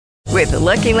With the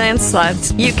Lucky Land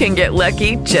Slots, you can get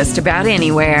lucky just about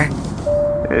anywhere.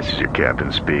 This is your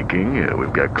captain speaking.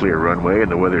 We've got clear runway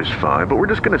and the weather's fine, but we're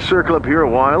just going to circle up here a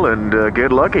while and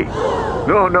get lucky.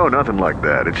 No, nothing like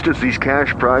that. It's just these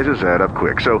cash prizes add up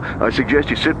quick. So I suggest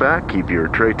you sit back, keep your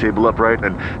tray table upright,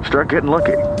 and start getting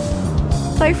lucky.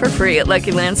 Play for free at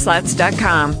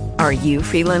LuckyLandSlots.com. Are you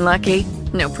feeling lucky?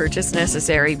 No purchase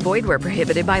necessary. Void where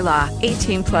prohibited by law.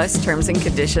 18 plus terms and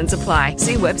conditions apply.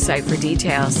 See website for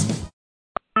details.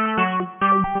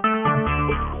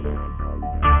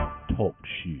 Talk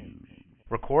shoes.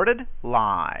 Recorded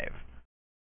live.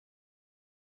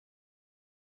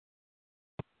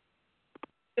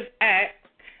 This act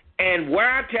and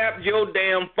wiretapped your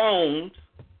damn phones,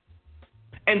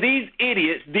 and these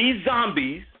idiots, these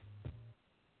zombies,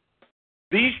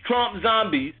 these Trump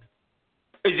zombies,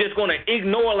 is just going to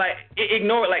ignore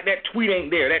it like that tweet ain't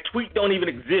there. That tweet don't even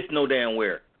exist no damn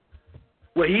where.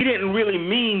 Well, he didn't really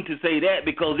mean to say that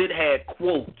because it had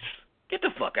quotes. Get the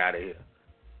fuck out of here.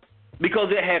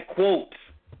 Because it had quotes.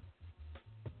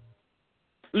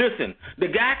 Listen, the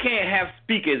guy can't half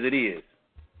speak as it is.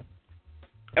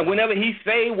 And whenever he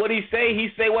say what he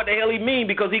say what the hell he mean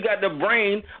because he got the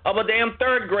brain of a damn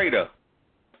third grader.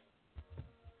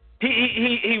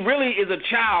 He really is a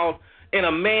child in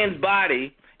a man's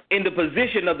body in the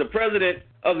position of the president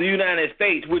of the United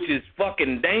States, which is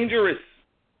fucking dangerous.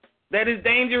 That is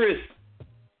dangerous.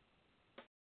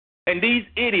 And these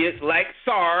idiots like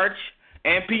Sarge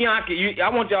and Bianchi, I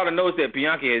want y'all to notice that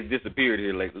Bianchi has disappeared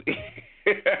here lately.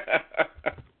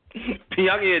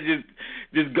 Bianchi has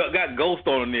just got ghost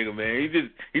on a nigga, man.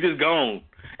 He just gone.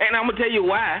 And I'm gonna tell you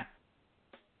why.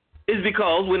 It's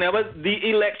because whenever the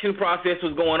election process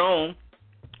was going on,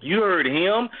 you heard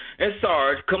him and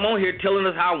Sarge come on here telling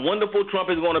us how wonderful Trump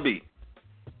is going to be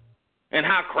and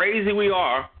how crazy we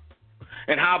are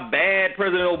and how bad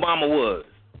President Obama was.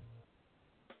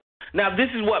 Now, this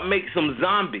is what makes them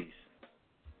zombies.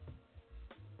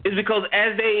 It's because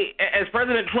as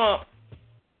President Trump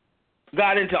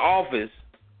got into office,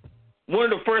 one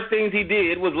of the first things he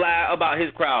did was lie about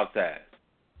his crowd size.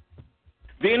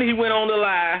 Then he went on to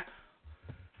lie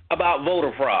about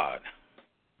voter fraud.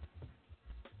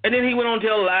 And then he went on to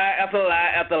tell lie after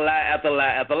lie after lie after lie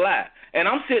after lie. And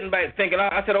I'm sitting back thinking,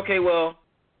 I said, okay, well,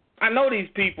 I know these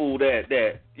people that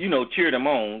cheer them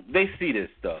on, they see this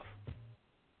stuff.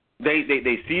 They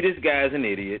see this guy as an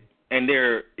idiot, and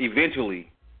they're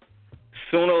eventually,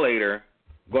 sooner or later,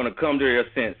 going to come to their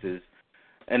senses.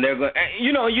 And they're going,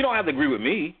 you don't have to agree with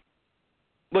me.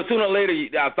 But sooner or later,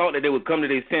 I thought that they would come to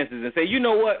their senses and say, you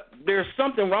know what, there's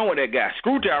something wrong with that guy.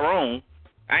 Screw Tyrone.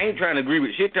 I ain't trying to agree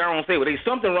with shit Tyrone say, but there's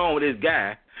something wrong with this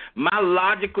guy. My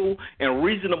logical and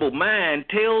reasonable mind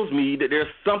tells me that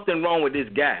there's something wrong with this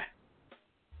guy.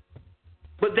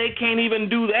 But they can't even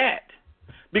do that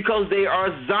because they are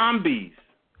zombies.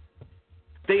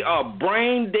 They are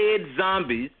brain-dead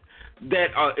zombies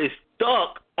that are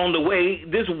stuck on the way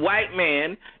this white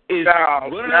man is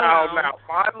running around. Now,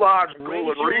 my logical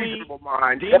and reasonable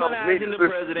mind tells me demonizing the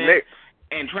president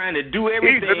and trying to do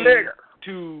everything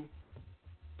to,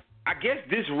 I guess,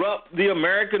 disrupt the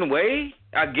American way.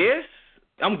 I guess.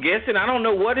 I'm guessing. I don't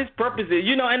know what his purpose is.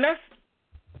 And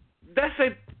that's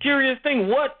a curious thing.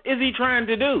 What is he trying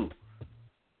to do?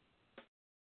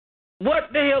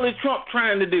 What the hell is Trump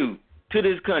trying to do to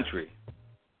this country?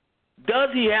 Does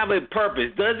he have a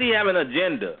purpose? Does he have an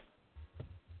agenda?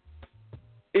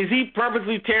 Is he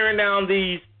purposely tearing down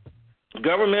these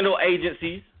governmental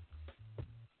agencies,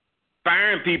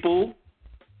 firing people,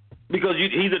 because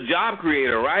he's a job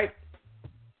creator, right?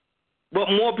 But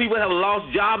more people have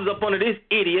lost jobs up under this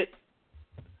idiot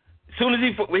as soon as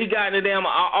he got in the damn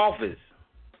office.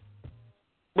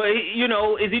 But,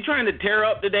 is he trying to tear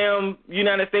up the damn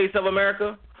United States of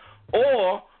America?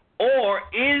 Or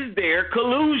is there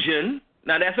collusion?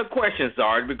 Now, that's a question,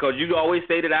 Sarge, because you always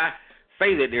say that I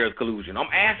say that there's collusion.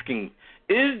 I'm asking,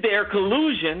 is there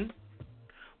collusion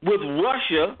with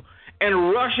Russia,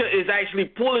 and Russia is actually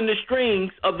pulling the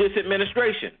strings of this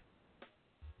administration?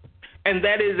 And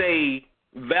that is a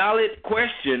valid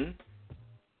question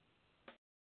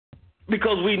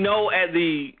because we know at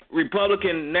the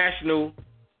Republican National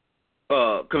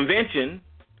Convention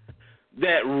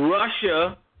that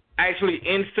Russia actually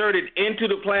inserted into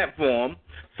the platform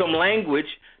some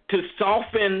language to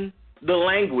soften the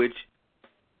language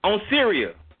on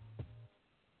Syria.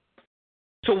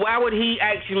 So why would he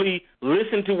actually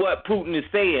listen to what Putin is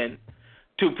saying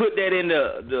to put that in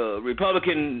the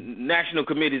Republican National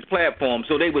Committee's platform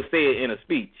so they would say it in a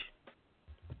speech?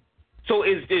 So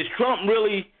is Trump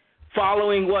really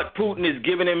following what Putin is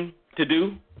giving him to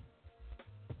do?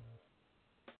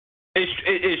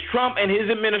 Is Trump and his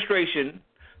administration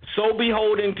so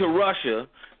beholden to Russia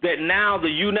that now the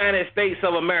United States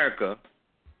of America,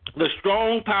 the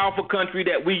strong, powerful country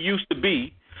that we used to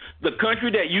be, the country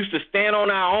that used to stand on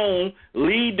our own,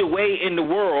 lead the way in the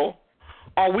world,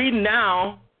 are we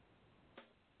now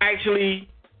actually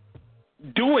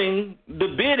doing the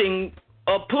bidding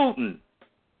of Putin?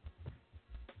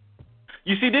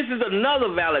 You see, this is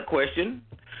another valid question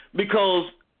because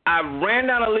I ran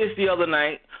down a list the other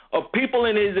night of people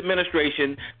in his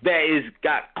administration that is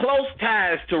got close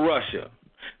ties to Russia.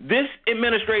 This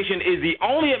administration is the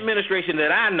only administration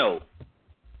that I know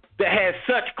that has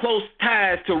such close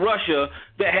ties to Russia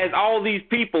that has all these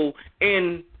people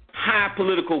in high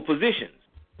political positions.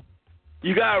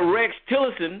 You got Rex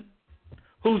Tillerson,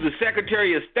 who's the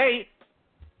Secretary of State,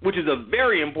 which is a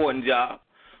very important job,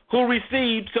 who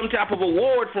received some type of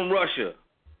award from Russia.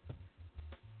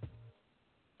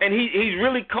 And he's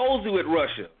really cozy with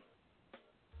Russia.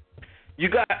 You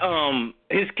got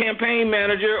his campaign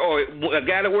manager or a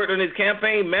guy that worked on his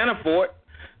campaign, Manafort,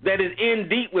 that is in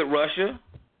deep with Russia.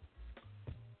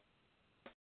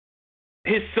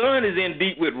 His son is in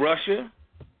deep with Russia.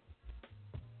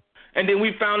 And then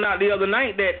we found out the other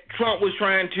night that Trump was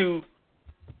trying to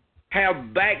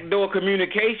have backdoor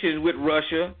communications with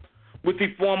Russia with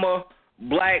the former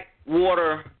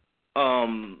Blackwater,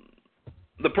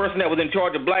 the person that was in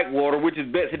charge of Blackwater, which is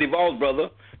Betsy DeVos's brother.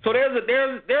 So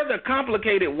there's a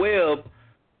complicated web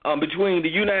between the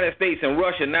United States and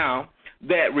Russia now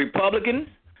that Republicans,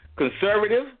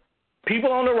 conservatives,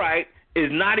 people on the right is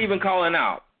not even calling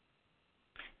out.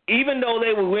 Even though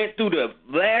they went through the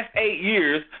last 8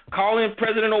 years calling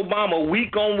President Obama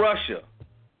weak on Russia.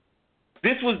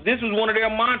 This was one of their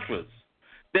mantras,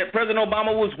 that President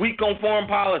Obama was weak on foreign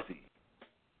policy,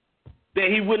 that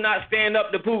he would not stand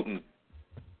up to Putin.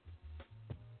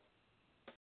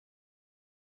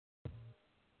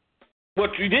 But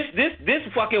this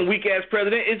fucking weak ass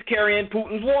president is carrying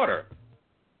Putin's water.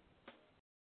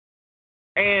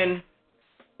 And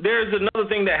there's another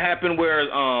thing that happened where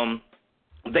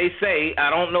they say, I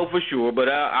don't know for sure, but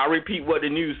I'll repeat what the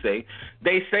news say.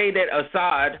 They say that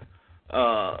Assad,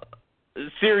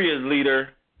 Syria's leader,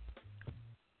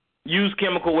 used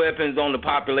chemical weapons on the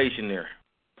population there.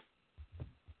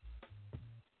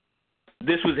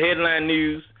 This was headline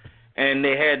news, and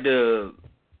they had the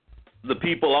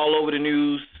people all over the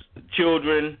news,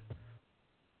 children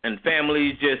and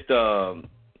families, just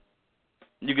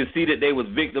you can see that they was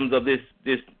victims of this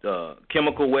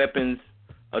chemical weapons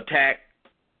attack.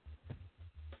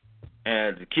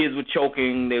 And the kids were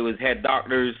choking. They had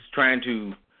doctors trying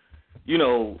to,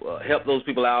 help those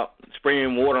people out,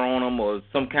 spraying water on them or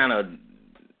some kind of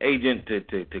agent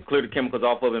to clear the chemicals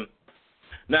off of them.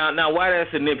 Now, why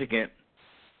that's significant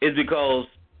is because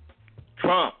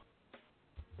Trump,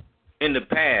 in the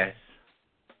past,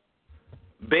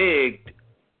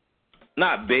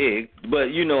 not begged,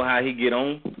 but you know how he get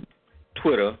on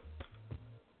Twitter.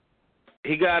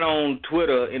 He got on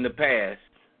Twitter in the past,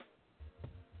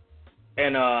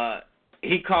 and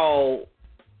he called.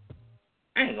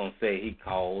 I ain't gonna say he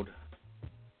called.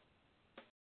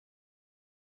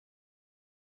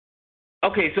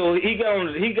 Okay, so he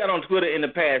got on Twitter in the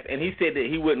past, and he said that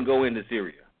he wouldn't go into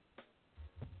Syria.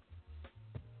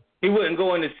 He wouldn't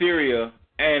go into Syria,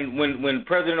 and when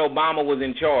President Obama was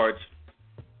in charge,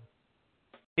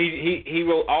 he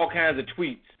wrote all kinds of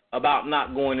tweets about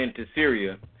not going into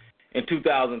Syria in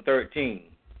 2013.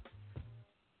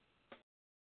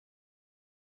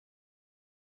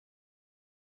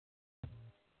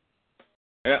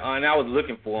 And I was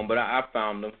looking for him, but I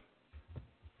found him.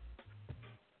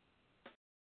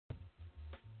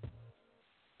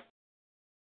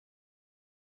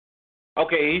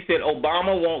 Okay, he said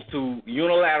Obama wants to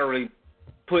unilaterally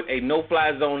put a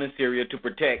no-fly zone in Syria to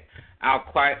protect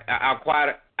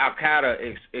Al-Qaeda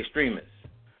extremists.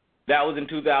 That was in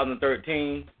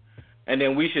 2013. And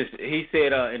then he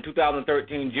said in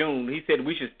 2013, June, he said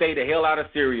we should stay the hell out of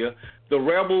Syria. The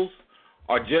rebels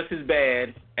are just as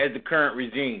bad as the current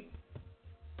regime.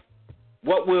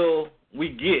 What will we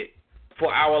get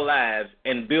for our lives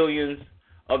and billions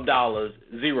of dollars?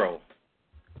 Zero.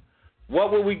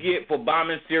 What will we get for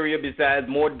bombing Syria besides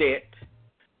more debt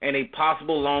and a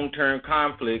possible long-term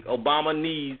conflict? Obama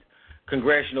needs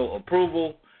congressional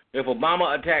approval. If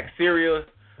Obama attacks Syria,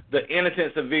 the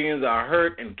innocent civilians are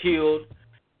hurt and killed,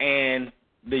 and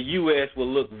the U.S. will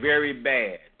look very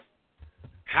bad.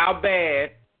 How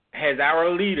bad has our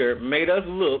leader made us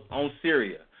look on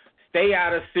Syria? Stay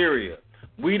out of Syria.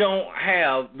 We don't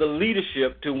have the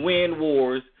leadership to win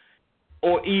wars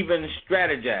or even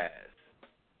strategize.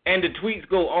 And the tweets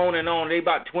go on and on. They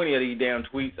about 20 of these damn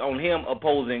tweets on him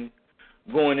opposing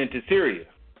going into Syria.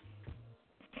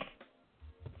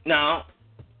 Now,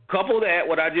 couple that,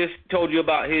 what I just told you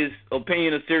about his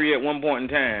opinion of Syria at one point in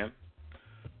time,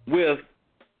 with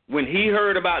when he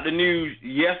heard about the news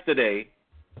yesterday,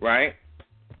 right,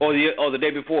 or the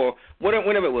day before,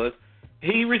 whenever it was,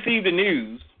 he received the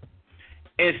news.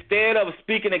 Instead of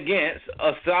speaking against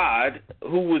Assad,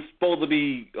 who was supposed to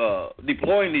be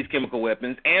deploying these chemical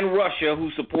weapons, and Russia, who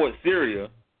supports Syria,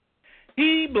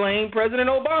 he blamed President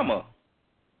Obama.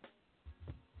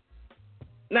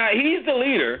 Now, he's the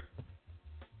leader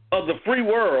of the free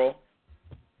world,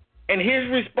 and his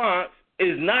response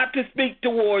is not to speak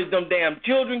towards them damn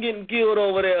children getting killed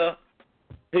over there.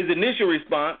 His initial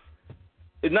response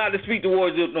is not to speak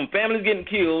towards them families getting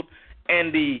killed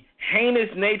and the heinous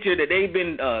nature that they've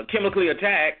been chemically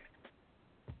attacked,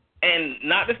 and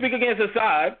not to speak against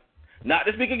Assad, not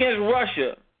to speak against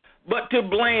Russia, but to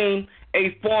blame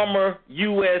a former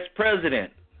U.S.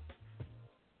 president.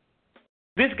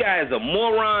 This guy is a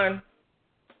moron,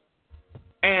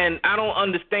 and I don't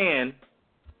understand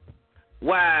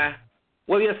why.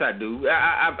 Well, yes, I do.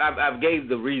 I've gave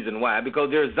the reason why,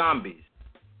 because they're zombies.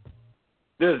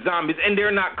 They're zombies, and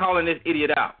they're not calling this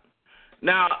idiot out.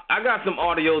 Now, I got some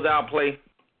audios I'll play,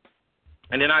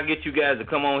 and then I'll get you guys to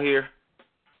come on here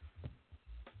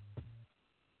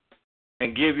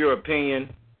and give your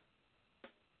opinion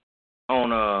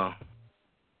on,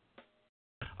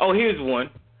 here's one.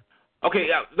 Okay,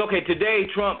 today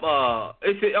Trump,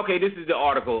 this is the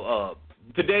article.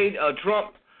 Today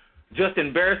Trump just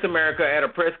embarrassed America at a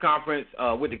press conference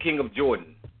with the King of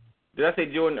Jordan. Did I say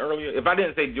Jordan earlier? If I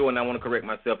didn't say Jordan, I want to correct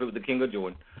myself. It was the King of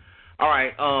Jordan. All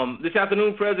right, this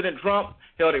afternoon, President Trump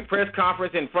held a press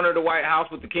conference in front of the White House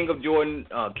with the King of Jordan,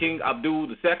 King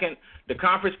Abdul II. The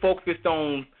conference focused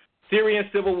on Syrian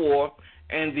civil war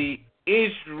and the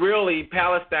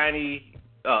Israeli-Palestine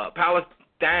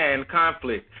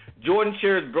conflict. Jordan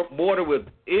shares border with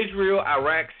Israel,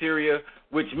 Iraq, Syria,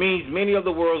 which means many of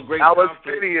the world's great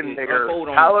Palestinian, nigger.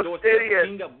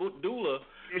 Palestinian. King Abdullah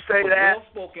you say was that?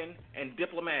 well-spoken and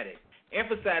diplomatic,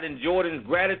 emphasizing Jordan's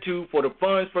gratitude for the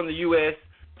funds from the U.S.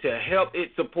 to help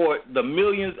it support the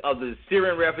millions of the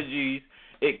Syrian refugees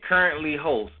it currently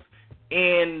hosts.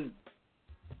 In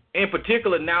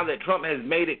particular, now that Trump has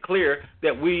made it clear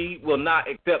that we will not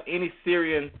accept any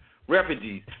Syrian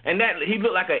refugees. And that he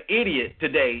looked like an idiot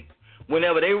today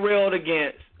whenever they railed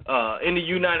against in the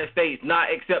United States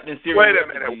not accepting Syrian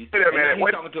refugees. Wait a minute.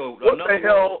 He's talking to what the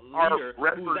hell are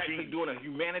refugees? Who's actually doing a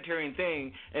humanitarian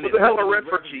thing, and what the hell are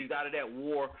refugees out of that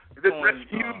war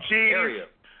area.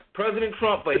 President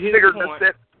Trump, for his point,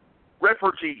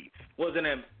 refugees was an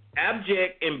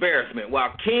abject embarrassment.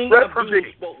 While King Abdul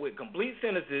spoke with complete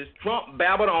sentences, Trump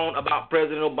babbled on about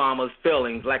President Obama's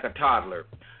failings like a toddler.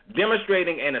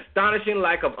 Demonstrating an astonishing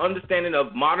lack of understanding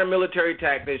of modern military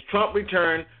tactics, Trump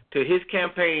returned to his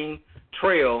campaign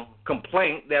trail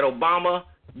complaint that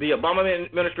the Obama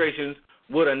administrations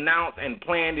would announce and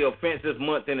plan the offensive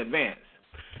months in advance.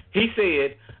 He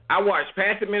said, I watched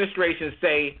past administrations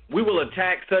say, we will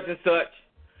attack such and such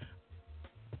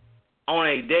on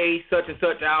a day, such and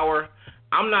such hour.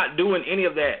 I'm not doing any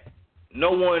of that.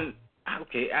 No one,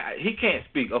 he can't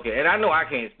speak. Okay, and I know I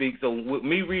can't speak, so with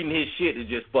me reading his shit is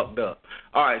just fucked up.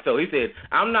 All right, so he said,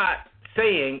 I'm not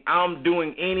saying I'm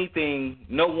doing anything,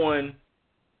 no one,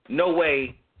 no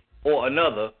way or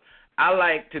another. I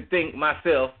like to think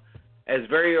myself as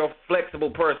very flexible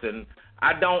person.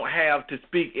 I don't have to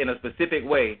speak in a specific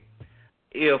way.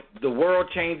 If the world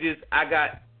changes, I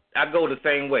go the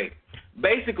same way.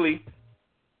 Basically,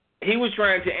 he was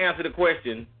trying to answer the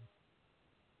question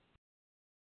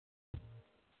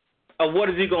of what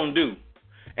is he going to do.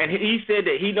 And he said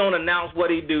that he don't announce what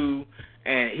he do,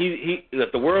 and he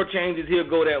if the world changes, he'll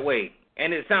go that way.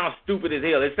 And it sounds stupid as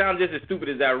hell. It sounds just as stupid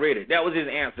as I read it. That was his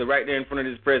answer right there in front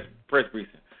of his press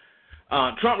briefing.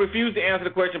 Trump refused to answer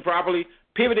the question properly,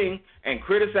 pivoting and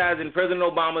criticizing President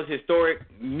Obama's historic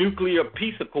nuclear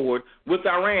peace accord with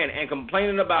Iran and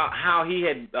complaining about how he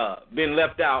had been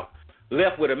left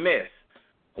with a mess.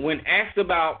 When asked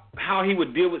about how he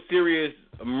would deal with Syria's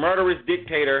murderous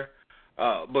dictator,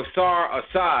 Bashar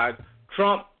Assad,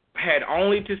 Trump had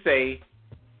only to say,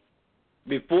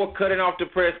 before cutting off the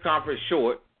press conference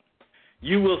short,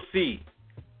 you will see.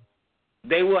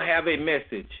 They will have a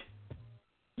message.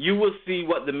 You will see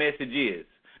what the message is.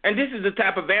 And this is the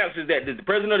type of answers that the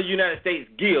President of the United States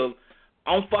gives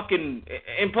on fucking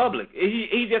in public.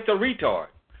 He's just a retard.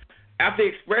 After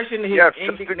expressing his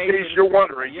indignation, in case you're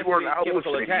wondering, you are now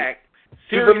listening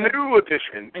to the new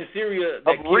edition in Syria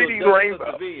that of Reading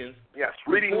Rainbow. Yes,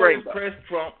 Reading Rainbow. Pressed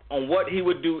Trump on what he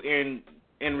would do in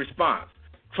response.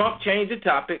 Trump changed the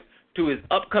topic to his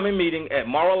upcoming meeting at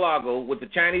Mar-a-Lago with the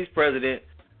Chinese president,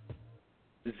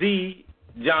 Xi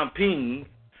Jinping,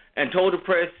 and told the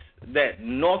press that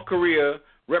North Korea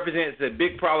represents a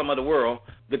big problem of the world,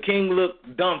 the king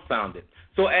looked dumbfounded.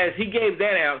 So as he gave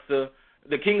that answer,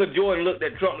 the king of Jordan looked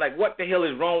at Trump like, what the hell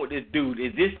is wrong with this dude?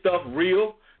 Is this stuff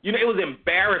real? You know, it was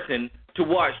embarrassing to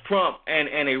watch Trump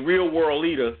and a real world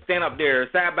leader stand up there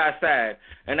side by side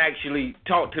and actually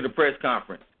talk to the press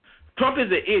conference. Trump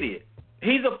is an idiot.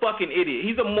 He's a fucking idiot.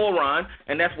 He's a moron,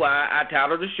 and that's why I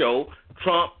titled the show,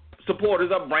 Trump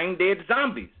Supporters Are Brain Dead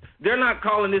Zombies. They're not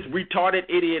calling this retarded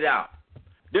idiot out.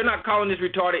 They're not calling this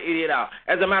retarded idiot out.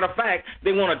 As a matter of fact,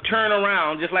 they want to turn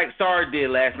around, just like Sarge did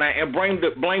last night, and blame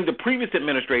the previous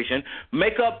administration,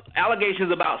 make up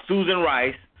allegations about Susan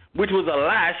Rice, which was a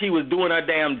lie. She was doing her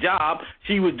damn job.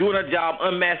 She was doing her job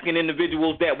unmasking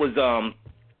individuals that was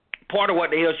part of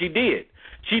what the hell she did.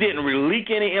 She didn't leak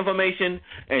any information,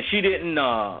 and she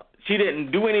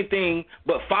didn't do anything,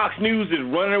 but Fox News is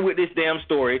running with this damn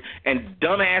story, and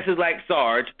dumbasses like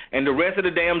Sarge and the rest of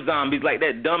the damn zombies like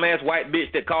that dumbass white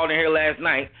bitch that called in here last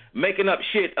night making up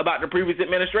shit about the previous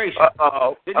administration.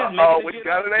 We got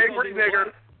an angry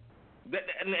nigger.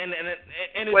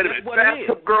 And wait a minute,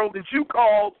 that girl that you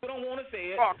called. I don't want to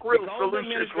say it. Real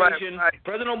Solutions last night.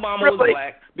 President Obama was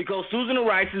black, because Susan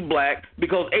Rice is black,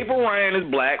 because April Ryan is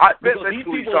black, because these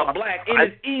people are black. It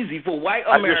is easy for white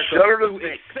America to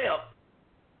accept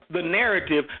the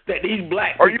narrative that these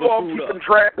black people are you all keeping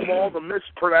track of all the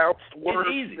mispronounced words?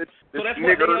 It's easy. So that's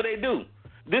what the hell they do.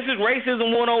 This is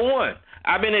racism 101.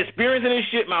 I've been experiencing this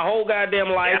shit my whole goddamn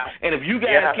life, and if you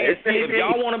guys can't see, if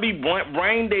y'all want to be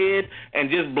brain dead and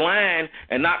just blind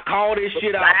and not call this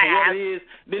shit out for what it is,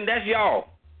 then that's y'all.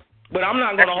 But I'm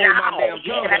not going to hold my damn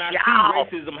tongue when I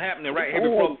see racism happening right here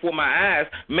before my eyes.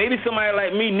 Maybe somebody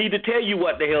like me need to tell you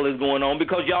what the hell is going on,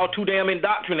 because y'all too damn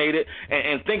indoctrinated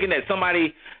and thinking that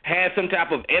somebody has some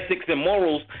type of ethics and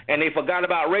morals and they forgot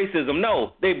about racism.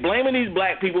 No, they blaming these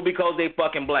black people because they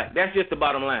fucking black. That's just the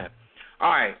bottom line.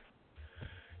 All right.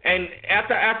 And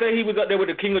after he was up there with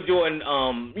the King of Jordan,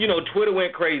 Twitter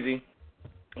went crazy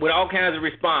with all kinds of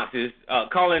responses,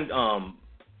 calling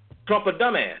Trump a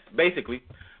dumbass, basically.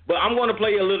 But I'm going to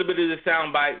play a little bit of this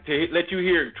soundbite to let you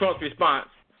hear Trump's response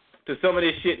to some of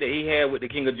this shit that he had with the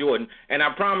King of Jordan. And I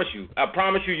promise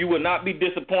you, you will not be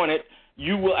disappointed.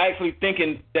 You will actually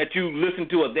thinking that you listened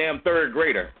to a damn third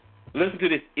grader. Listen to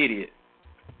this idiot.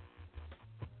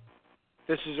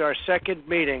 This is our second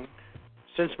meeting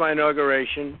since my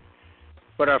inauguration,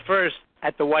 but our first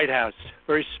at the White House.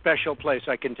 Very special place,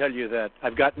 I can tell you that.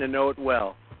 I've gotten to know it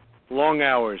well. Long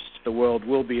hours. The world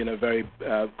will be in a very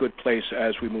good place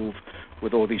as we move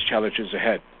with all these challenges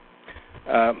ahead.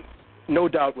 No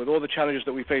doubt, with all the challenges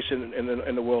that we face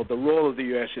in the world, the role of the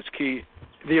U.S. is key.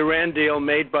 The Iran deal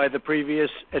made by the previous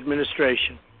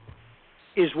administration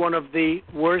is one of the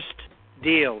worst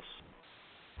deals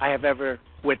I have ever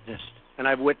witnessed. And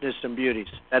I've witnessed some beauties.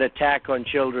 That attack on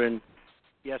children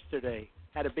yesterday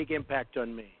had a big impact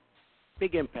on me.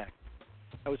 Big impact.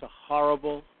 That was a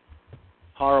horrible,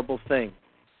 horrible thing.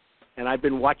 And I've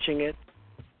been watching it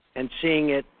and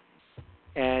seeing it,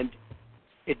 and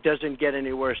it doesn't get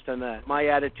any worse than that. My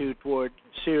attitude toward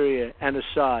Syria and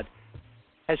Assad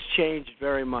has changed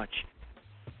very much.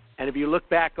 And if you look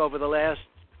back over the last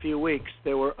few weeks,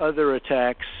 there were other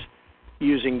attacks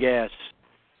using gas.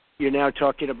 You're now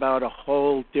talking about a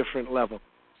whole different level.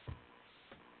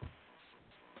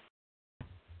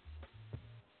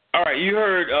 All right, you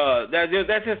heard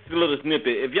that's just a little snippet.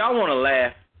 If y'all want to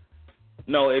laugh,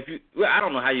 I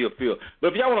don't know how you'll feel, but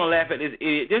if y'all want to laugh at this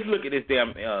idiot, just look at this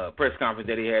damn press conference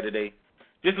that he had today.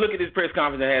 Just look at this press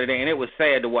conference that he had today, and it was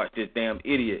sad to watch this damn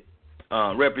idiot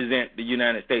represent the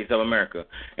United States of America.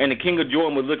 And the King of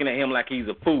Jordan was looking at him like he's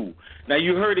a fool. Now,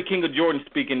 you heard the King of Jordan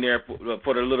speaking there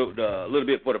for the little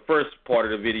bit for the first part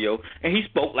of the video, and he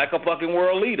spoke like a fucking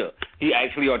world leader. He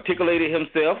actually articulated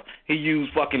himself. He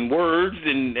used fucking words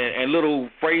and little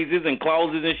phrases and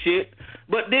clauses and shit.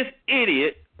 But this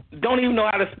idiot don't even know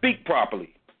how to speak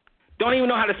properly.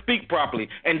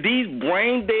 And these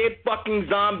brain-dead fucking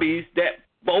zombies that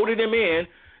voted him in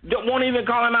won't even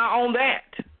call him out on that.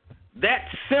 That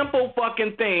simple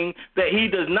fucking thing that he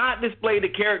does not display the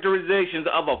characterizations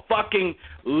of a fucking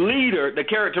leader, the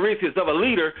characteristics of a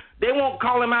leader, they won't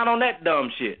call him out on that dumb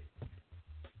shit.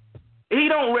 He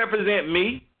don't represent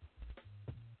me.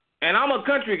 And I'm a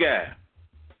country guy.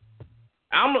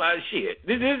 I'm like, shit,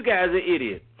 this guy's an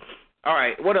idiot. All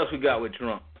right, what else we got with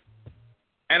Trump?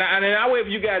 And I wait for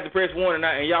you guys to press one,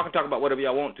 and y'all can talk about whatever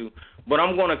y'all want to, but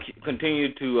I'm going to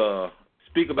continue to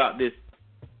speak about this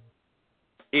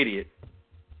idiot.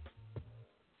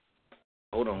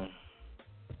 Hold on.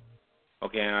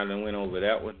 Okay, I done went over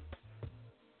that one.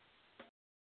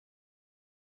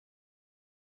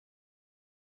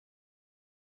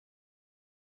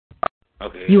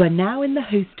 Okay. You are now in the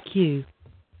host queue.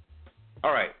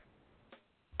 All right.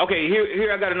 Okay,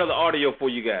 here I got another audio for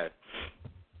you guys.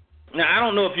 Now, I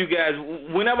don't know if you guys,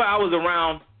 whenever I was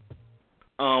around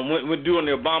when during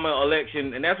the Obama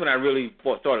election, and that's when I really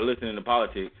started listening to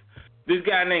politics, this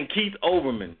guy named Keith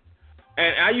Olbermann.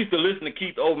 And I used to listen to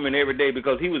Keith Olbermann every day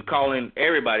because he was calling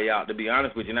everybody out, to be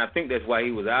honest with you, and I think that's why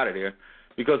he was out of there,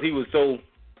 because he was so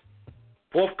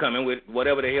forthcoming with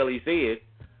whatever the hell he said,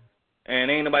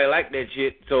 and ain't nobody like that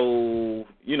shit, so,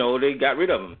 you know, they got rid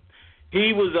of him.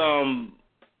 He was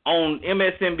on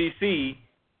MSNBC,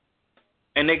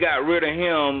 and they got rid of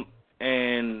him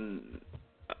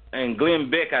and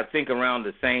Glenn Beck, I think, around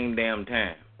the same damn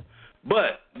time.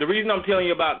 But the reason I'm telling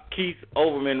you about Keith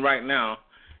Olbermann right now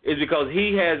is because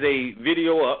he has a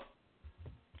video up,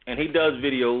 and he does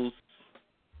videos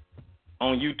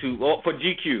on YouTube for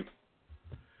GQ.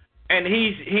 And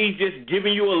he's just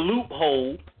giving you a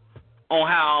loophole on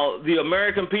how the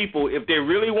American people, if they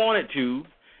really wanted to,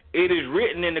 it is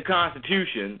written in the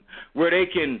Constitution where they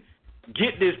can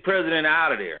get this president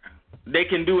out of there. They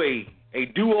can do a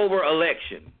do-over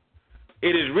election.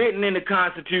 It is written in the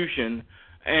Constitution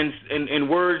and in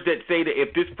words that say that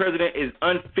if this president is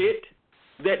unfit,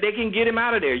 that they can get him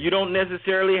out of there. You don't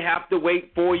necessarily have to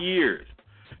wait 4 years.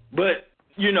 But,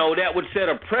 you know, that would set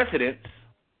a precedence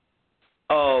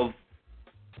of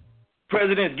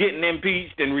presidents getting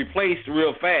impeached and replaced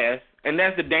real fast, and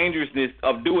that's the dangerousness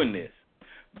of doing this.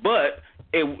 But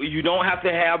you don't have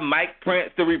to have Mike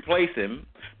Pence to replace him,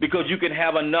 because you can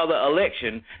have another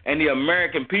election, and the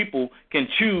American people can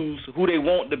choose who they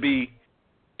want to be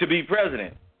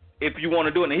president if you want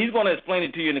to do it. And he's going to explain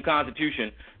it to you in the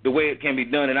Constitution the way it can be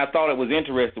done, and I thought it was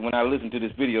interesting when I listened to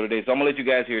this video today, so I'm going to let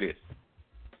you guys hear this.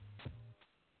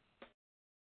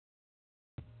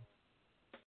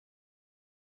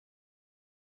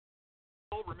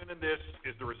 In this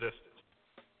is the resistance.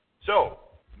 So,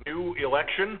 new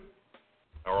election.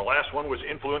 Our last one was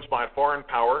influenced by a foreign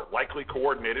power, likely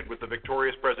coordinated with the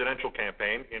victorious presidential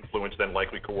campaign, influenced and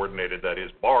likely coordinated, that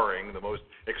is, barring the most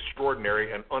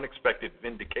extraordinary and unexpected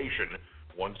vindication,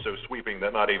 one so sweeping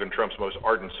that not even Trump's most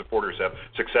ardent supporters have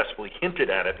successfully hinted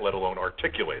at it, let alone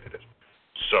articulated it.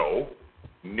 So,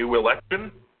 new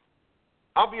election.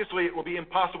 Obviously, it will be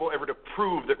impossible ever to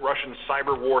prove that Russian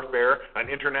cyber warfare, an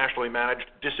internationally managed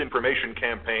disinformation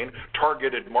campaign,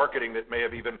 targeted marketing that may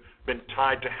have even been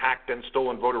tied to hacked and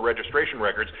stolen voter registration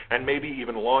records, and maybe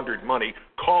even laundered money,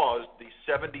 caused the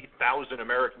 70,000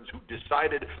 Americans who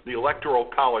decided the Electoral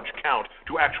College count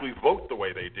to actually vote the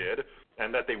way they did,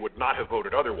 and that they would not have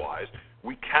voted otherwise.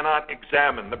 We cannot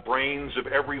examine the brains of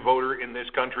every voter in this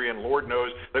country, and Lord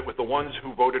knows that with the ones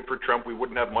who voted for Trump, we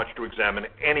wouldn't have much to examine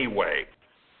anyway.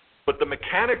 But the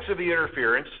mechanics of the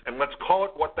interference, and let's call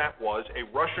it what that was,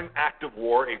 a Russian act of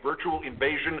war, a virtual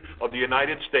invasion of the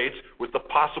United States with the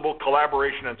possible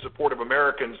collaboration and support of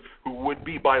Americans who would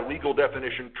be, by legal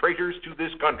definition, traitors to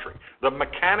this country. The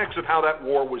mechanics of how that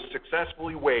war was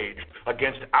successfully waged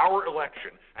against our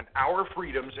election and our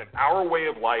freedoms and our way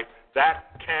of life,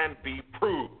 that can be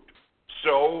proved.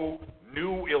 So,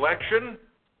 new election?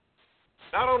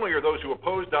 Not only are those who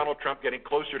oppose Donald Trump getting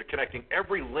closer to connecting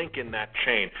every link in that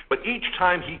chain, but each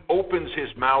time he opens his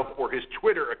mouth or his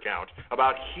Twitter account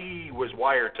about he was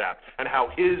wiretapped and how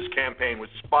his campaign was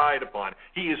spied upon,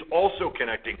 he is also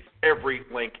connecting every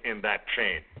link in that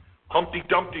chain. Humpty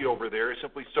Dumpty over there is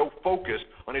simply so focused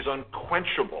on his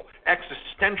unquenchable,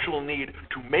 existential need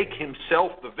to make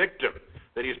himself the victim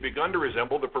that he has begun to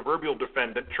resemble the proverbial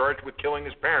defendant charged with killing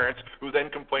his parents, who then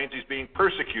complains he's being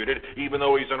persecuted even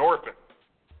though he's an orphan.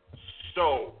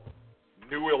 So,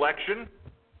 new election?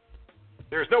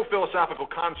 There is no philosophical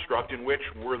construct in which,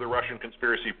 were the Russian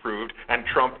conspiracy proved and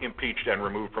Trump impeached and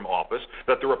removed from office,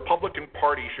 that the Republican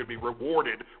Party should be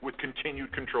rewarded with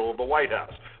continued control of the White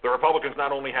House. The Republicans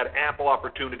not only had ample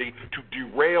opportunity to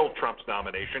derail Trump's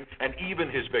nomination and even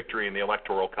his victory in the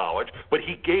Electoral College, but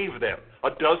he gave them a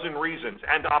dozen reasons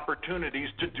and opportunities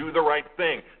to do the right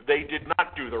thing. They did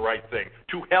not do the right thing.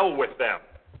 To hell with them.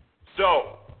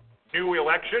 So, new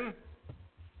election?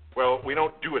 Well, we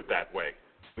don't do it that way.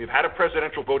 We've had a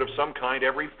presidential vote of some kind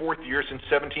every fourth year since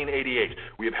 1788.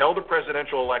 We have held a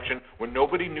presidential election when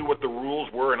nobody knew what the rules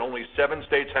were and only 7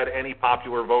 states had any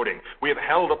popular voting. We have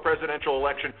held a presidential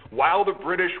election while the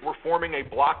British were forming a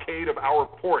blockade of our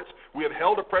ports. We have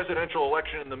held a presidential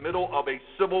election in the middle of a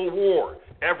civil war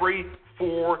every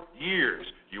 4 years.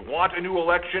 You want a new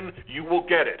election, you will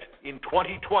get it in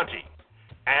 2020.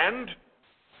 And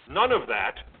none of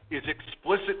that is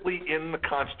explicitly in the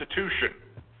Constitution.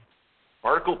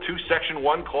 Article 2, Section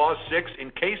 1, Clause 6, in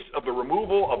case of the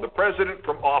removal of the president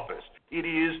from office. It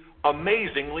is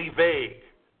amazingly vague.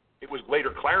 It was later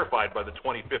clarified by the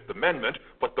 25th Amendment,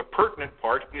 but the pertinent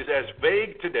part is as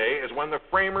vague today as when the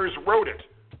framers wrote it.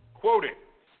 Quoting,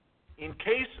 in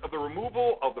case of the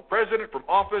removal of the president from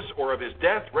office or of his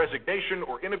death, resignation,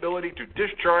 or inability to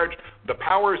discharge the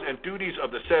powers and duties of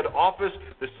the said office,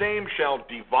 the same shall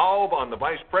devolve on the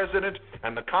vice president,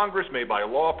 and the Congress may by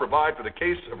law provide for the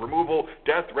case of removal,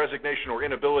 death, resignation, or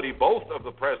inability both of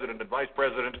the president and vice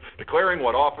president, declaring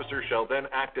what officer shall then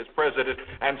act as president,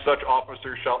 and such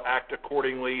officer shall act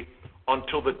accordingly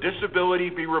until the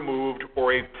disability be removed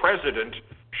or a president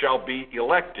shall be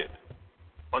elected.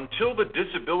 Until the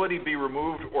disability be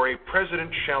removed or a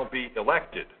president shall be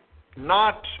elected,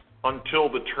 not until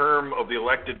the term of the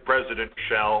elected president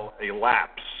shall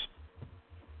elapse.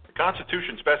 The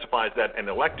Constitution specifies that an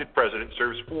elected president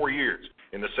serves 4 years.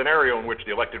 In the scenario in which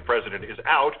the elected president is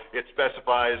out, it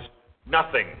specifies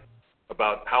nothing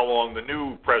about how long the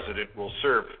new president will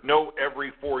serve. No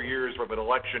every 4 years of an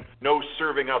election, no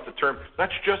serving out the term.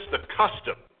 That's just the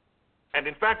custom. And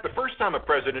in fact, the first time a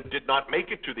president did not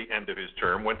make it to the end of his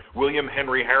term, when William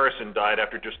Henry Harrison died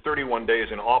after just 31 days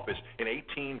in office in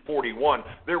 1841,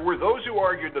 there were those who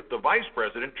argued that the vice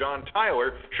president, John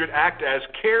Tyler, should act as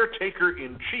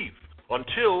caretaker-in-chief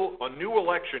until a new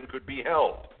election could be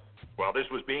held. While this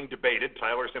was being debated,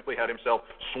 Tyler simply had himself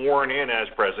sworn in as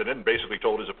president and basically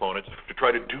told his opponents to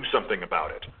try to do something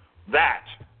about it. That,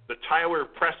 the Tyler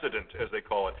precedent, as they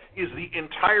call it, is the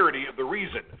entirety of the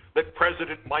reason that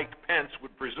President Mike Pence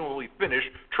would presumably finish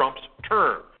Trump's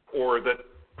term, or that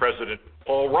President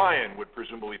Paul Ryan would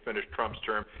presumably finish Trump's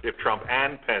term if Trump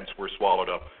and Pence were swallowed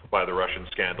up by the Russian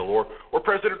scandal, or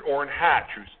President Orrin Hatch,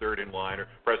 who's third in line, or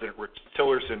President Rick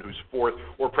Tillerson, who's fourth,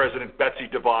 or President Betsy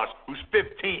DeVos, who's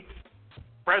 15th.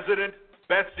 President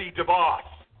Betsy DeVos.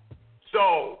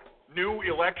 So, new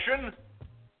election?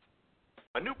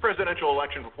 A new presidential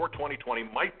election before 2020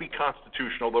 might be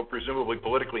constitutional, though presumably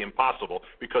politically impossible,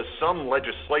 because some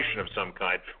legislation of some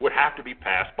kind would have to be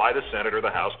passed by the Senate or the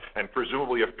House and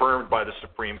presumably affirmed by the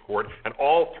Supreme Court, and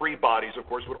all three bodies, of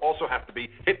course, would also have to be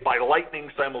hit by lightning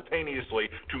simultaneously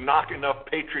to knock enough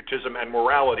patriotism and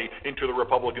morality into the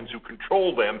Republicans who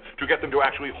control them to get them to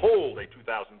actually hold a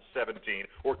 2017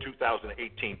 or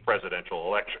 2018 presidential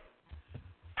election.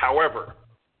 However,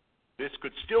 this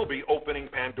could still be opening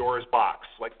Pandora's box,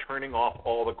 like turning off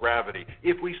all the gravity.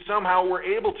 If we somehow were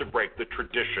able to break the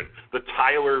tradition, the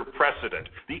Tyler precedent,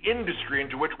 the industry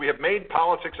into which we have made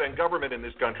politics and government in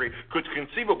this country could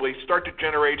conceivably start to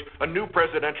generate a new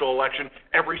presidential election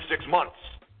every 6 months.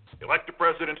 Elect a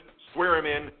president, swear him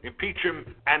in, impeach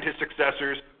him and his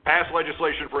successors, pass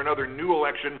legislation for another new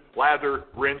election, lather,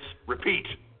 rinse, repeat.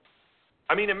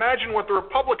 I mean, imagine what the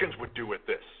Republicans would do with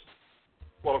this.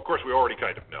 Well, of course, we already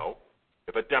kind of know.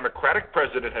 If a Democratic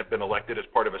president had been elected as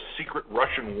part of a secret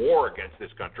Russian war against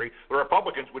this country, the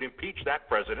Republicans would impeach that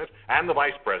president and the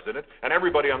vice president and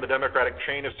everybody on the Democratic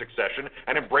chain of succession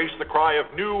and embrace the cry of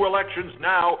new elections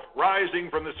now rising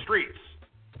from the streets,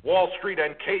 Wall Street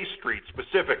and K Street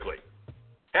specifically.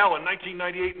 Hell, in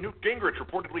 1998, Newt Gingrich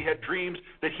reportedly had dreams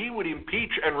that he would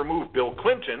impeach and remove Bill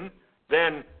Clinton.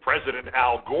 Then President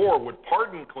Al Gore would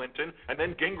pardon Clinton, and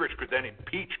then Gingrich could then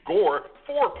impeach Gore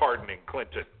for pardoning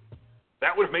Clinton.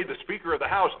 That would have made the Speaker of the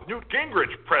House, Newt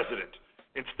Gingrich, president,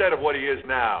 instead of what he is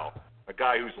now, a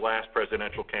guy whose last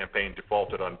presidential campaign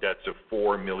defaulted on debts of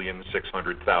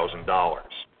 $4,600,000.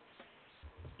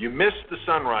 You missed the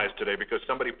sunrise today because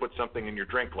somebody put something in your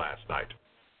drink last night.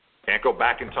 Can't go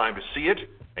back in time to see it,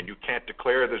 and you can't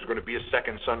declare there's going to be a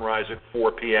second sunrise at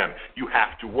 4 p.m. You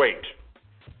have to wait.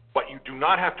 But you do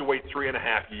not have to wait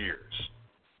 3.5 years.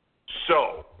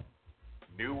 So,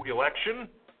 new election?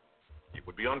 It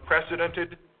would be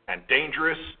unprecedented and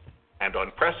dangerous, and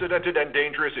unprecedented and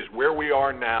dangerous is where we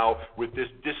are now with this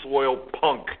disloyal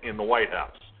punk in the White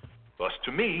House. Thus,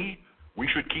 to me, we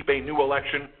should keep a new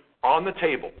election on the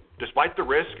table, despite the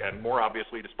risk, and more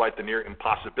obviously, despite the near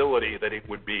impossibility that it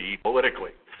would be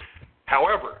politically.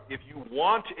 However, if you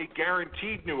want a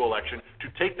guaranteed new election to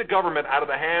take the government out of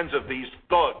the hands of these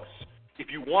thugs, if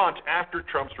you want, after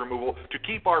Trump's removal, to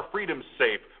keep our freedoms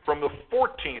safe from the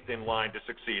 14th in line to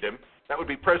succeed him, that would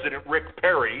be President Rick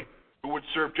Perry, who would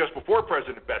serve just before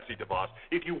President Betsy DeVos.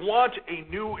 If you want a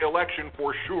new election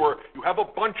for sure, you have a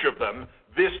bunch of them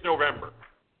this November.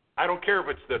 I don't care if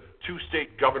it's the 2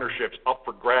 state governorships up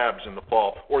for grabs in the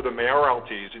fall, or the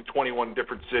mayoralties in 21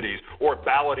 different cities, or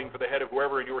balloting for the head of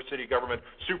whoever in your city government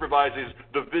supervises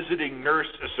the Visiting Nurse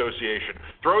Association.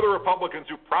 Throw the Republicans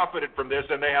who profited from this,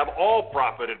 and they have all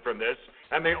profited from this,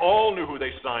 and they all knew who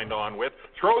they signed on with.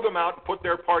 Throw them out and put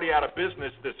their party out of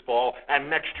business this fall and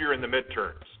next year in the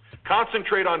midterms.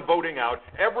 Concentrate on voting out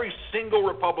every single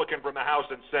Republican from the House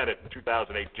and Senate in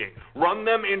 2018. Run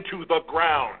them into the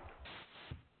ground.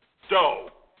 So,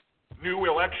 new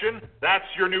election, that's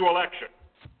your new election.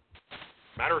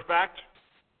 Matter of fact,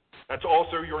 that's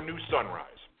also your new sunrise.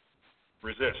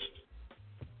 Resist.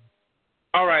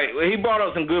 All right, well, he brought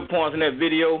up some good points in that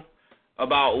video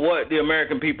about what the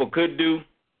American people could do.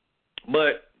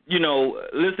 But, you know,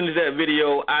 listening to that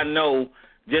video, I know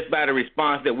just by the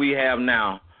response that we have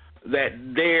now that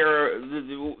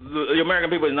the American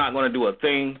people is not going to do a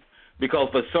thing because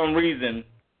for some reason,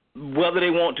 whether they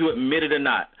want to admit it or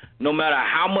not, no matter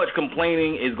how much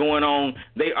complaining is going on,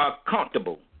 they are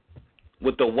comfortable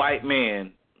with the white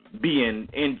man being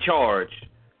in charge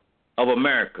of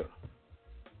America.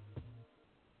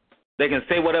 They can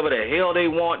say whatever the hell they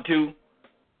want to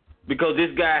because this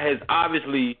guy has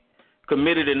obviously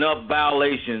committed enough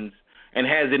violations and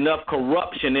has enough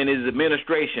corruption in his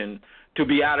administration to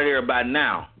be out of there by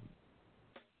now.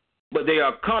 But they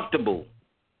are comfortable,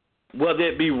 whether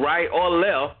it be right or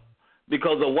left,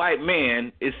 because a white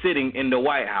man is sitting in the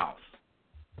White House.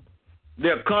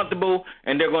 They're comfortable,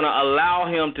 and they're going to allow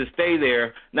him to stay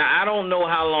there. Now, I don't know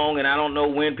how long, and I don't know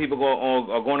when people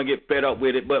are going to get fed up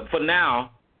with it, but for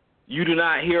now, you do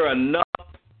not hear enough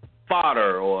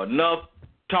fodder or enough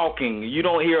talking. You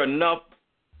don't hear enough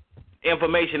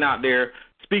information out there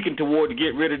speaking toward to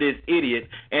get rid of this idiot,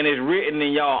 and it's written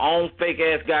in y'all own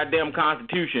fake-ass goddamn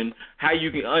Constitution how you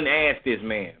can unask this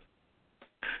man.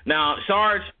 Now,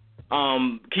 Sarge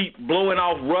keep blowing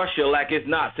off Russia like it's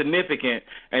not significant,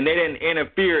 and they didn't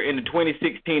interfere in the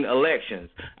 2016 elections.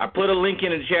 I put a link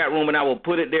in the chat room, and I will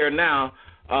put it there now,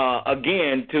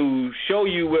 again, to show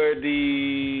you where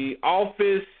the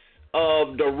Office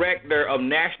of Director of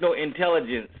National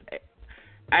Intelligence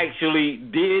actually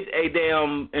did a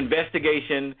damn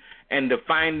investigation and the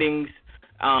findings,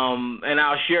 and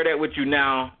I'll share that with you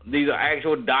now. These are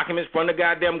actual documents from the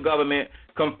goddamn government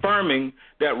confirming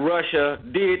that Russia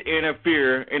did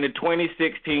interfere in the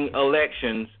 2016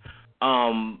 elections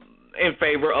in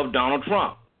favor of Donald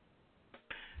Trump.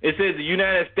 It says the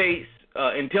United States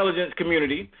intelligence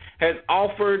community has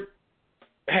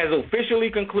officially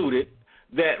concluded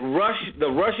that the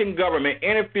Russian government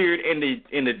interfered in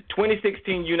the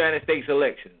 2016 United States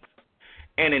elections.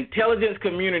 An intelligence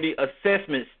community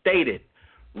assessment stated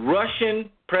Russian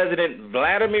President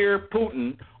Vladimir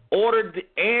Putin ordered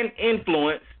and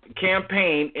influenced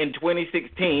campaign in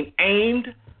 2016 aimed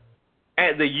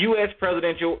at the U.S.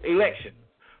 presidential election.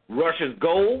 Russia's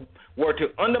goal were to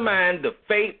undermine the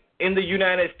faith in the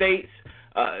United States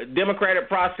democratic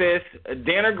process,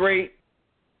 denigrate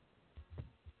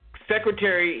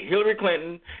Secretary Hillary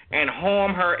Clinton, and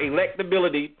harm her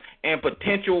electability and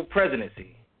potential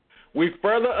presidency. We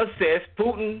further assess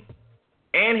Putin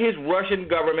and his Russian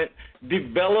government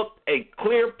developed a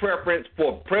clear preference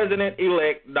for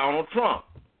President-elect Donald Trump.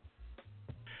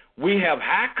 We have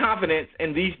high confidence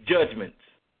in these judgments.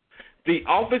 The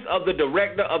Office of the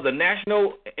Director of the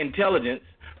National Intelligence,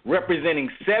 representing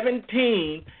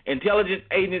 17 intelligence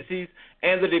agencies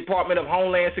and the Department of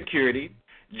Homeland Security,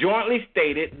 jointly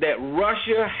stated that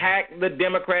Russia hacked the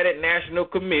Democratic National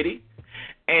Committee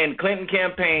and Clinton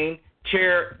campaign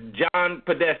chair John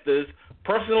Podesta's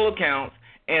personal accounts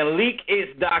and leaked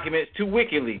its documents to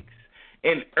WikiLeaks.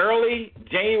 In early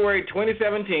January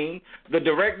 2017, the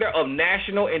Director of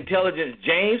National Intelligence,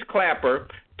 James Clapper,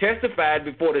 testified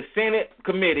before the Senate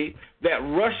committee that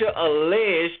Russia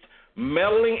alleged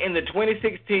meddling in the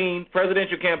 2016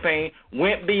 presidential campaign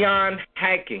went beyond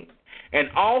hacking and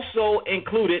also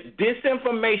included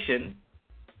disinformation,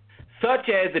 such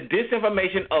as the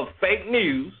disinformation of fake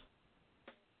news,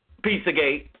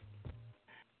 Pizzagate,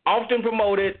 often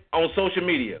promoted on social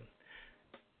media.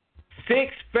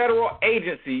 6 federal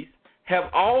agencies have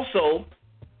also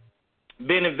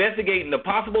been investigating the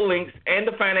possible links and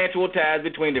the financial ties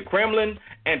between the Kremlin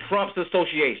and Trump's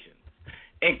associations,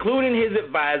 including his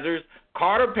advisors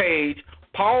Carter Page,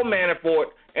 Paul Manafort,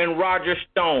 and Roger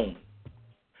Stone.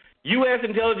 U.S.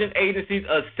 intelligence agencies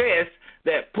assess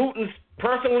that Putin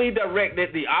personally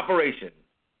directed the operation.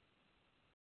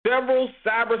 Several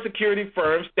cybersecurity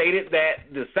firms stated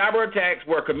that the cyber attacks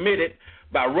were committed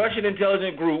by Russian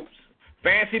intelligence groups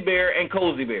Fancy Bear and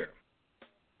Cozy Bear.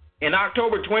 In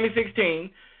October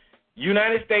 2016,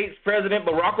 United States President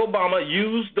Barack Obama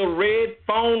used the red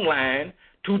phone line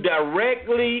to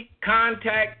directly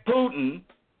contact Putin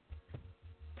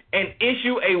and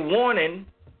issue a warning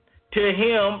to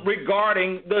him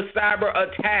regarding the cyber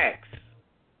attacks.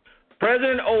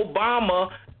 President Obama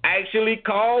actually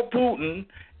called Putin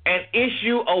and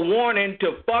issue a warning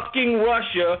to fucking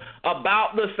Russia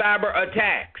about the cyber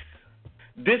attacks.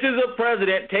 This is a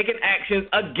president taking actions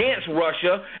against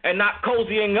Russia and not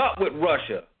cozying up with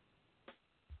Russia.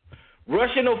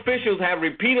 Russian officials have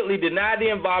repeatedly denied the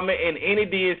involvement in any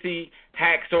DNC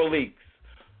hacks or leaks.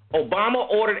 Obama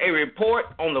ordered a report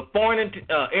on the foreign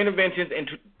interventions in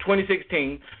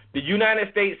 2016. The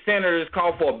United States senators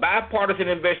called for a bipartisan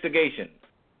investigation.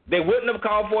 They wouldn't have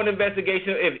called for an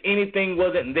investigation if anything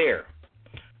wasn't there.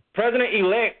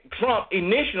 President-elect Trump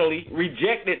initially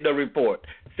rejected the report,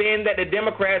 saying that the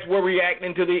Democrats were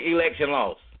reacting to the election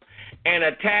loss and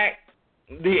attacked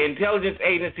the intelligence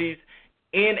agencies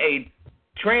in a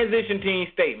transition team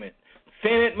statement.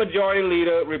 Senate Majority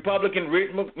Leader Republican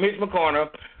Mitch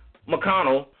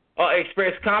McConnell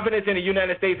expressed confidence in the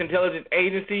United States Intelligence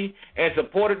Agency and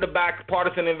supported the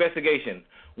bipartisan investigation,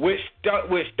 which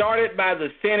started by the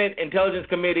Senate Intelligence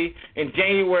Committee in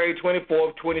January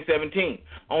 24, 2017.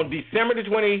 On December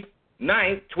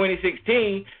 29,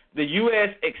 2016, the U.S.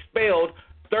 expelled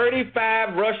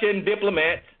 35 Russian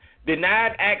diplomats,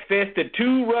 denied access to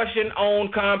 2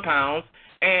 Russian-owned compounds,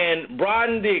 and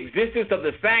broadened the existence of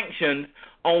the sanctions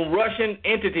on Russian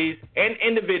entities and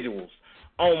individuals.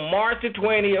 On March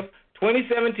 20,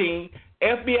 2017,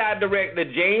 FBI Director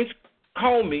James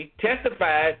Comey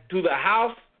testified to the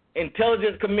House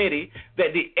Intelligence Committee that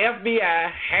the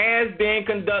FBI has been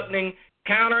conducting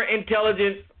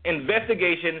counterintelligence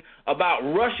investigation about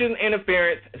Russian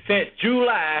interference since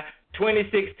July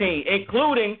 2016,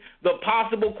 including the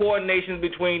possible coordination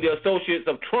between the associates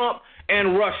of Trump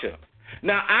and Russia.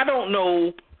 Now, I don't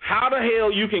know how the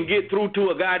hell you can get through to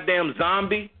a goddamn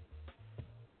zombie,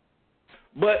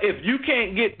 but if you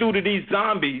can't get through to these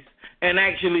zombies and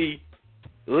actually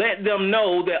let them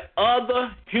know that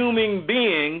other human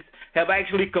beings have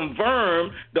actually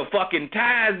confirmed the fucking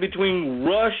ties between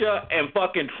Russia and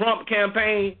fucking Trump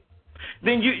campaign,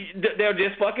 then they're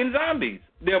just fucking zombies.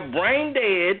 They're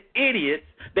brain-dead idiots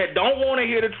that don't want to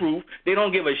hear the truth. They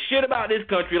don't give a shit about this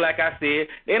country, like I said.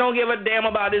 They don't give a damn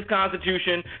about this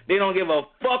Constitution. They don't give a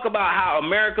fuck about how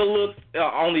America looks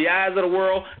on the eyes of the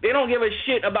world. They don't give a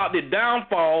shit about the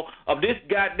downfall of this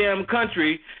goddamn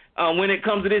country when it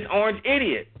comes to this orange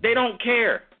idiot. They don't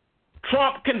care.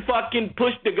 Trump can fucking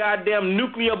push the goddamn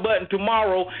nuclear button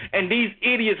tomorrow, and these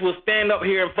idiots will stand up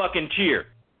here and fucking cheer.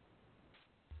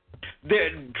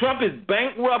 Trump is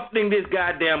bankrupting this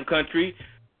goddamn country,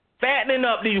 fattening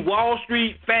up these Wall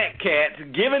Street fat cats,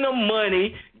 giving them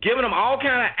money, giving them all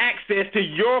kind of access to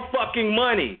your fucking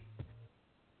money.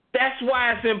 That's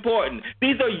why it's important.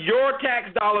 These are your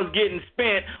tax dollars getting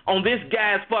spent on this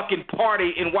guy's fucking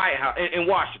party in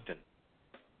Washington.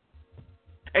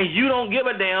 And you don't give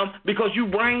a damn because you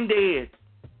brain dead.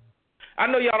 I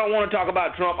know y'all don't want to talk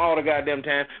about Trump all the goddamn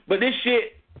time, but this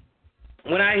shit,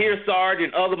 when I hear Sarge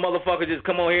and other motherfuckers just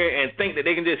come on here and think that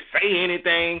they can just say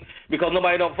anything because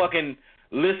nobody don't fucking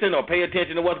listen or pay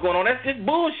attention to what's going on, that's just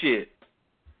bullshit.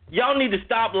 Y'all need to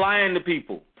stop lying to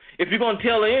people. If you're going to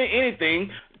tell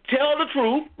anything, tell the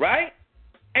truth, right?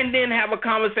 And then have a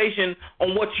conversation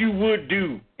on what you would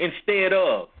do instead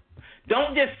of.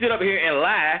 Don't just sit up here and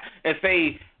lie and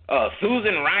say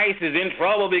Susan Rice is in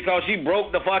trouble because she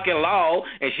broke the fucking law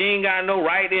and she ain't got no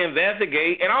right to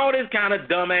investigate and all this kind of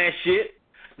dumbass shit.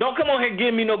 Don't come on here and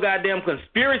give me no goddamn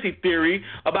conspiracy theory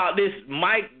about this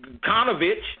Mike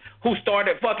Konovich who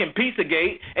started fucking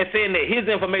Pizzagate and saying that his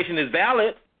information is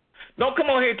valid. Don't come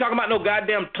on here talking about no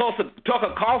goddamn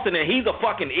Tucker Carlson and he's a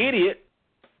fucking idiot.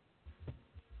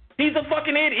 He's a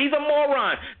fucking idiot. He's a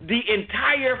moron. The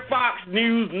entire Fox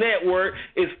News network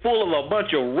is full of a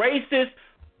bunch of racist,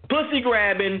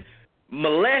 pussy-grabbing,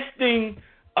 molesting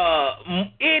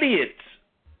idiots.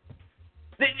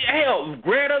 Hell,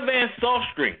 Greta Van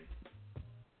Susteren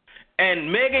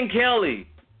and Megyn Kelly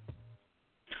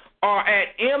are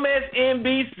at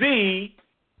MSNBC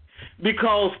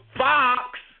because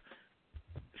Fox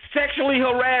sexually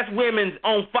harassed women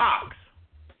on Fox.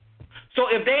 So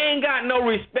if they ain't got no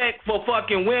respect for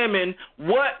fucking women,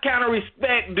 what kind of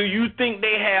respect do you think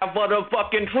they have for the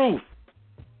fucking truth?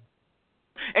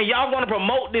 And y'all want to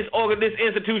promote this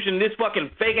institution, this fucking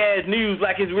fake-ass news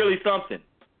like it's really something.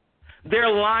 They're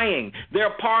lying. They're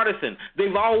partisan.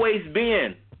 They've always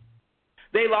been.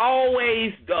 They've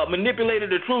always manipulated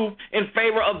the truth in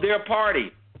favor of their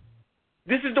party.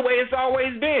 This is the way it's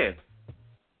always been.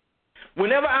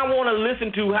 Whenever I want to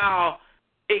listen to how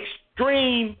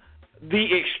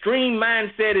the extreme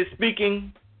mindset is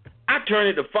speaking, I turn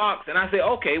it to Fox and I say,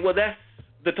 okay, well, that's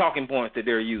the talking points that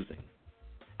they're using.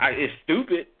 It's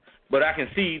stupid, but I can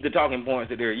see the talking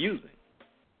points that they're using.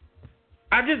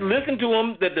 I just listened to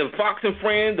them, the Fox and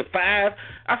Friends, the Five.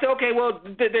 I said, okay, well,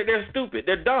 they're stupid.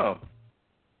 They're dumb.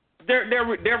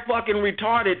 They're fucking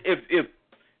retarded.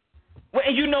 Well,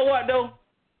 and you know what though?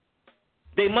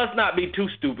 They must not be too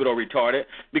stupid or retarded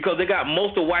because they got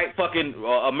most of white fucking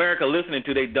America listening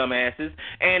to they dumbasses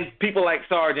and people like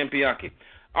Sarge and Bianchi.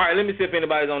 All right, let me see if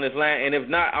anybody's on this line, and if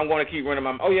not, I'm going to keep running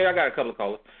my. Oh yeah, I got a couple of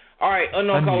callers. All right,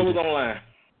 unknown caller, who's on the line?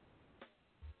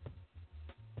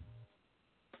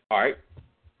 All right,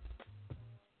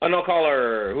 unknown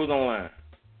caller, who's on the line?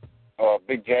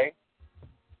 Big J.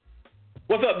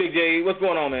 What's up, Big J? What's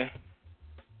going on, man?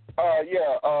 I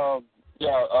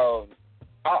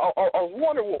was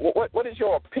wondering what is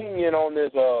your opinion on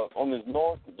this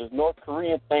North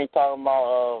Korean thing talking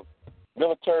about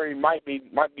military might be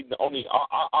the only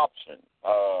option.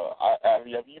 Have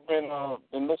you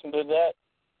been listening to that?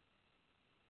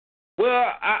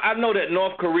 Well, I know that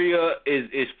North Korea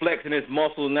is flexing its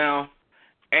muscle now,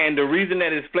 and the reason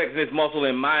that it's flexing its muscle,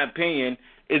 in my opinion,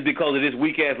 is because of this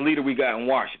weak-ass leader we got in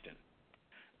Washington.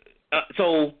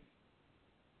 So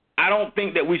I don't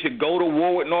think that we should go to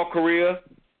war with North Korea.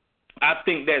 I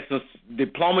think that some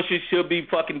diplomacy should be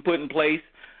fucking put in place.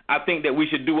 I think that we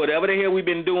should do whatever the hell we've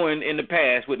been doing in the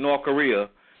past with North Korea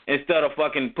instead of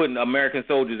fucking putting American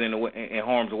soldiers in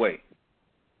harm's way.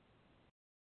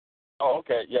 Oh,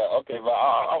 okay, yeah, okay.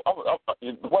 But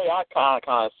the way I kind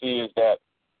of see is that,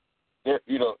 it's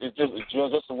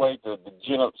just a way to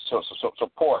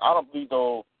support. I don't believe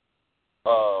though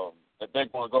that they're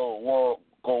going to go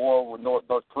to war with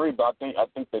North Korea, but I think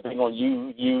that they're going to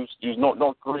use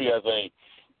North Korea as a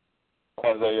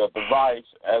device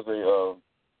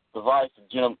to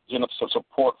generate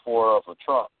support for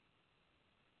Trump.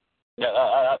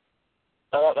 Yeah,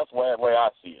 that's the way I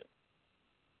see it.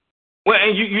 Well,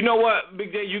 and you know what,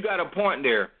 Big J, you got a point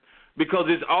there, because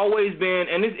it's always been,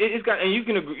 and it's got, and you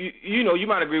can agree, you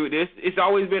might agree with this. It's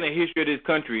always been a history of this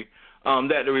country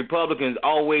that the Republicans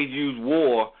always use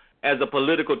war as a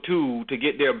political tool to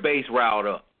get their base riled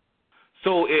up.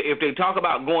 So if they talk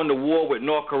about going to war with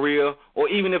North Korea, or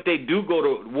even if they do go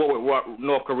to war with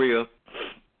North Korea,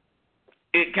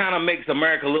 it kind of makes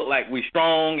America look like we're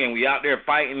strong and we out there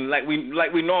fighting like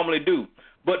we normally do.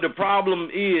 But the problem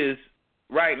is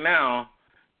right now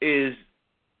is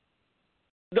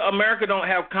America don't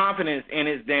have confidence in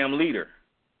its damn leader.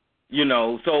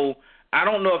 So I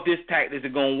don't know if this tactic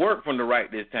is going to work from the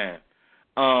right this time.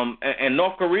 And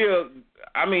North Korea,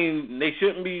 I mean, they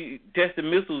shouldn't be testing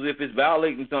missiles if it's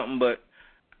violating something, but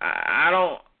I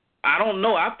don't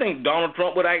know. I think Donald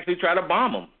Trump would actually try to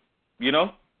bomb them,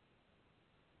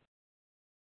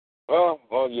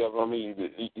 Well, yeah. I mean,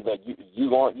 you're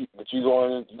going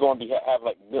to have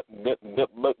like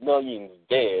millions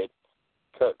dead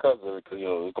because of it. Because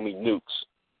it's going to be nukes.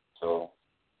 So.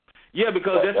 Yeah,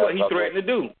 because that's what he threatened to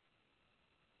do.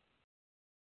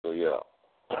 So yeah.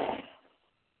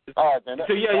 All right, then.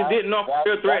 So yeah, did North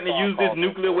Korea threaten to use these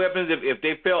nuclear weapons if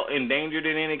they felt endangered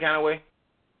in any kind of way?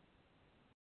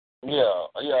 Yeah.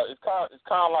 It's kind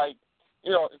of like.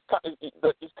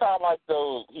 It's kind of like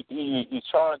though he's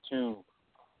trying to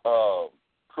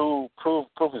prove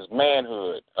his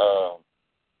manhood.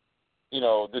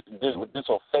 This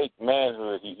whole fake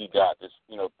manhood he got, this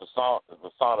the song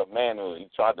of manhood. He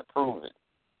tried to prove it.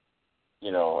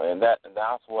 And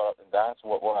that's what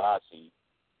I see.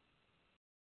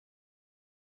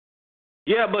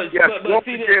 Yeah, but once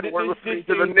see, again, we're listening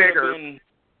to the niggers.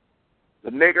 The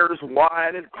niggers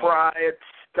whine and cry and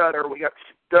stutter. We got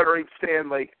stuttering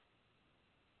Stanley.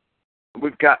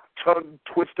 We've got tongue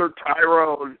twister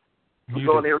Tyrone. Who's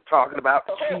on here talking about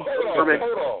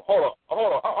Hold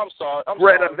on. I'm sorry.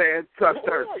 Greta Van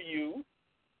Susteren. Who are you?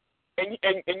 And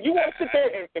you want to sit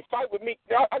there and fight with me?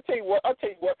 Now, I'll tell you what.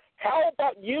 How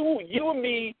about you and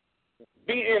me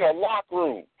be in a locker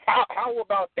room? How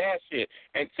about that shit?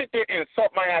 And sit there and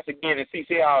insult my ass again and see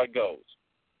how it goes.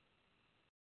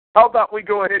 How about we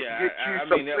go ahead and get you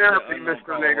some therapy,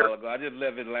 Mr. Nigger? I just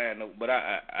left his line, but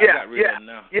I got rid of him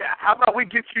now. Yeah, how about we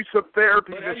get you some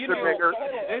therapy, Mr. Nigger?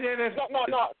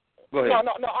 No. Go ahead.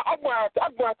 No. I'm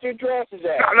going to address his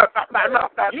ass. No.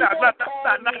 You want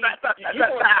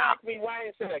to ask me why I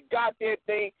ain't said a goddamn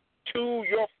thing to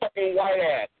your fucking white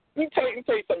ass. Let me tell you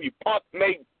something, you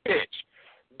punk-made bitch.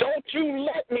 Don't you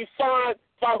let me find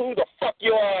who the fuck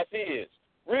your ass is.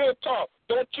 Real talk.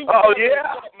 Don't you? Oh yeah,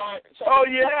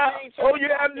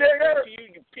 nigger.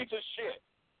 You piece of shit.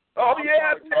 Oh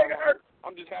yeah, nigger.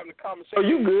 I'm just having a conversation. Oh,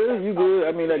 you good?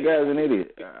 I mean, that guy's an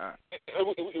idiot.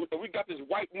 We got this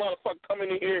white motherfucker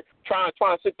coming in here trying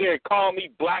to sit there and call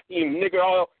me blacky and nigger,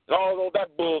 all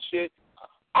that bullshit.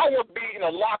 I will be in a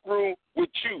locker room with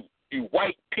you, you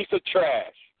white piece of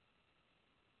trash.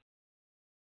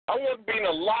 I want to be in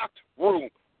a locked room.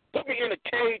 Put me in a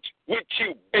cage with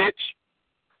you, bitch.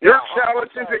 Your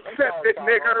challenge is accepted,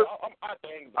 nigger.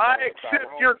 I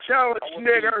accept your challenge,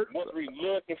 nigger. Was we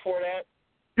looking for that?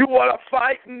 You want to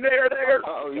fight in there, nigger?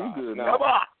 Oh, you good now. Come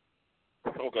on.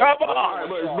 Okay. Come on.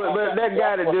 But that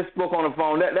guy that just spoke on the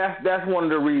phone, that's one of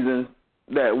the reasons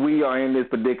that we are in this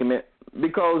predicament,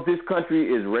 because this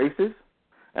country is racist,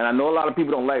 and I know a lot of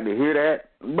people don't like to hear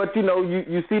that, but,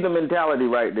 you see the mentality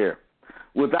right there.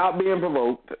 Without being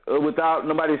provoked, without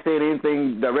nobody saying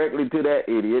anything directly to that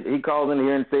idiot, he calls in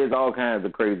here and says all kinds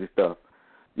of crazy stuff.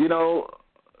 Deal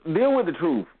with the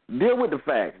truth. Deal with the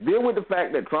facts. Deal with the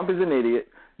fact that Trump is an idiot.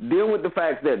 Deal with the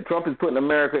fact that Trump is putting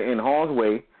America in harm's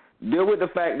way. Deal with the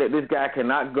fact that this guy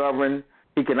cannot govern.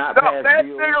 He cannot pass that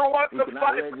bills. nigger wants to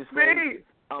fight legislate.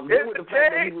 me. Deal with the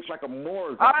fact that he was like a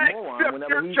moron. I accept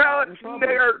your challenge,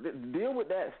 nigger. Deal with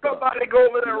that stuff. Somebody go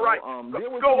over there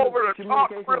go over to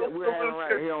Talk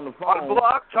Radio on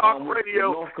Blog Talk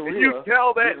Radio, and you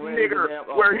tell that nigger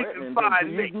where he can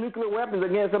find me. Use nuclear weapons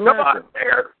against America. Come on,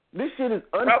 nigger. This shit is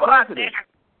unprecedented.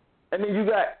 And then you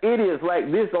got idiots like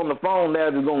this on the phone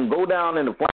that are going to go down in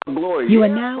the fucking glory. You are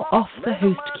now off the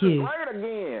host queue.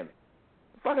 Again.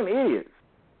 Fucking idiots.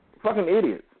 Fucking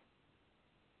idiots.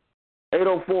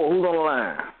 804, who's on the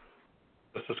line?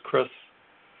 This is Chris.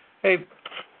 Hey.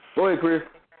 Go ahead, Chris.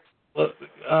 Look,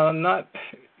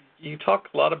 you talk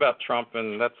a lot about Trump,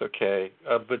 and that's okay.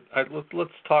 But let's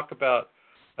talk about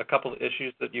a couple of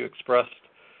issues that you expressed.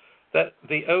 That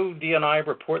the ODNI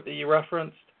report that you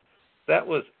referenced, that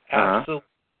was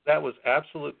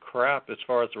absolute crap as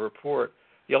far as the report.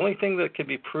 The only thing that could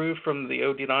be proved from the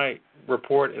ODNI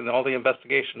report and all the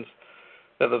investigations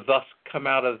that have thus come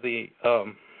out of the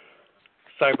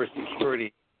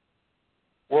cybersecurity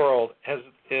world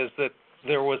is that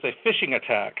there was a phishing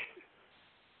attack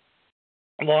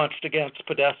launched against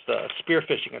Podesta, a spear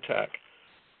phishing attack.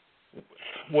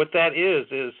 What that is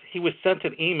he was sent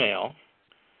an email.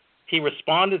 He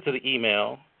responded to the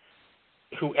email.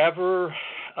 Whoever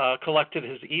collected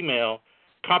his email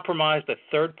compromised a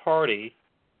third-party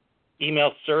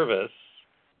email service,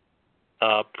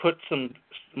 put some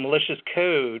malicious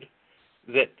code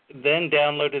that then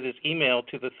downloaded his email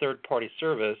to the third-party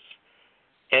service,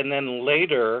 and then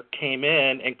later came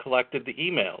in and collected the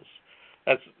emails.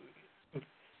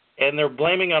 And they're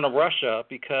blaming on Russia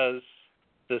because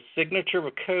the signature of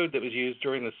a code that was used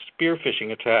during the spear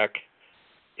phishing attack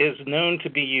is known to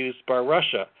be used by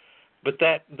Russia. But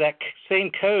that same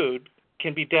code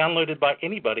can be downloaded by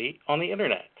anybody on the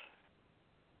Internet.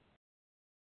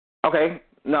 Okay,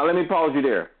 now let me pause you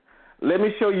there. Let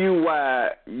me show you why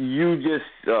you just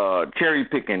cherry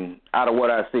picking out of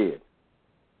what I said.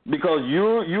 Because you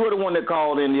were the one that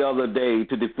called in the other day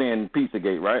to defend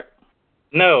Pizzagate, right?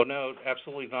 No,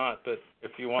 absolutely not. But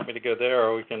if you want me to go there,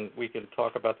 or we can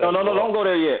talk about that. No, don't go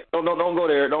there yet. Don't go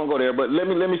there. But let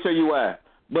me show you why.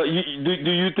 But do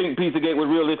you think Pizzagate was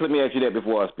realistic? Let me ask you that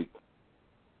before I speak.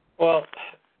 Well,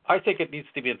 I think it needs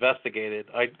to be investigated.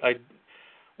 That's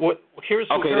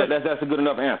a good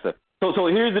enough answer. So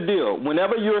here's the deal.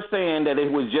 Whenever you're saying that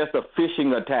it was just a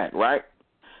phishing attack, right?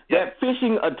 That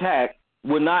phishing attack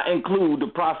would not include the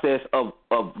process of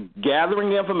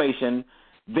gathering information,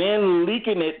 then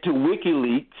leaking it to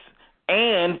WikiLeaks,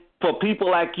 and for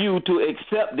people like you to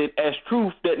accept it as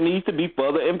truth that needs to be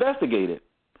further investigated.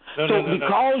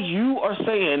 Because you are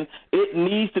saying it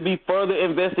needs to be further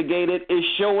investigated, it's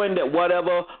showing that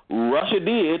whatever Russia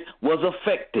did was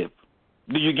effective.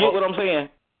 Do you get what I'm saying?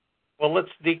 Well,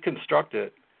 let's deconstruct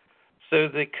it. So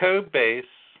the code base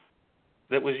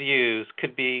that was used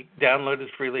could be downloaded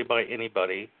freely by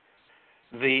anybody.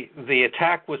 The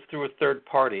attack was through a third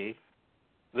party.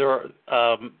 There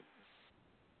are,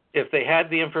 if they had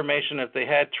the information, if they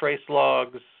had trace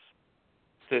logs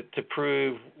to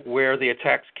prove where the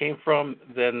attacks came from,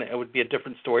 then it would be a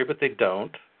different story, but they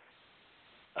don't.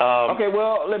 Okay,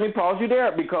 well, let me pause you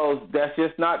there because that's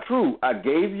just not true. I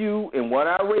gave you, in what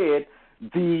I read,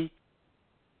 the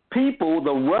people,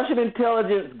 the Russian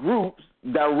intelligence groups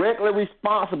directly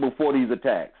responsible for these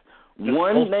attacks.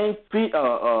 One named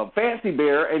Fancy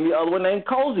Bear and the other one named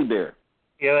Cozy Bear.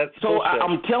 Yeah, that's so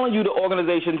I'm telling you the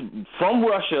organization from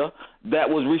Russia that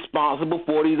was responsible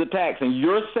for these attacks, and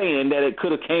you're saying that it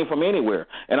could have came from anywhere,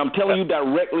 and I'm telling you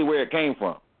directly where it came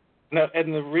from. No,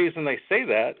 and the reason they say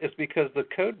that is because the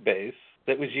code base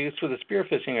that was used for the spear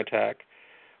phishing attack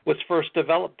was first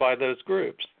developed by those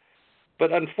groups.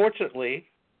 But unfortunately,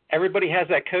 everybody has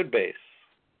that code base.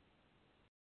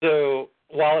 So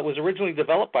while it was originally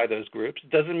developed by those groups,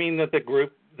 it doesn't mean that that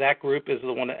group is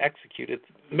the one that executed.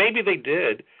 Maybe they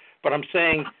did, but I'm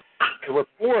saying the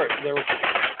report,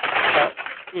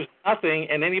 proves nothing,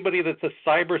 and anybody that's a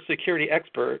cybersecurity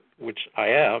expert, which I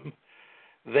am,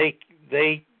 they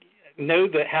know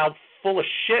that how full of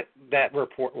shit that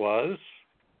report was,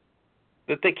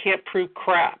 that they can't prove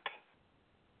crap.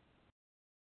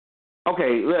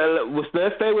 Okay,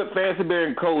 let's stay with Fancy Bear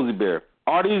and Cozy Bear.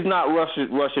 Are these not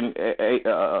Russian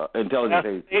intelligence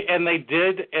agencies? And they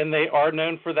did, and they are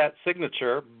known for that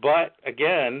signature. But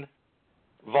again,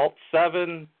 Vault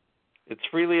 7, it's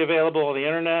freely available on the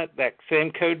internet. That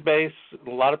same code base, a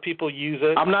lot of people use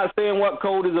it. I'm not saying what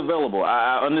code is available.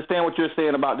 I understand what you're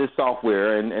saying about this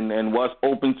software and what's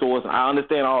open source. I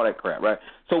understand all that crap, right?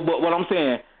 So, but what I'm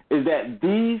saying is that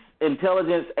these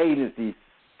intelligence agencies,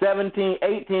 17,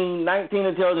 18, 19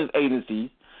 intelligence agencies,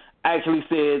 actually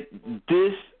said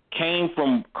this came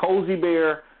from Cozy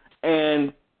Bear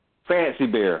and Fancy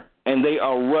Bear, and they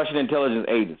are Russian intelligence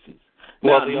agencies.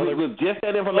 Now, with just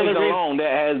that information alone,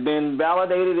 that has been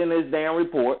validated in this damn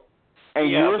report,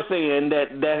 and you're saying that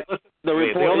the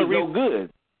report is no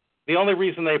good. The only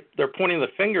reason they're pointing the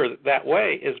finger that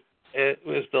way is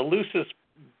the loosest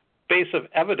base of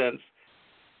evidence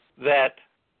that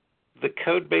the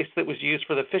code base that was used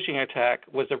for the phishing attack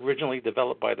was originally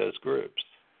developed by those groups.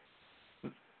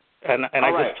 And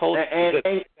I just told you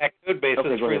that code base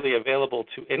is freely available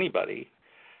to anybody.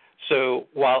 So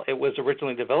while it was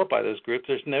originally developed by those groups,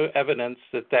 there's no evidence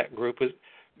that group was.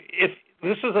 If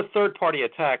this is a third-party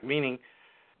attack, meaning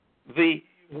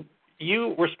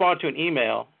you respond to an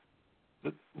email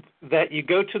that you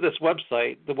go to this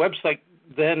website, the website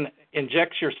then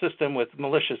injects your system with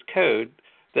malicious code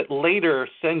that later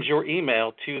sends your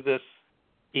email to this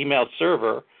email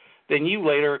server, then you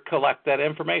later collect that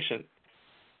information.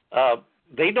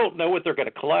 They don't know what they're going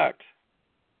to collect.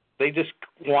 They just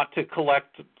want to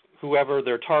collect whoever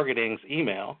they're targeting's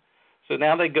email. So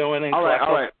now they go in and collect.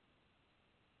 All right.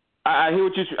 I hear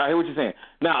what you're saying.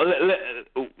 Now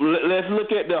let's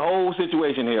look at the whole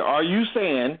situation here. Are you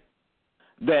saying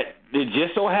that it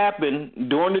just so happened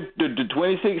during the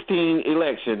 2016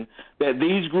 election that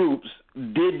these groups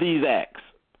did these acts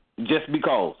just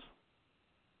because?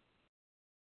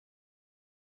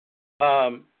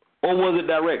 Or was it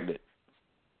directed?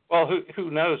 Well, who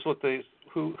knows what the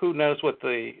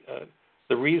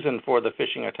reason for the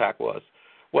phishing attack was?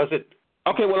 Was it?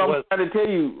 Okay, well, I'm trying to tell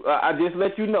you. I just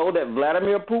let you know that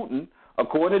Vladimir Putin,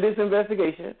 according to this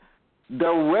investigation,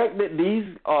 directed these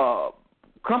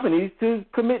companies to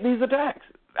commit these attacks.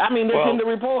 I mean, it's in the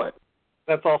report.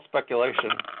 That's all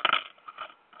speculation.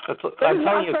 It's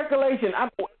not speculation.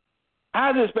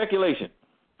 How is it speculation?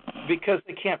 Because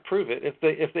they can't prove it.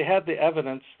 If they had the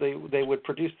evidence, they would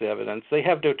produce the evidence. They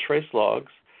have no trace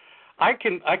logs. I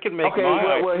can make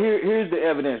well, here's the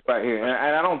evidence right here,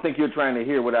 and I don't think you're trying to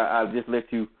hear what I just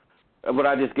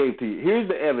gave to you. Here's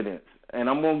the evidence, and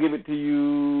I'm gonna give it to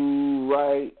you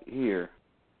right here,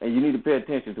 and you need to pay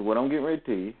attention to what I'm getting ready to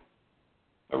tell you.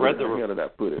 Where the hell did I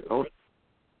put it?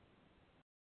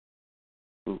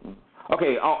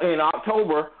 Okay, in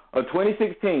October of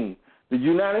 2016. The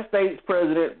United States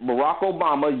President Barack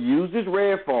Obama used his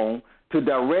red phone to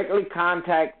directly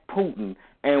contact Putin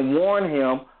and warn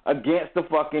him against the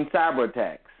fucking cyber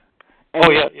attacks. And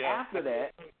after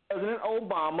that, President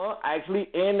Obama actually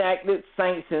enacted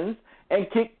sanctions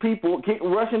and kicked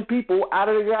Russian people out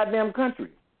of the goddamn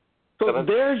country. So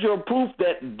there's your proof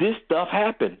that this stuff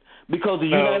happened because the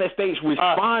United States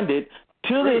responded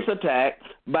to this attack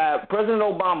by President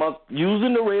Obama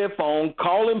using the red phone,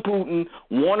 calling Putin,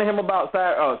 warning him about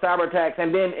cyber attacks,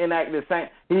 and then enacted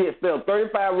he expelled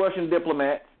 35 Russian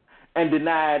diplomats and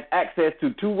denied access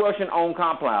to 2 Russian-owned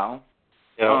compounds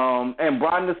and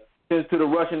broadened the sanctions to the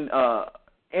Russian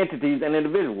entities and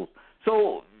individuals.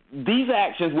 So these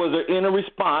actions was in a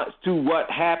response to what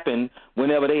happened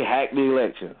whenever they hacked the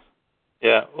elections.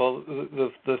 Yeah, well,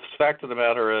 the fact of the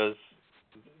matter is,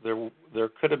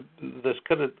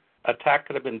 attack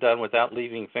could have been done without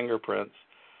leaving fingerprints,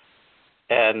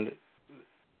 and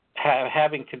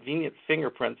having convenient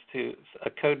fingerprints to a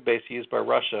code base used by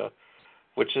Russia,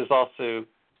 which is also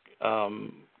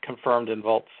confirmed in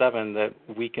Vault 7 that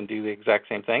we can do the exact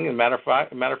same thing. As a matter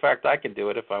of fact, I can do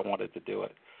it if I wanted to do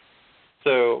it.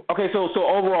 So so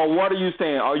overall, what are you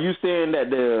saying? Are you saying that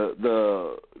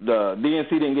the DNC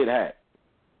didn't get hacked?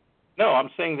 No, I'm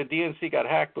saying the DNC got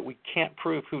hacked, but we can't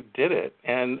prove who did it.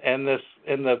 And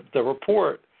the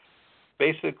report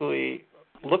basically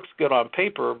looks good on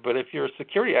paper, but if you're a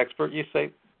security expert, you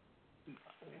say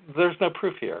there's no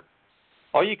proof here.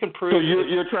 All you can prove. So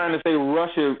you're trying to say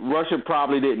Russia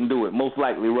probably didn't do it. Most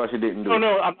likely Russia didn't do it.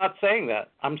 No, I'm not saying that.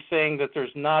 I'm saying that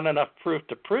there's not enough proof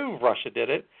to prove Russia did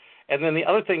it. And then the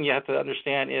other thing you have to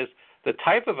understand is the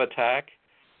type of attack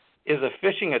is a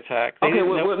phishing attack. Okay,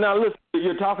 well, now listen,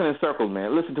 you're talking in circles,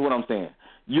 man. Listen to what I'm saying.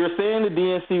 You're saying the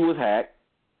DNC was hacked,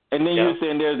 and then you're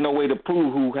saying there's no way to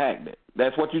prove who hacked it.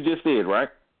 That's what you just said, right?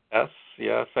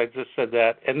 Yes, I just said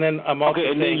that. And then I'm also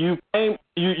saying... then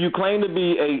you claim to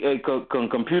be a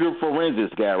computer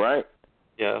forensics guy, right?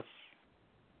 Yes.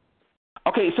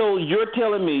 Okay, so you're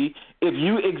telling me if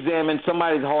you examine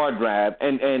somebody's hard drive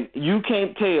and you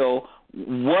can't tell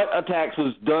what attacks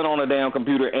was done on a damn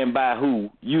computer and by who,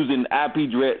 using IP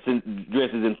addresses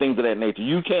and things of that nature,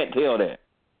 you can't tell that?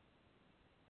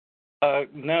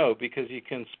 No, because you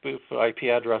can spoof IP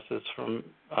addresses from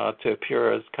to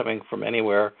appear as coming from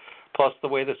anywhere. Plus, the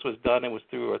way this was done, it was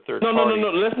through a third party.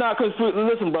 No. Let's not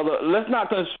listen, brother. Let's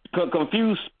not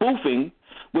confuse spoofing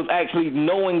with actually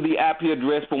knowing the IP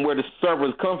address from where the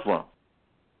servers come from.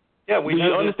 Yeah, Do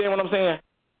you understand what I'm saying?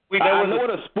 I know what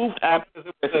a spoofed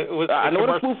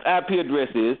IP address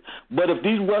is, but if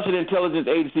these Russian intelligence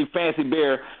agency Fancy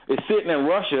Bear is sitting in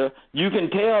Russia, you can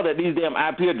tell that these damn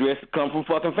IP addresses come from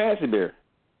fucking Fancy Bear.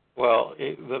 Well,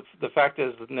 the fact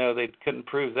is, no, they couldn't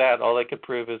prove that. All they could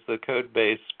prove is the code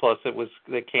base, plus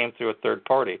they came through a third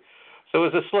party. So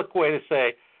it was a slick way to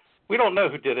say, we don't know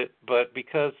who did it, but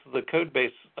because the code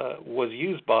base was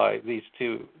used by these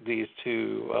two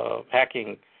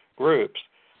hacking groups,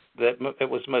 that it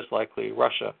was most likely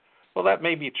Russia. Well, that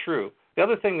may be true. The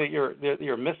other thing that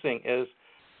you're missing is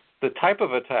the type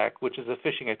of attack, which is a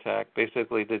phishing attack.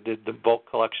 Basically, they did the bulk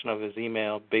collection of his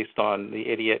email based on the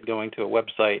idiot going to a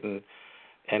website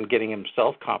and getting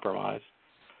himself compromised.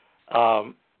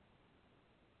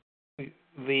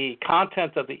 The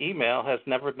content of the email has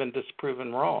never been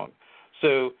disproven wrong.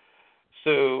 So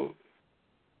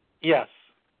yes,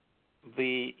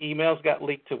 the emails got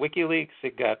leaked to WikiLeaks.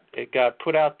 It got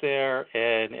put out there,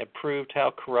 and it proved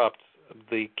how corrupt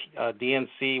the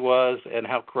DNC was and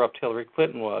how corrupt Hillary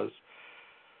Clinton was.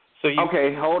 So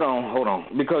okay, hold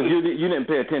on, because you didn't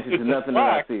pay attention to nothing that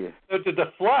I said. So to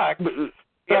deflect, listen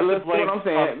to what I'm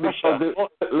saying.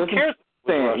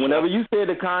 Whenever you say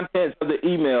the contents of the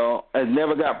email has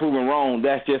never got proven wrong,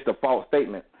 that's just a false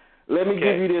statement. Let me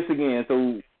give you this again,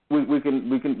 so we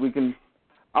can.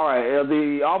 All right,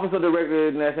 the Office of Director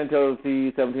of National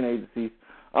Intelligence, 17 agencies,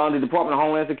 the Department of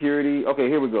Homeland Security. Okay,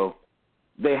 here we go.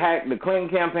 They hacked the Clinton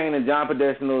campaign and John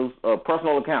Podesta's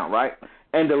personal account, right?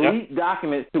 And leaked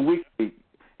documents to WikiLeaks.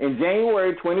 In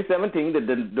January 2017, the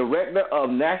Director of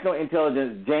National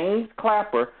Intelligence, James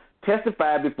Clapper,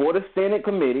 testified before the Senate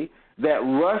committee that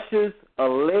Russia's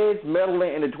alleged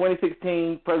meddling in the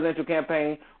 2016 presidential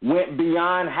campaign went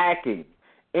beyond hacking,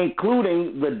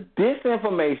 including the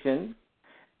disinformation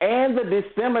and the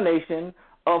dissemination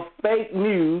of fake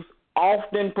news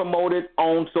often promoted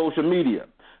on social media.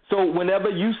 So whenever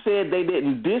you said they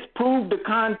didn't disprove the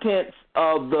contents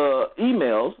of the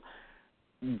emails,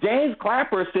 James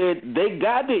Clapper said they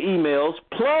got the emails,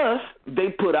 plus they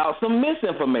put out some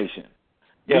misinformation.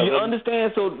 Do you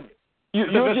understand? So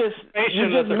you're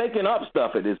just making up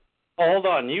stuff at this. Hold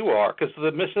on, you are, because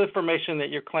the misinformation that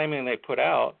you're claiming they put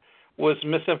out was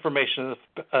misinformation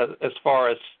as far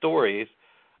as stories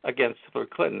against Hillary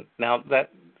Clinton. Now that's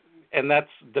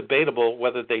debatable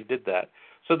whether they did that.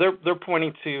 So they're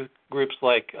pointing to groups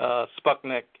like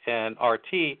Sputnik and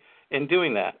RT in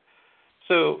doing that.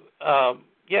 So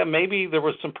maybe there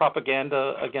was some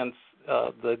propaganda against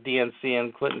the DNC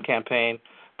and Clinton campaign,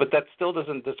 but that still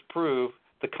doesn't disprove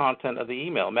the content of the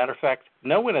email. Matter of fact,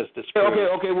 no one has disproved.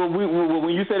 Okay. Well,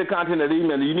 when you say the content of the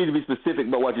email, you need to be specific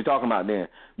about what you're talking about then.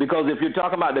 Because if you're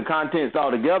talking about the contents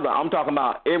altogether, I'm talking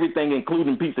about everything,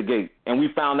 including Pizzagate, and we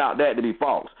found out that to be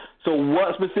false. So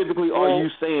what specifically are you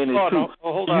saying is true?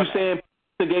 Are you saying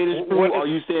Pizzagate is true? Are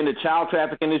you saying the child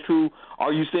trafficking is true?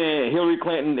 Are you saying Hillary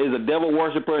Clinton is a devil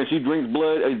worshiper and she drinks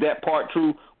blood? Is that part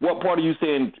true? What part are you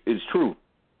saying is true?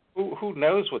 Who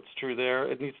knows what's true there?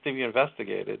 It needs to be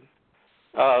investigated.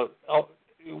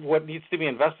 What needs to be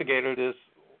investigated is,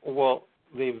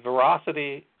 the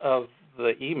veracity of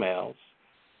the emails,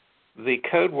 the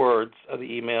code words of the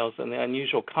emails, and the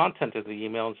unusual content of the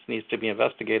emails needs to be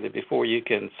investigated before you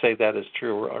can say that is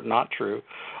true or not true.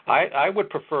 I would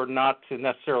prefer not to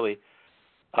necessarily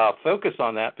focus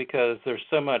on that because there's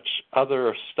so much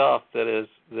other stuff that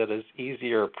is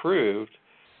easier proved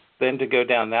than to go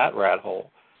down that rat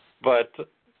hole. But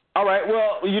all right,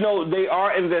 well, they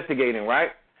are investigating,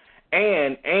 right?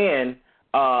 And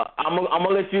I'm gonna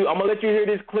let you hear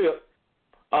this clip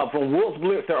from Wolf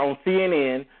Blitzer on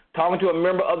CNN talking to a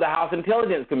member of the House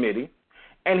Intelligence Committee,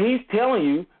 and he's telling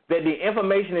you that the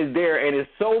information is there and it's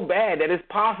so bad that it's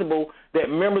possible that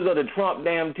members of the Trump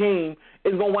damn team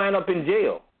is gonna wind up in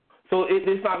jail. So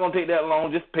it's not going to take that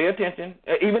long. Just pay attention.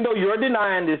 Even though you're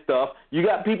denying this stuff, you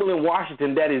got people in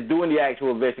Washington that is doing the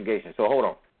actual investigation. So hold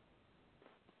on.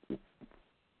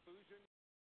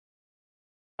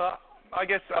 I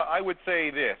guess I would say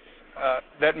this,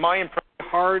 that my impression...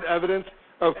 Hard evidence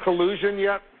of collusion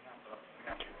yet?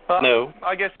 No.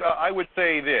 I guess I would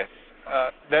say this,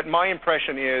 that my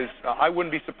impression is I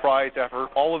wouldn't be surprised after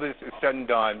all of this is said and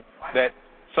done that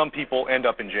some people end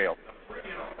up in jail.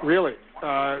 Really?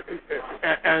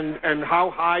 And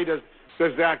how high does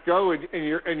that go in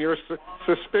your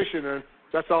suspicion? And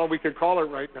that's all we can call it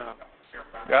right now.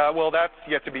 Well, that's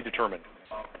yet to be determined.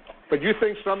 But you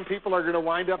think some people are going to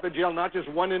wind up in jail, not just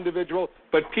one individual,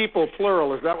 but people,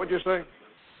 plural. Is that what you're saying?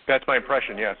 That's my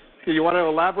impression, yes. Do you want to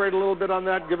elaborate a little bit on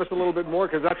that? Give us a little bit more,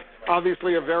 because that's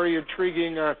obviously a very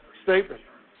intriguing statement.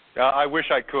 I wish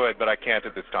I could, but I can't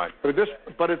at this time.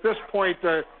 But at this point,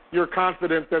 you're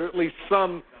confident that at least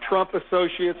some Trump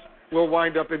associates will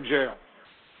wind up in jail.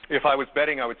 If I was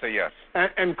betting, I would say yes.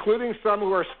 Including some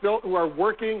who are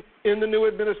working in the new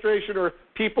administration, or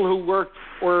people who worked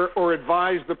or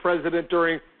advised the president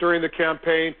during the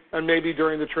campaign and maybe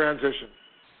during the transition.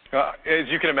 As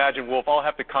you can imagine, Wolf, I'll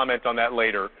have to comment on that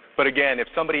later. But again, if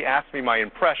somebody asked me my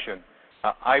impression,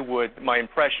 my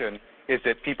impression is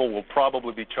that people will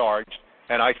probably be charged,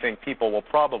 and I think people will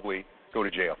probably go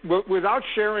to jail. Without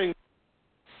sharing.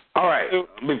 All right.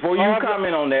 Before you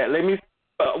comment on that, let me.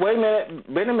 Wait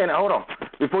a minute. Hold on.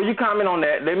 Before you comment on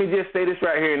that, let me just say this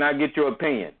right here, and I'll get your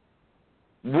opinion.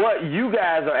 What you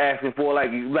guys are asking for,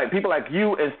 like people like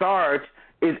you and Sarge,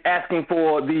 is asking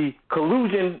for the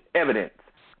collusion evidence.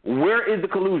 Where is the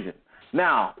collusion?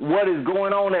 Now, what is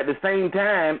going on at the same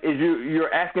time is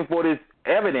you're asking for this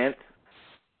evidence.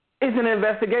 It's an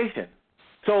investigation.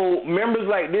 So members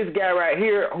like this guy right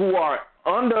here who are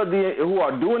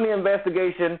doing the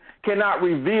investigation cannot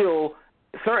reveal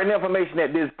certain information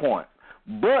at this point.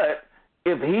 But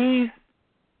if he's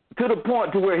to the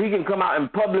point to where he can come out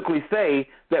and publicly say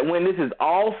that when this is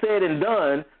all said and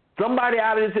done, somebody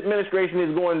out of this administration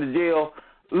is going to jail,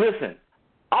 listen,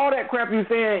 all that crap you're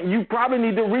saying, you probably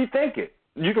need to rethink it.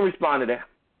 You can respond to that.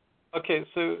 Okay,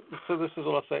 so this is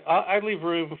what I'll say. I leave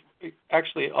room.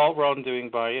 Actually, all wrongdoing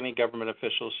by any government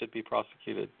official should be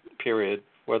prosecuted, period,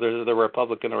 whether they're a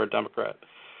Republican or a Democrat.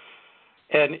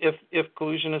 And if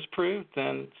collusion is proved,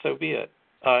 then so be it.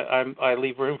 I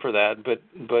leave room for that. But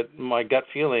my gut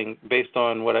feeling, based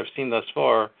on what I've seen thus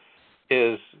far,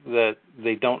 is that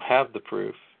they don't have the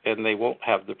proof, and they won't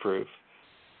have the proof.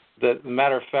 The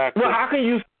matter of fact. Well, how can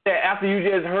you say that after you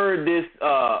just heard this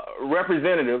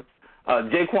representative,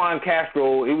 Jaquan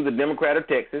Castro? He was a Democrat of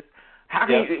Texas. How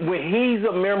can you, when he's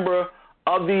a member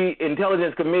of the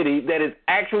Intelligence Committee that is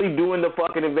actually doing the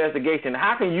fucking investigation,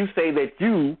 how can you say that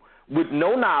you, with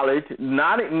no knowledge,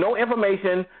 no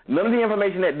information, none of the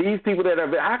information that these people that are,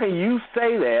 how can you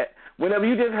say that whenever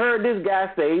you just heard this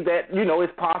guy say that,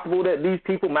 it's possible that these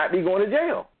people might be going to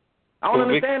jail? I don't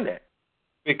understand that.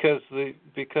 Because the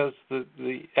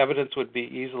evidence would be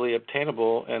easily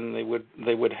obtainable, and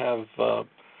they would have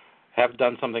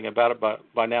done something about it by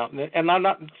now. And I'm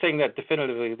not saying that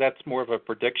definitively. That's more of a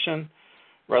prediction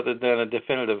rather than a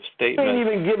definitive statement. You ain't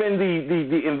even given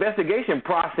the investigation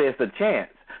process a chance.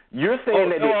 You're saying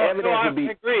that the evidence would be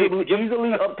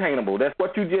easily obtainable. That's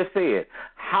what you just said.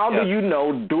 How do you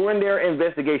know during their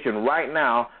investigation right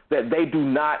now that they do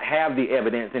not have the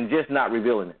evidence and just not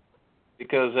revealing it?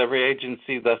 Because every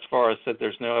agency thus far has said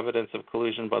there's no evidence of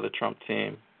collusion by the Trump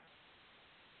team.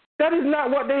 That is not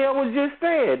what the hell was just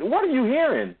said. What are you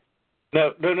hearing?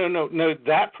 No.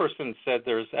 That person said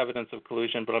there's evidence of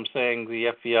collusion, but I'm saying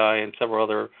the FBI and several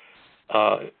other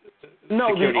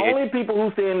No, the only people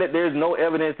who saying that there's no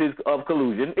evidence of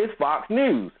collusion is Fox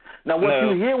News. Now, what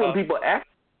you hear when people ask,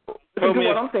 listen to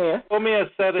what I'm saying. Is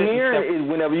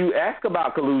whenever you ask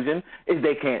about collusion, is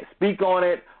they can't speak on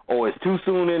it, or it's too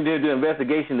soon into the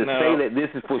investigation to say that this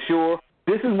is for sure.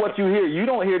 This is what you hear. You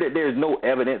don't hear that there's no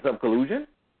evidence of collusion.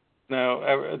 No,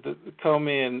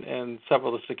 Comey and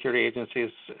several of the security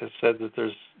agencies have said that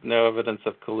there's no evidence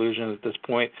of collusion at this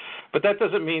point. But that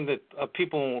doesn't mean that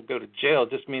people won't go to jail.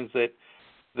 It just means that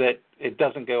it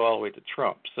doesn't go all the way to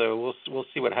Trump. So we'll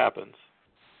see what happens.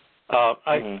 All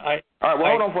right,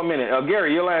 hold on for a minute.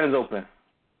 Gary, your line is open.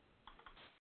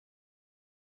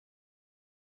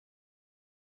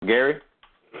 Gary?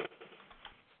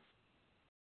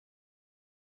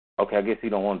 Okay, I guess he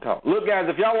don't want to talk. Look, guys,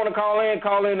 if y'all want to call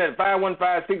in at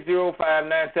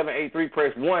 515-605-9783,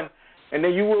 press 1, and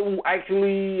then you will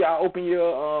actually open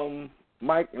your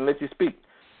mic and let you speak.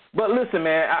 But listen,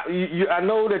 man, I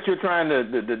know that you're trying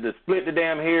to split the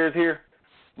damn hairs here,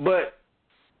 but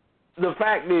the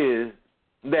fact is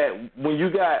that when you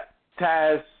got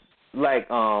ties like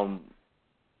Manafort,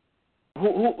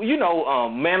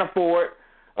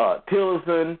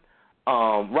 Tillerson,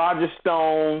 Roger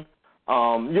Stone,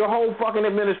 your whole fucking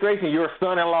administration, your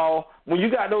son-in-law, when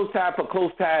you got those type of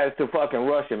close ties to fucking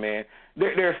Russia, man,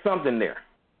 there's something there.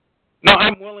 No,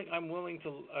 I'm willing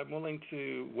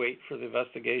to wait for the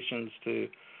investigations to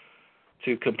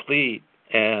complete,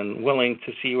 and willing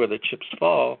to see where the chips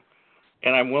fall,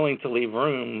 and I'm willing to leave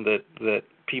room that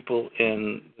people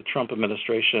in the Trump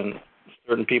administration,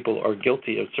 certain people are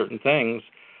guilty of certain things,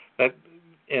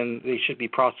 and they should be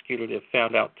prosecuted if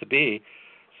found out to be.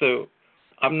 So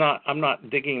I'm not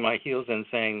digging my heels in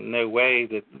saying no way.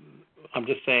 That I'm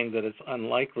just saying that it's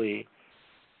unlikely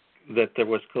that there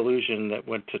was collusion that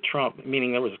went to Trump,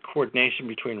 meaning there was a coordination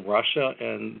between Russia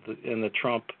and the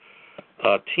Trump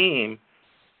team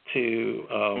to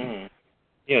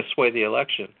sway the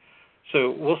election.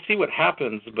 So we'll see what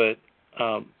happens, but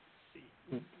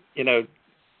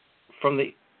from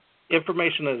the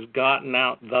information that has gotten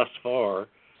out thus far,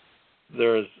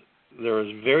 there is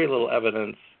very little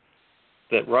evidence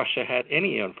that Russia had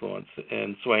any influence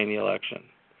in swaying the election.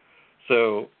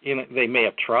 So they may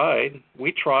have tried.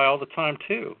 We try all the time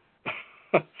too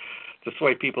to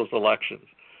sway people's elections,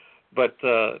 but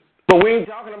we ain't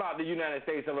talking about the United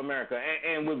States of America.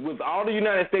 And with all the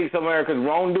United States of America's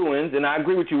wrongdoings, and I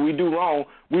agree with you, we do wrong,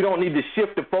 we don't need to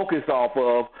shift the focus off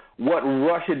of what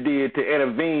Russia did to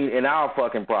intervene in our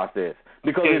fucking process,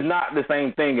 because it's not the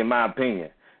same thing, in my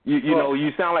opinion.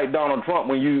 You sound like Donald Trump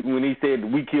when he said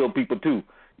we kill people too.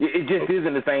 It just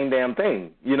isn't the same damn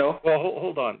thing, Well,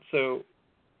 hold on. So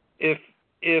if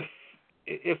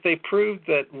they proved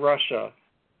that Russia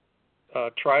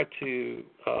tried to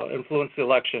influence the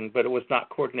election, but it was not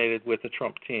coordinated with the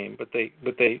Trump team, but they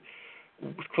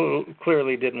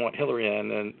clearly didn't want Hillary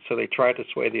in, and so they tried to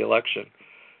sway the election,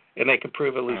 and they could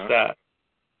prove at least that.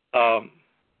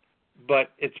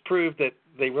 But it's proved that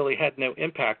they really had no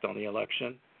impact on the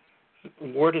election.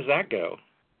 Where does that go?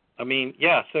 I mean,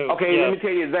 so... Okay, let me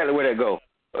tell you exactly where that goes.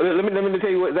 Let me tell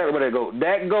you exactly where that goes.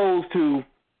 That goes to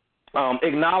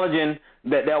acknowledging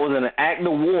that was an act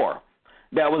of war.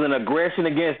 That was an aggression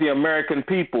against the American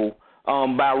people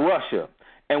by Russia.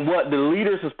 And what the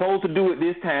leaders are supposed to do at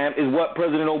this time is what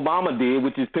President Obama did,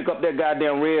 which is pick up that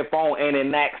goddamn red phone and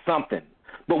enact something.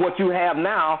 But what you have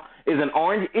now is an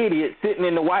orange idiot sitting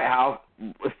in the White House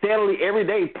steadily every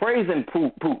day praising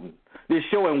Putin. It's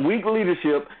showing weak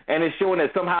leadership, and it's showing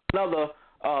that somehow or another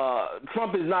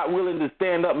Trump is not willing to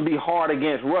stand up and be hard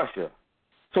against Russia.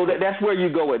 So that's where you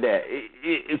go with that.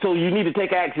 So you need to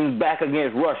take actions back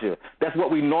against Russia. That's what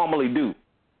we normally do.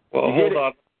 Well, hold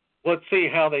on. Let's see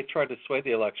how they tried to sway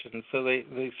the election. So they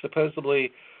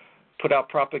supposedly put out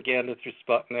propaganda through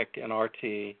Sputnik and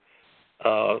RT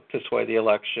to sway the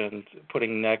election,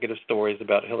 putting negative stories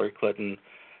about Hillary Clinton.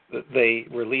 They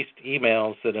released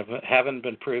emails that haven't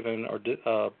been proven or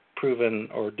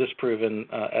disproven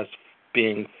as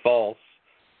being false.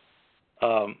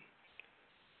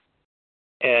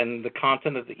 And the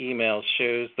content of the email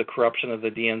shows the corruption of the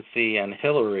DNC and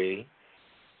Hillary.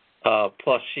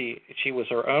 Plus, she was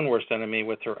her own worst enemy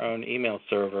with her own email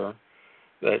server.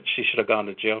 That she should have gone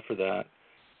to jail for that.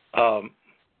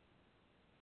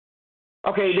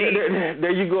 Okay,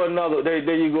 there you go.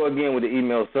 There you go again with the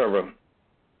email server.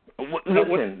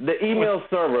 Listen, the email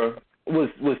server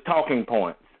was talking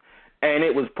points, and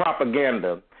it was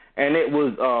propaganda, and it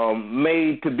was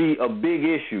made to be a big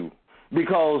issue.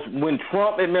 Because when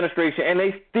Trump administration, and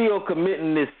they still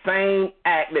committing this same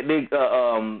act that they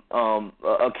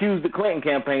accused the Clinton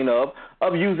campaign of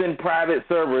using private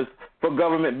servers for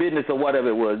government business or whatever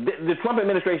it was. The Trump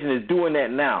administration is doing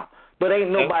that now, but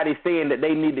ain't nobody saying that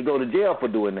they need to go to jail for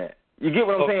doing that. You get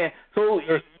what I'm saying? So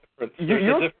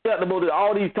you're susceptible to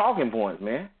all these talking points,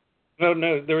 man.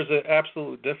 No, there's an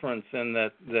absolute difference in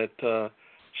that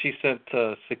she sent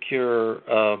secure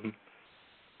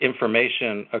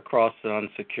information across the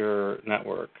unsecure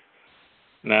network.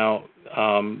 Now,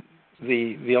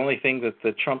 the only thing that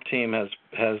the Trump team has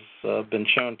been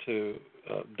shown to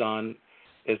done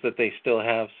is that they still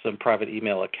have some private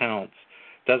email accounts.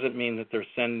 Doesn't mean that they're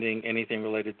sending anything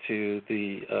related to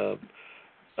the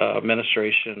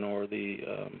administration or the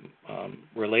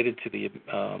related to the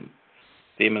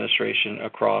administration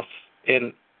across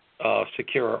in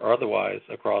secure or otherwise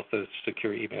across those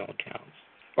secure email accounts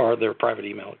or their private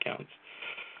email accounts.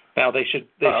 Now they should.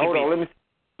 Hold on, let me.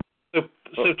 So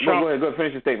Trump. Go ahead,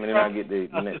 finish your statement, and I'll get the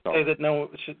next say that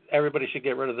everybody should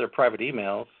get rid of their private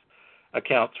emails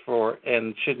accounts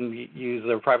and shouldn't use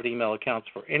their private email accounts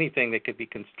for anything that could be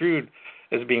construed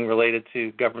as being related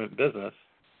to government business.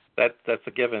 That's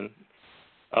a given.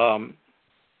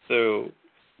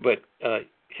 But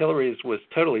Hillary's was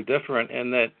totally different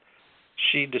in that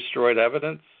she destroyed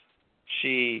evidence.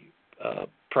 She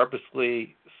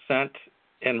purposely sent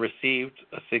and received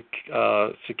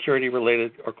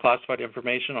security-related or classified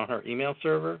information on her email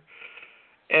server,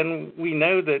 and we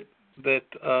know that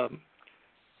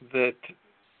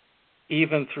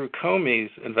even through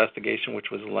Comey's investigation, which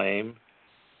was lame,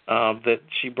 that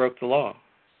she broke the law.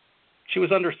 She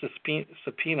was under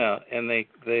subpoena, and they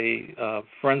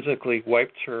forensically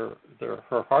wiped her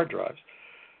hard drives.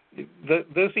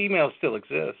 Those emails still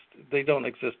exist. They don't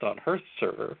exist on her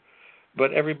server,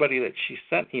 but everybody that she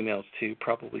sent emails to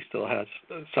probably still has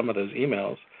some of those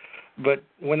emails. But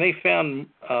when they found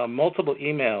multiple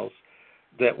emails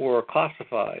that were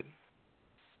classified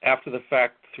after the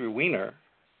fact through Weiner,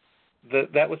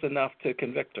 that was enough to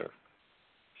convict her.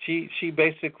 She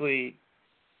basically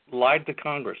lied to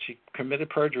Congress. She committed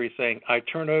perjury, saying, "I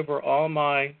turned over all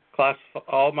my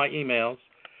emails,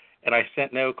 and I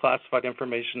sent no classified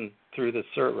information through the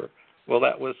server." Well,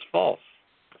 that was false.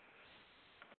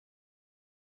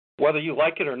 Whether you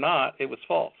like it or not, it was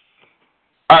false.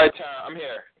 All right, Tom, I'm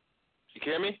here. You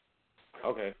hear me?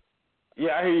 Okay.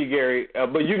 Yeah, I hear you, Gary.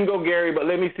 But you can go, Gary, but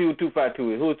let me see who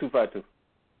 252 is. Who is 252?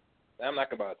 I'm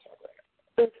not about to talk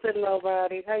right Listen,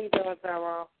 nobody. How you doing,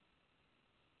 Tyrone?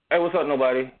 Hey, what's up,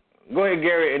 nobody? Go ahead,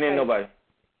 Gary, and then nobody.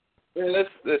 now.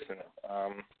 Listen.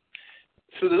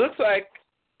 So it looks like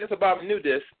Mr. Obama knew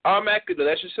this. Automatically,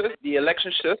 the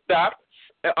election should stop,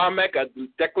 and automatically a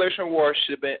declaration of war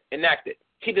should have been enacted.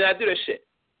 He did not do that shit.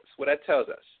 That's what that tells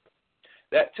us.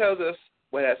 That tells us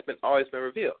what has always been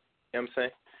revealed. You know what I'm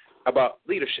saying? About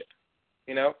leadership.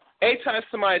 You know? Anytime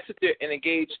somebody sits there and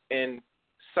engage in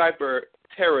cyber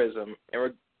terrorism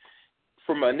and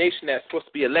from a nation that's supposed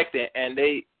to be elected, and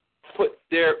they put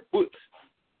their foot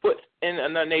in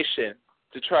another nation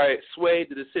to try to sway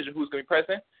the decision who's going to be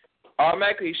president,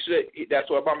 automatically that's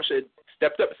what Obama should have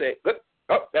stepped up and say, look,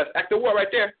 that's act of war right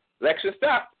there. Election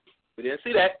stop. We didn't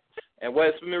see that. And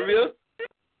what has been revealed,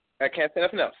 I can't say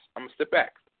nothing else. I'm going to step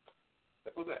back.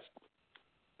 What was that?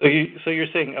 So you're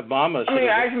saying Obama should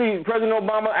actually, President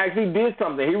Obama actually did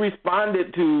something. He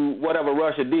responded to whatever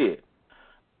Russia did.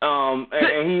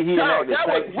 And he that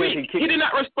was weak. He did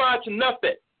not respond to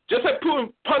nothing. Just like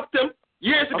Putin punked him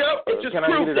years ago, it just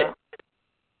proved it.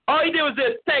 All he did was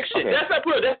this sanction. Okay. That's not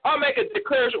proof. That's automatic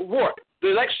declaration of war.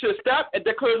 The election should stop and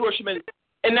declaration of war should have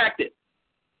been enacted.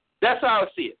 That's how I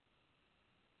see it.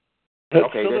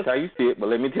 Okay, that's how you see it. But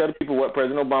let me tell the people what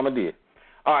President Obama did.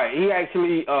 All right, he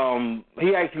actually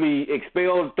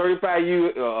expelled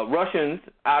 35 Russians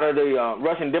out of the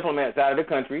Russian diplomats out of the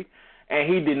country,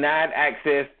 and he denied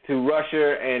access to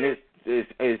Russia and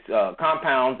its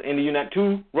compounds in the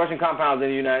two Russian compounds in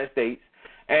the United States,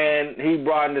 and he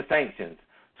broadened the sanctions.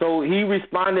 So he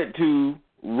responded to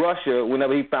Russia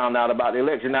whenever he found out about the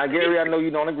election. Now, Gary, I know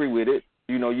you don't agree with it.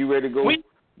 You know, you ready to go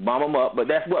bomb them up, but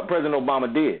that's what President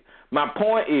Obama did. My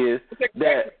point is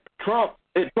that Trump.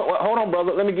 Hold on,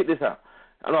 brother. Let me get this out.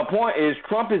 My point is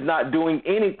Trump is not doing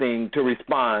anything to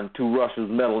respond to Russia's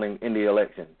meddling in the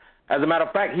election. As a matter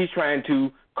of fact, he's trying to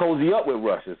cozy up with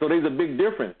Russia. So there's a big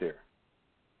difference there.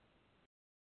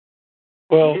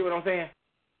 Well, you see what I'm saying?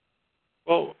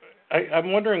 Well,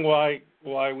 I'm wondering why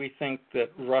we think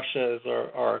that Russia is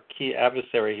our key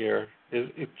adversary here.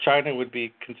 China would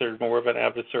be considered more of an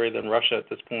adversary than Russia at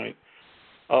this point.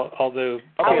 Although,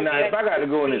 okay, now if I got to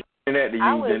go in that to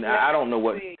you, then I don't know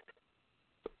what.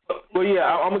 Well, yeah,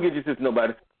 I'm gonna get you sister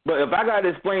nobody. But if I got to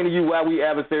explain to you why we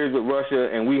adversaries with Russia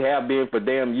and we have been for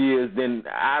damn years, then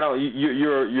I don't.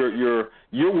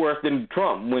 You're worse than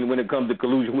Trump when it comes to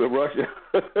collusion with Russia.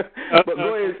 But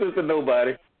go ahead, sister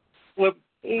nobody. Well,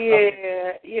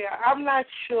 yeah. I'm not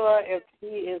sure if he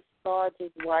is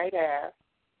Sergeant White Ass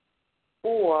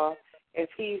or if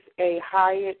he's a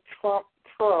hired Trump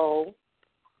troll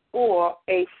or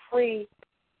a free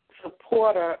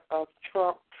supporter of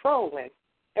Trump trolling.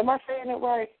 Am I saying it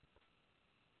right?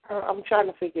 I'm trying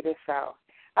to figure this out.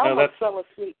 I almost fell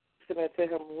asleep listening to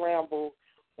him ramble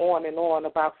on and on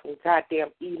about some goddamn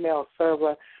email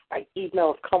server, like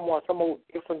emails come on some old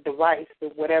different device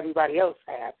than what everybody else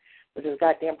has with his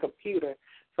goddamn computer.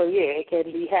 So, yeah, it can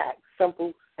be hacked.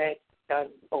 Simple, said, done,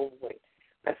 over with.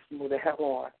 Let's move the hell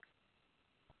on.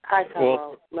 Hi,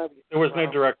 Tyrone. Love you. There was no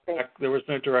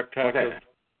direct hack of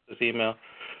this email.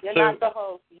 You're not the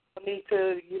host.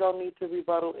 You don't need to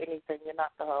rebuttal anything. You're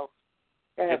not the host.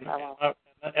 Go ahead, Tyrone.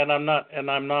 And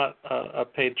I'm not a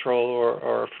paid troll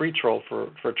or a free troll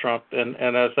for Trump. And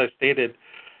as I stated,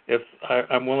 if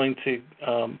I'm willing to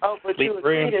but you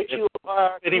agree that you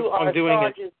are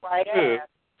Sergeant White Ass.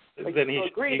 But then you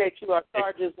agree that you are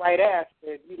charged as white ass.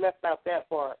 You left out that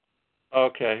part.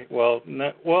 Okay. Well,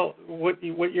 what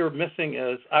you're missing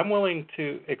is I'm willing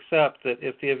to accept that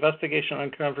if the investigation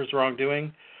uncovers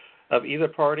wrongdoing of either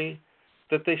party,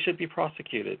 that they should be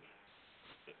prosecuted.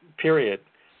 Period.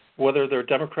 Whether they're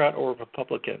Democrat or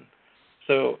Republican.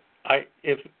 So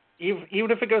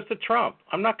even if it goes to Trump,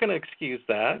 I'm not going to excuse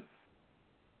that.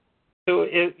 So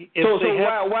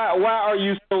why are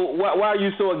you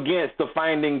so against the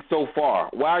findings so far?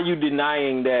 Why are you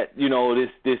denying that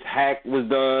this hack was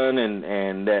done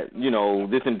and that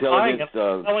this intelligence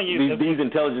these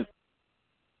intelligence?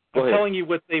 I'm telling you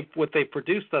what they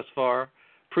produced thus far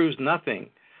proves nothing.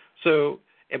 So,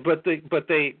 but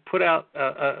they put out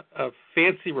a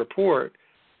fancy report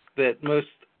that most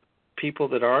people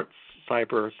that aren't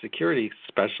cyber security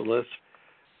specialists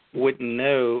wouldn't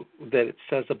know, that it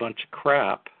says a bunch of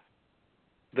crap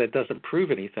that doesn't prove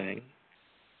anything.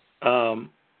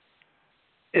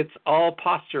 It's all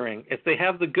posturing. If they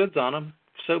have the goods on him,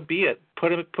 so be it.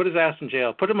 Put his ass in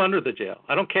jail. Put him under the jail.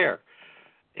 I don't care.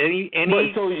 So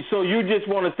you just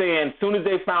want to say, as soon as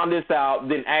they found this out,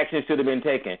 then action should have been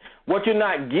taken. What you're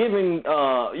not giving,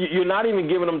 you're not even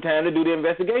giving them time to do the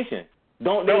investigation.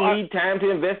 Don't they need time to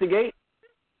investigate?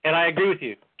 And I agree with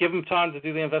you. Give them time to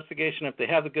do the investigation if they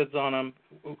have the goods on them.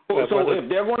 So if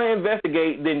they're going to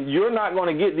investigate, then you're not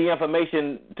going to get the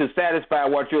information to satisfy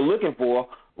what you're looking for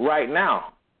right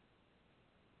now.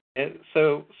 And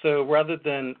so rather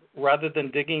than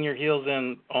digging your heels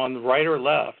in on right or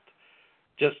left,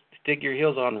 just dig your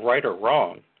heels on right or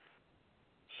wrong.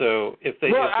 So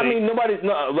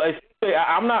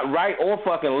I'm not right or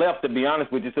fucking left, to be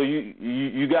honest with you. So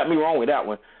you got me wrong with that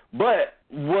one. But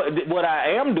what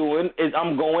I am doing is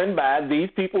I'm going by these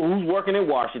people who's working in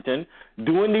Washington,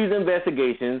 doing these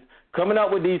investigations, coming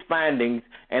up with these findings,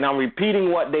 and I'm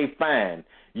repeating what they find.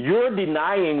 You're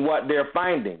denying what they're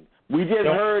finding. We just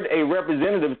heard a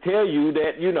representative tell you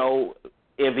that,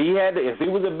 if he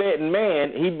was a betting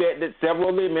man, he bet that several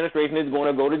of the administration is going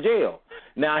to go to jail.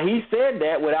 Now, he said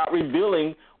that without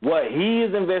revealing what he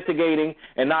is investigating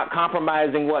and not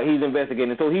compromising what he's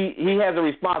investigating. So he has a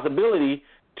responsibility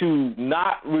to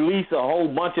not release a whole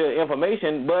bunch of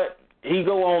information, but he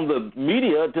go on the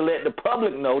media to let the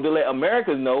public know, to let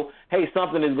Americans know, hey,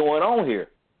 something is going on here.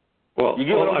 Well, you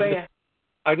get what I'm saying?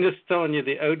 I'm just telling you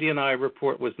the ODNI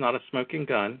report was not a smoking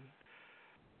gun.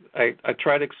 I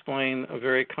try to explain a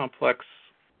very complex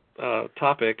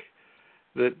topic,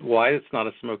 that why it's not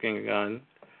a smoking gun,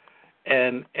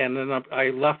 and then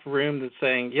I left room to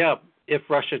saying, if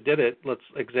Russia did it, let's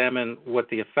examine what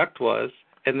the effect was,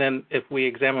 and then if we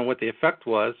examine what the effect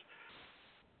was,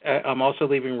 I'm also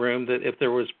leaving room that if there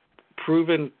was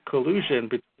proven collusion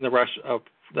between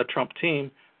the Trump team,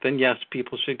 then yes,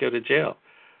 people should go to jail.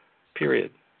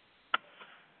 Period.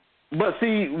 But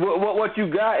see, what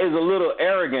you got is a little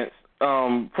arrogance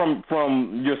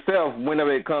from yourself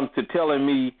whenever it comes to telling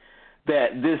me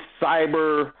that this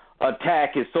cyber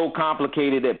attack is so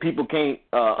complicated that people can't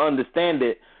understand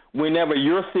it, whenever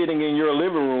you're sitting in your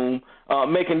living room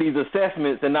making these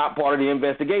assessments and not part of the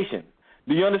investigation.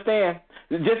 Do you understand?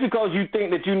 Just because you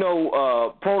think that you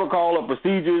know protocol or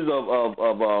procedures of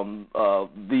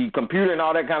the computer and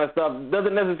all that kind of stuff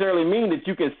doesn't necessarily mean that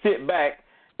you can sit back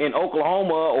in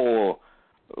Oklahoma or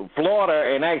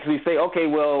Florida and actually say, okay,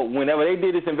 well, whenever they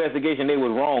did this investigation, they was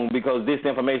wrong because this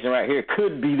information right here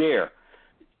could be there.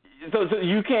 So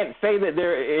you can't say that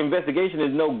their investigation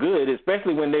is no good,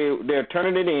 especially when they're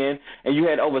turning it in, and you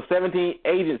had over 19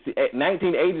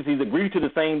 agencies agree to the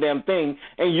same damn thing,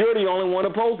 and you're the only one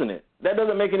opposing it. That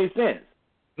doesn't make any sense.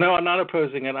 No, I'm not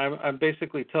opposing it. I'm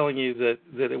basically telling you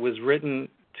that it was written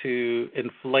to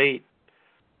inflate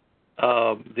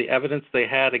the evidence they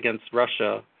had against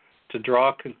Russia to draw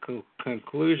a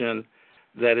conclusion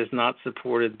that is not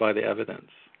supported by the evidence,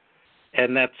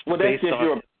 and that's based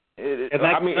on.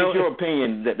 It's your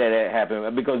opinion that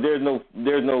happened because there's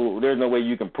no way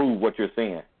you can prove what you're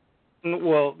saying.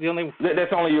 Well,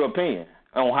 that's only your opinion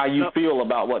on how you feel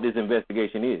about what this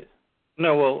investigation is.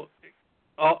 No, well,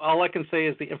 all I can say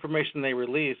is the information they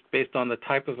released based on the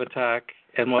type of attack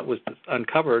and what was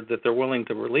uncovered that they're willing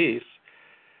to release.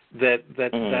 That's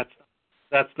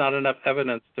not enough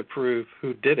evidence to prove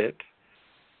who did it.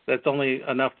 That's only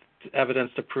enough evidence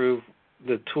to prove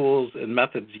the tools and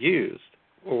methods used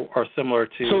are similar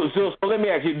to. So let me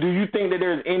ask you: do you think that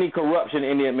there's any corruption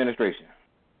in the administration?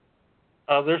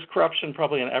 There's corruption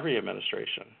probably in every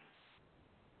administration.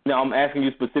 Now I'm asking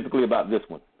you specifically about this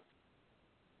one.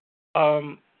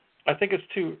 I think it's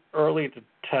too early to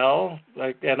tell,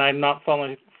 and I'm not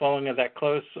following it that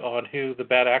close on who the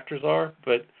bad actors are,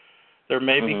 but there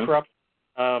may be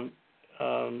corruption.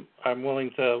 I'm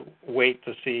willing to wait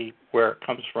to see where it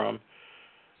comes from.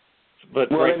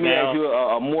 But well, right let me now, ask you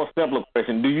a more simpler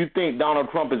question. Do you think Donald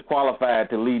Trump is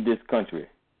qualified to lead this country?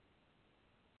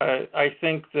 I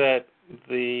think that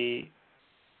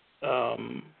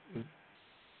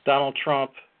Donald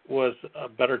Trump was a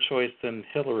better choice than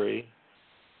Hillary.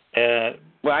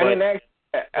 Well, I didn't ask.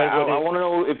 I want to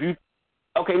know if you.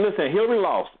 Okay, listen. Hillary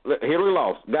lost.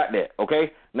 Got that?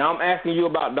 Okay. Now I'm asking you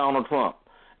about Donald Trump.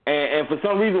 And for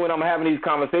some reason, when I'm having these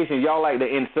conversations, y'all like to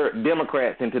insert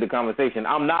Democrats into the conversation.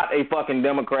 I'm not a fucking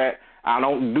Democrat. I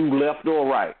don't do left or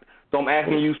right. So I'm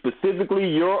asking you specifically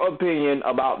your opinion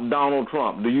about Donald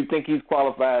Trump. Do you think he's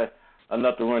qualified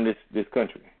enough to run this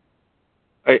country?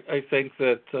 I think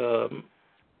that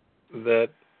that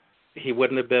he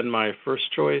wouldn't have been my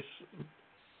first choice.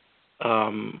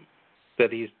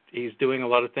 That he's doing a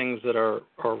lot of things that are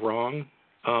wrong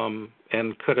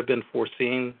and could have been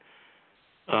foreseen.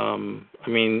 I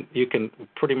mean, you can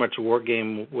pretty much war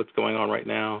game what's going on right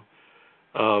now.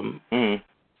 And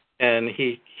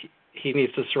he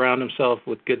needs to surround himself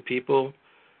with good people.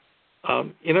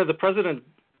 The president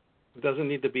doesn't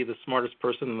need to be the smartest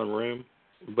person in the room,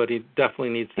 but he definitely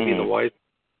needs to be the wisest.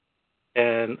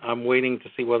 And I'm waiting to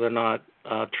see whether or not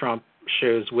Trump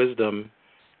shows wisdom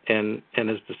in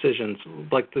his decisions.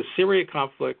 Like the Syria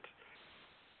conflict,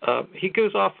 he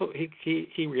goes off.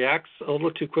 He reacts a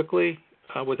little too quickly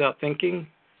without thinking.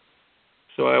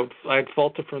 So I'd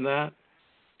fault him from that.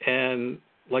 And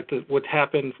like what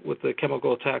happened with the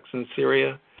chemical attacks in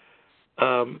Syria,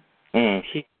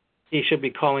 he should be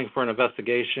calling for an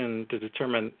investigation to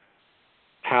determine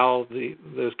how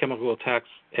those chemical attacks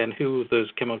and who those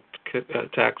chemical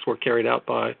attacks were carried out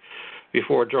by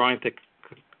before drawing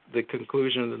the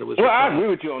conclusion that it was. Well, I agree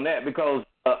with you on that because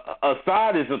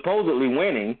Assad is supposedly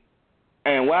winning,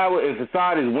 and if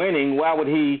Assad is winning, why would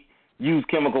he use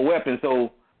chemical weapons?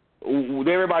 So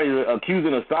everybody's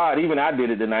accusing Assad. Even I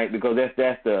did it tonight because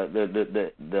that's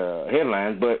the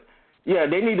headlines. But yeah,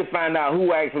 they need to find out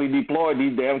who actually deployed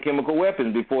these damn chemical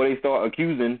weapons before they start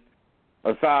accusing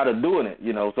Assad of doing it.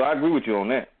 So I agree with you on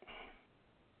that.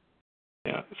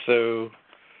 Yeah. So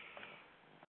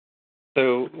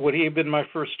would he have been my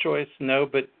first choice? No,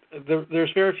 but there's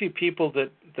very few people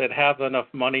that have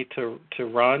enough money to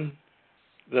run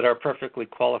that are perfectly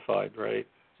qualified, right?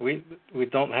 We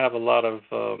don't have a lot of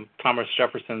Thomas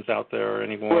Jeffersons out there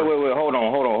anymore. Wait, hold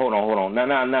on.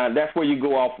 Now, that's where you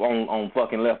go off on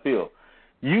fucking left field.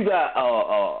 You got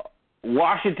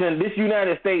Washington. This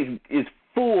United States is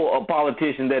full of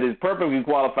politicians that is perfectly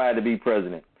qualified to be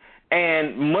president,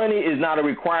 and money is not a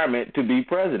requirement to be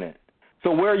president.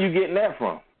 So where are you getting that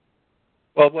from?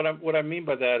 Well, what I mean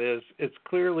by that is it's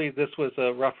clearly this was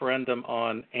a referendum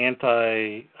on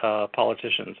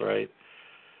anti-politicians, right?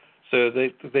 So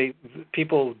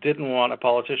people didn't want a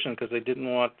politician because they didn't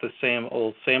want the same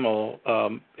old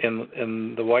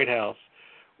in the White House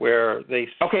where they.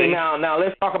 Okay, now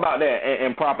let's talk about that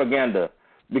and propaganda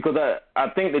because I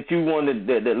think that you wanted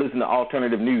that listen to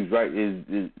alternative news, right?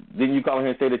 Didn't you call here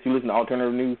and say that you listen to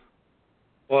alternative news?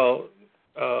 Well,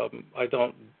 I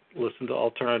don't listen to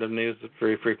alternative news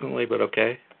very frequently, but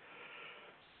okay.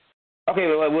 Okay,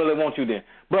 well, they want you then.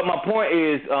 But my point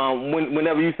is,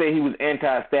 whenever you say he was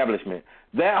anti-establishment,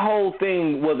 that whole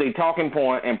thing was a talking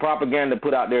point and propaganda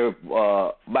put out there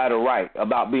by the right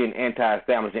about being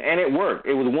anti-establishment, and it worked.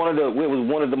 It was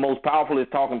one of the most powerful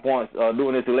talking points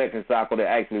during this election cycle that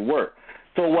actually worked.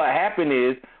 So what happened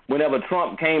is, whenever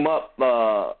Trump came up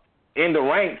in the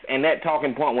ranks and that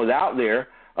talking point was out there,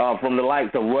 from the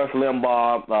likes of Rush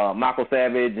Limbaugh, Michael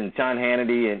Savage, and Sean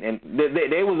Hannity, and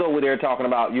they was over there talking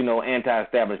about,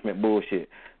 anti-establishment bullshit.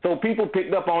 So people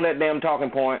picked up on that damn talking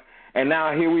point, and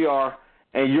now here we are,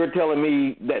 and you're telling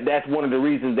me that that's one of the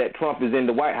reasons that Trump is in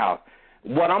the White House.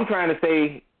 What I'm trying to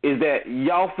say is that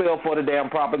y'all fell for the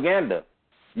damn propaganda.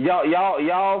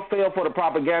 Y'all fell for the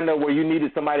propaganda where you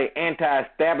needed somebody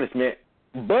anti-establishment,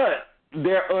 but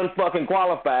they're unfucking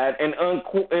qualified and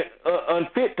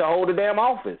unfit to hold the damn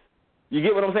office. You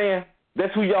get what I'm saying?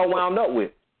 That's who y'all wound up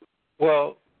with.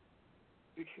 Well,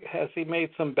 has he made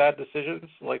some bad decisions,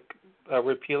 like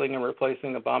repealing and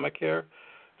replacing Obamacare?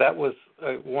 That was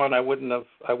one I wouldn't have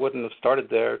started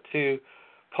there. Two,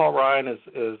 Paul Ryan is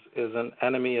an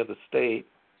enemy of the state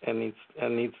and needs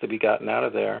to be gotten out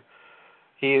of there.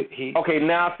 Okay,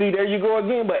 now see, there you go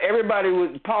again. But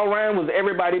Paul Ryan was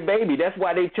everybody's baby. That's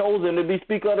why they chose him to be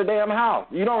Speaker of the damn House.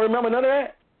 You don't remember none of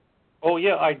that? Oh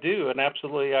yeah, I do, and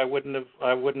absolutely, I wouldn't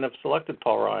have selected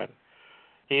Paul Ryan.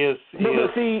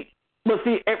 But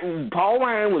see, Paul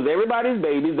Ryan was everybody's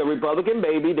baby, the Republican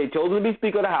baby. They chose him to be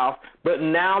Speaker of the House. But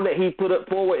now that he put up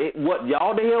forward what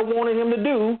y'all the hell wanted him to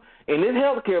do, In this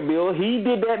health care bill, he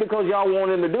did that because y'all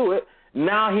wanted him to do it.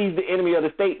 Now he's the enemy of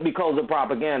the state because of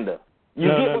propaganda. You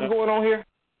get what's going on here?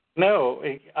 No,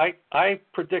 I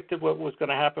predicted what was going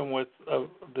to happen with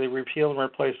the repeal and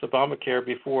replace Obamacare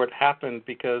before it happened,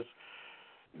 because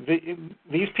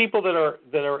these people that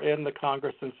are in the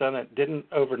Congress and Senate didn't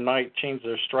overnight change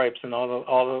their stripes, and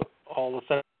all the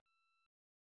Senate.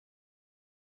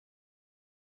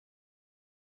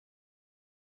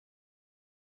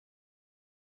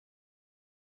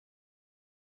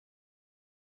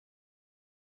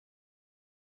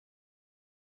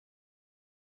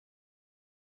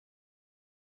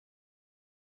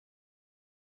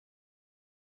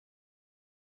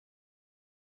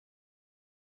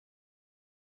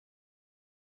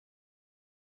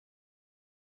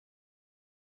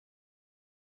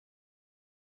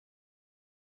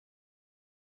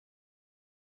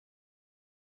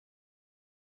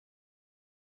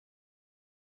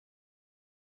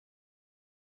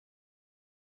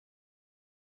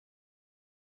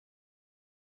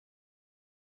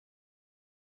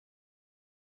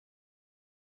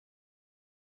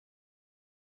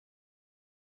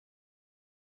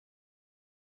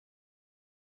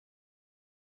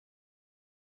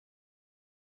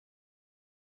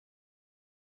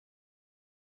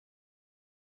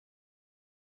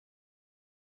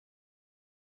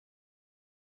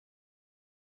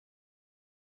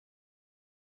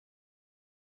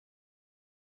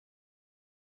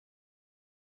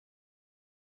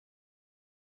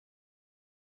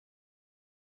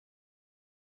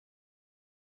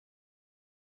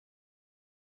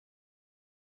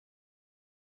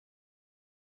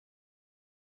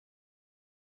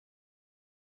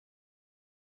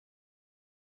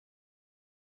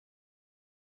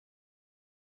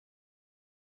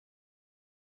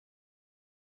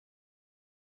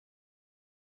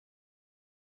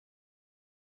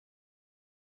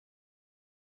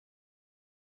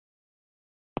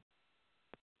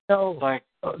 No,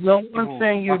 no one's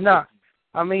saying you're not.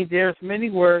 I mean, there's many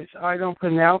words I don't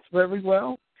pronounce very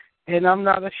well, and I'm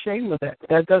not ashamed of that.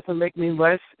 That doesn't make me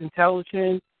less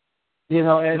intelligent, you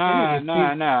know.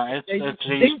 No. It's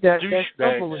these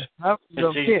douchebags.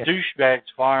 It's these douchebags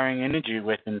firing energy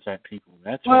weapons at people.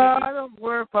 That's what I don't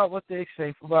worry about what they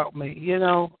say about me. You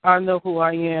know, I know who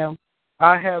I am.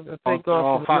 I have to think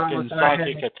off the fucking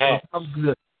psychic attacks. I'm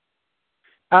good.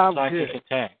 I'm psychic good.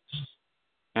 attacks.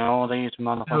 And all these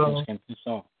motherfuckers can piss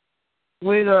off.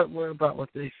 We don't worry about what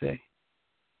they say.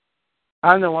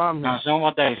 I know I'm not. No, it's not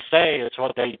what they say, it's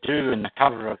what they do in the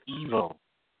cover of evil.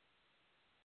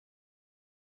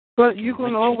 But you're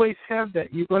going to always have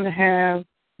that. You're going to have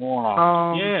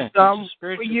some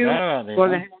for you. You're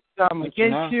going to have some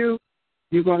against you.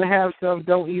 You're going to have some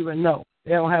don't even know.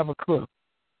 They don't have a clue.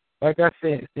 Like I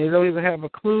said, they don't even have a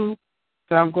clue.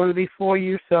 Some going to be for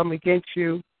you, some against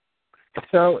you.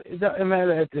 So it doesn't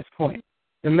matter at this point.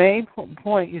 The main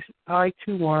point is I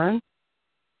to learn,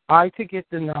 I to get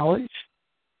the knowledge,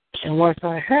 and once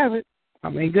I have it,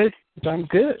 I'm good. I'm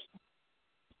good.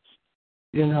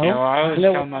 You know, I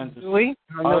know what I'm doing.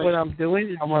 I know what I'm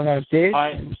doing and what I did.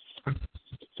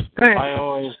 I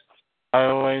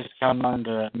always come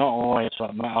under, not always, but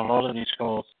a lot of these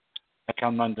calls, I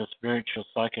come under spiritual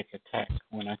psychic attack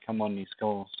when I come on these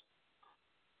calls.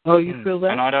 Oh, you feel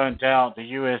that? And I don't doubt the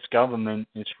U.S. government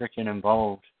is freaking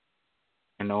involved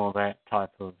in all that type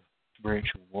of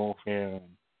spiritual warfare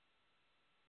and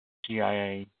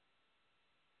CIA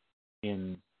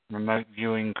in remote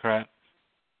viewing crap.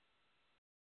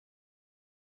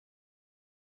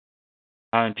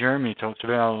 Jeremy talks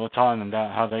about all the time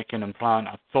about how they can implant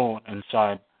a thought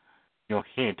inside your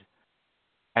head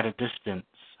at a distance,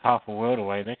 half a world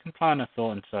away. They can plant a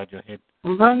thought inside your head.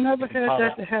 Well, I never had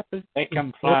that to happen. They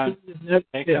can plant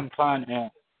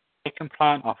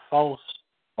a false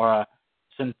or a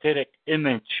synthetic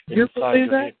image inside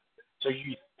your head. So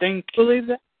you think. Believe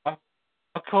that?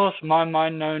 Of course, my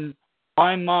mind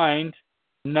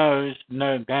knows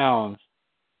no bounds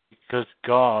because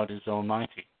God is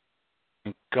Almighty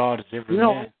and God is everywhere.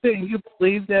 No, I'm saying you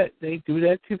believe that they do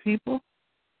that to people?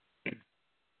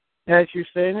 As you're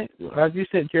saying it, as you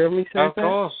said, Jeremy said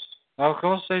that. Of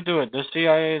course they do it. The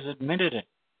CIA has admitted it.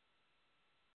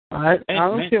 I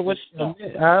don't care what they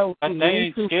admit. But they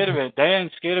ain't scared of it. They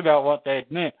ain't scared about what they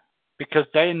admit because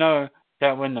they know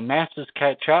that when the masses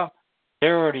catch up,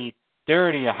 they're already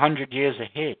 100 years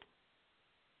ahead.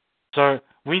 So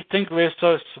we think we're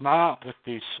so smart with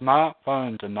these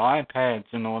smartphones and iPads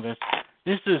and all this.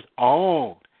 This is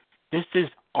old. This is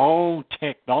old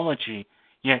technology,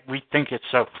 yet we think it's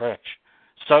so fresh,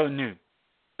 so new.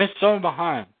 We're so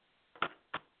behind.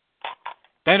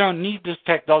 They don't need this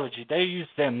technology. They use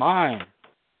their mind.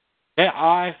 Their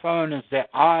iPhone is their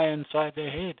eye inside their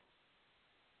head.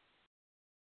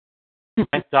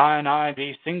 That thine eye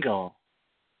be single.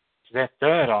 It's their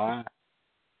third eye.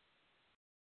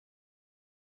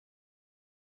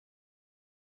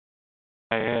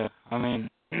 Yeah, I mean...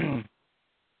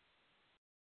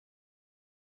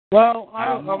 Well,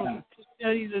 I was to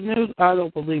tell you the news. I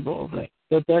don't believe all that,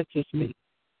 but that's just me.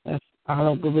 I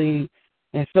don't believe,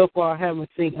 and so far I haven't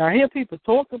seen. I hear people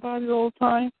talk about it all the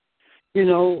time. You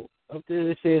know, up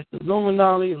there it says the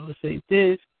Illuminati, or they say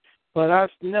this, but I've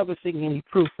never seen any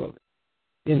proof of it.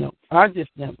 You know, I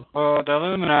just never. Well, the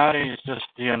Illuminati is just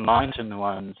the enlightened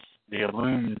ones, the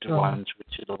illumined ones,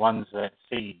 which are the ones that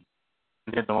see.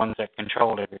 They're the ones that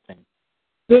control everything.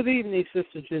 Good evening,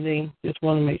 Sister Janine. Just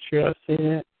want to make sure I see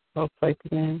that. I'll type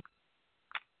it in.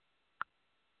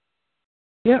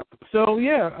 Yep. So,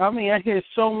 yeah, I mean, I hear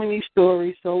so many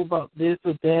stories about this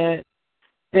or that.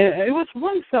 And it was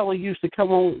one fellow used to come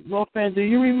on, Wolfman, do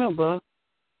you remember?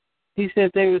 He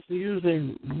said they was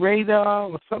using radar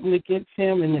or something against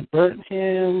him and it burnt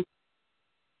him.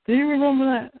 Do you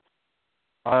remember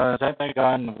that? That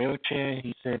guy in the wheelchair,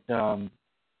 he said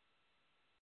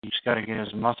he's got to get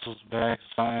his muscles back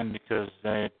signed because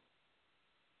they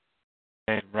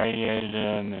radiated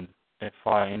him and they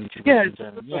fire energy. Yeah,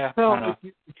 yeah,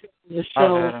 the show, I've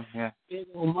heard him, yeah. You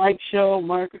know, Mike show,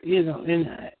 Mark, you know,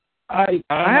 and I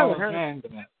haven't heard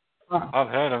him. I've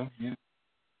heard him, yeah.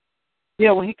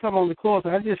 Yeah, when he come on the course,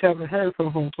 I just haven't heard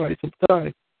from him quite some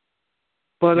time.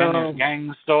 But there's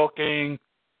gang stalking.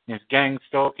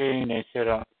 They set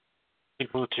up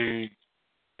people to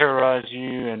terrorize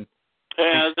you and.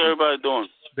 Hey, how's everybody doing?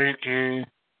 Spook you.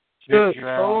 Good. You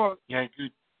out. Yeah,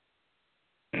 good.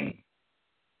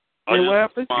 I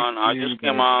just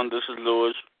came on. This is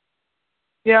Louis.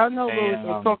 Yeah, I know Louis.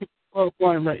 I'm talking to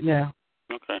one right now.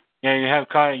 Okay. Yeah, you have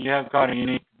quite a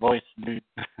unique voice, dude.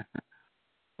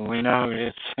 We know who it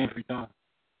is every time.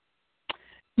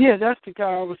 Yeah, that's the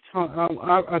guy I was talking.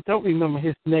 I don't remember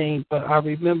his name, but I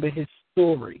remember his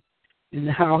story and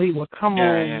how he would come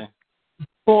on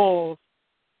calls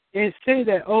and say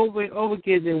that over and over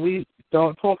again. Then we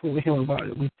start talking with him about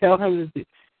it. We tell him,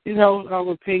 you know,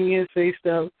 our opinion, say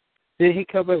stuff. Then he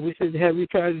come back. We said, "Have you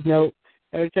tried to know?"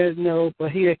 Have you tried to know?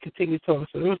 But he had continued talking.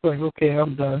 So it was like, okay,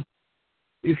 I'm done.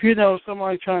 If you know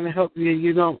somebody trying to help you,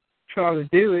 you don't try to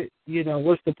do it. You know,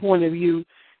 what's the point of you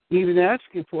even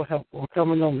asking for help or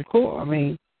coming on the call? I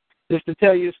mean, just to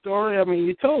tell you a story. I mean,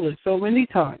 you told it so many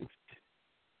times.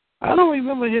 I don't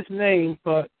remember his name,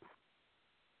 but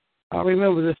I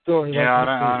remember the story. Yeah, I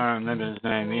don't remember his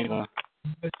name either.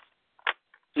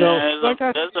 So,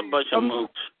 there's a bunch of mooks.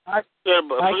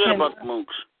 Forget about the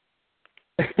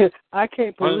mooks. I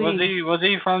can't believe. Was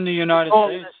he from the United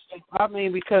States? I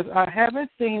mean, because I haven't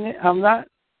seen it. I'm not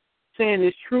saying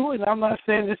it's true, and I'm not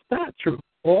saying it's not true.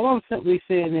 All I'm simply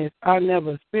saying is I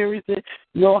never experienced it,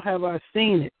 nor have I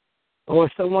seen it, or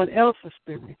someone else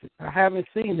experienced it. I haven't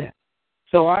seen that.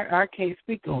 So I can't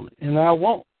speak on it, and I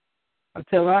won't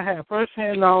until I have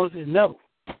firsthand knowledge and know.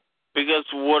 Because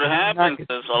what happens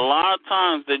is a lot of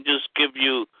times they just give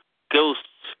you ghost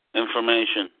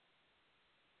information.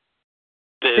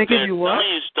 They're telling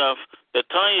you stuff. They're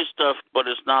telling you stuff, but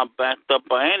it's not backed up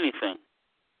by anything.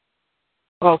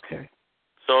 Okay.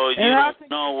 So you don't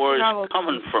know where it's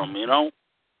coming from, you know?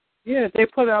 Yeah, they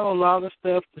put out a lot of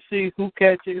stuff to see who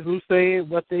catches, who say it,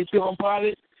 what they do about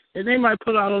it. And they might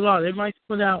put out a lot. They might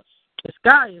put out the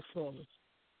sky is falling.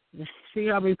 See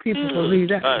how many people believe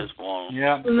that. Sky is falling.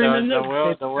 Yeah, the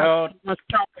world. So much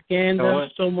propaganda,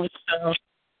 so much stuff.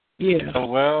 Yeah. The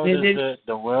world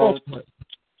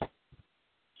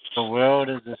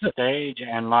is a stage,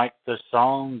 and like the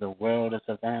song, the world is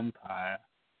a vampire.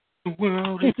 The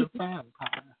world is a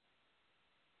vampire.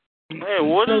 Hey,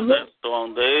 what is that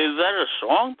song? Is that a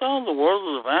song, though? The world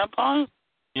is a vampire?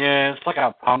 Yeah, it's like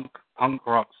a punk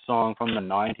rock song from the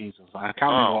 90s or something. I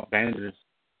can't remember what band it is.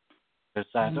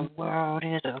 It's like, the world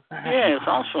is a vampire. Yeah, it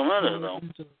sounds familiar, though.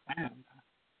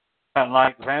 But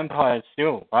like vampires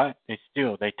still, right? They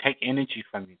take energy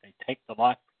from you. They take the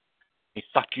life. They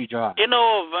suck you dry. You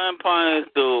know what vampires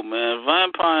do, man?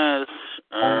 Vampires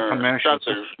are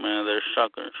suckers, man. They're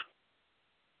suckers.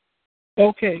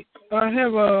 Okay, I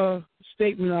have a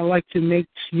statement I'd like to make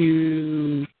to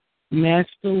you, Master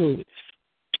Lewis.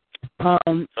 I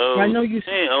know you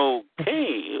said...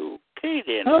 Okay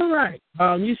then. All right.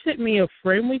 You sent me a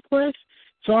friend request,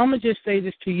 so I'm going to just say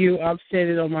this to you. I've said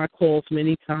it on my calls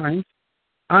many times.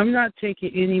 I'm not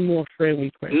taking any more friend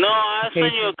requests. No, I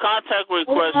sent you a contact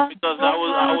request because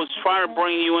I was trying to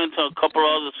bring you into a couple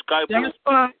other Skype. That's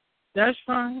fine. That's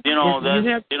fine. That's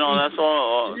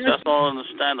all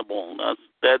understandable.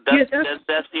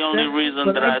 That's the only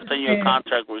reason that I sent you a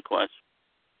contract request.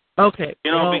 Okay.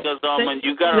 Because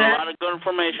you got a lot of good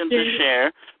information to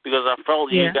share. Because I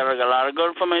felt you got a lot of good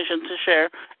information to share,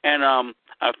 and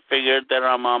I figured that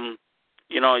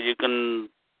you can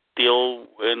deal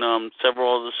in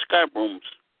several of the Skype rooms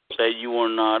that you were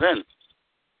not in.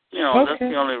 That's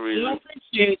the only reason. I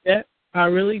appreciate that. I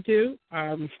really do.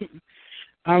 I'm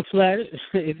flattered,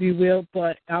 if you will,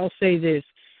 but I'll say this.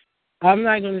 I'm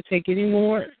not going to take any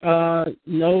more.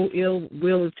 No ill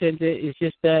will intended. It's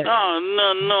just that. No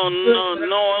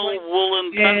ill will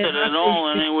intended at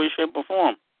all in any way, shape, or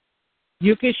form.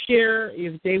 You can share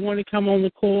if they want to come on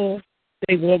the call.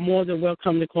 They were more than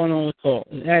welcome to come on the call.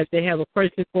 As they have a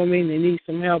question for me and they need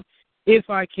some help, if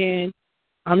I can,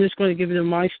 I'm just going to give them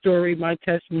my story, my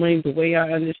testimony, the way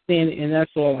I understand it, and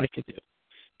that's all I can do.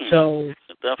 So,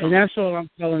 and that's all I'm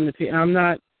telling the people. I'm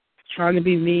not trying to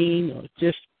be mean or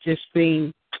just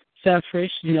being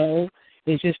selfish,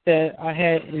 It's just that I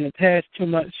had in the past too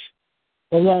much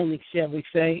baloney, shall we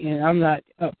say, and I'm not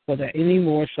up for that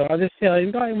anymore. So I'll just tell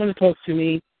anybody want to talk to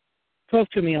me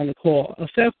on the call,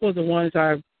 except for the ones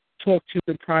I've talked to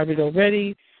in private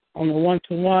already. On the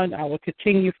one-to-one, I will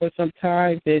continue for some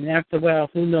time. Then after a while,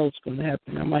 who knows what's going to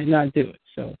happen? I might not do it.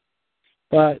 So,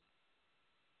 but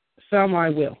some I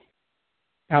will.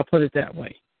 I'll put it that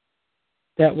way.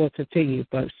 That will continue,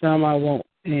 but some I won't.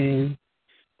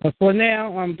 But for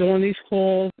now, I'm doing these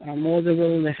calls. I'm more than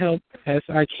willing to help as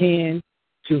I can.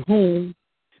 To whom?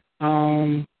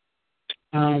 So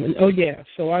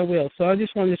I will. So I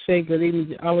just want to say good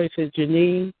evening. I always say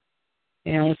Janine,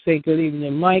 and I want to say good evening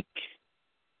to Mike.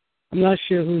 I'm not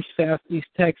sure who's Southeast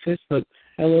Texas, but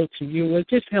hello to you. Well,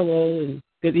 just hello and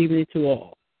good evening to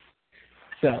all.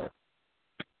 So,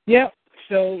 yep.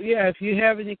 So, if you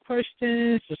have any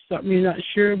questions or something you're not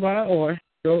sure about or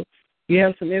you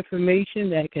have some information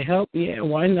that can help,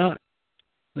 why not?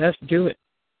 Let's do it.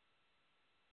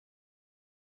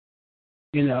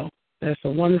 That's a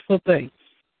wonderful thing.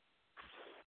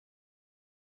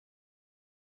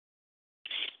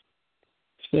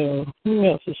 So, who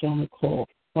else is on the call?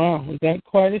 Wow, we got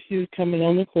quite a few coming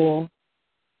on the call.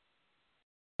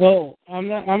 Well, I'm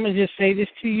gonna just say this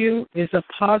to you. It's a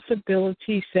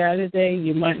possibility Saturday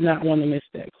you might not want to miss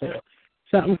that call.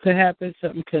 Something could happen,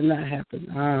 something could not happen.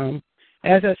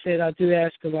 As I said, I do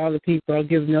ask a lot of people. I'll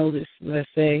give notice. Let's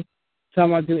say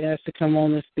some I do ask to come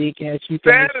on and speak. As you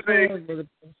Saturday,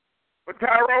 but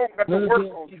Tyrone got to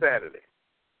work on Saturday.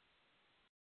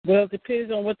 Well, it depends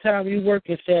on what time you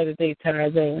working Saturday,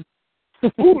 Tyrone.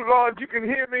 Ooh, Lord, you can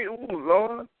hear me? Ooh,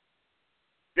 Lord.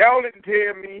 Y'all didn't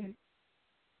tell me.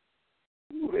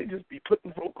 Ooh, they just be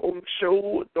putting folk on the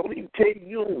show. Don't even tell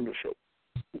you on the show.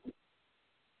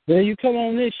 Well, you come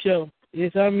on this show.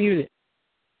 It's unmuted.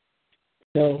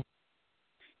 So,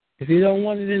 if you don't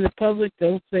want it in the public,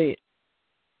 don't say it.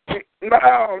 No,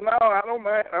 I don't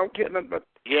mind. I don't care nothing about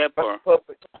the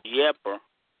public. Yepper.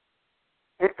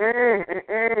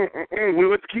 We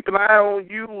would keep an eye on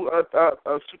you,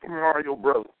 Super Mario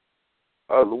brother,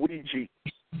 Luigi.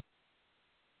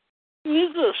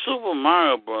 He's the Super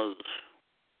Mario Brothers.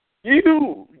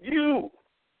 You.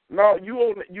 No, you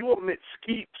on that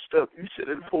Skeep stuff. You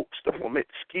sitting folks stuff on that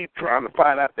Skeep trying to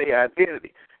find out their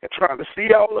identity and trying to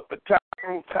see all up at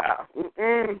Tyrone Tower.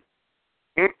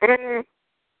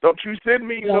 Don't you send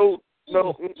me no. I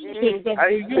ain't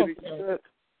sending you that.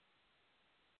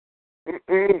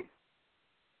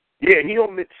 Yeah, he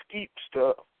on that Skeep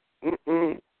stuff.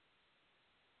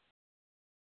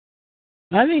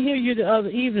 I didn't hear you the other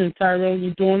evening, Tyrone.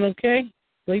 You doing okay?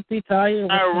 Sleepy, tired?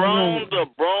 Tyrone the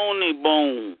Brony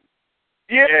Bone.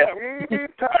 Yeah,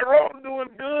 Tyrone doing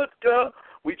good.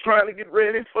 We trying to get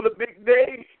ready for the big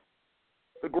day,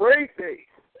 the great day.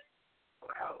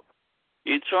 Wow.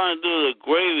 You trying to do the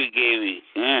gravy?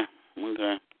 Yeah,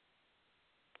 okay.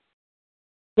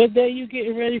 What day you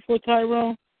getting ready for,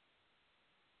 Tyrone?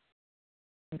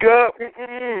 Girl,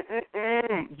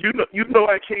 You know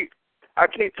I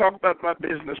can't talk about my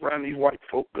business around these white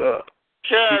folk. Shut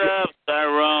up,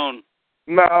 Tyrone.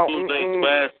 No. Bootleg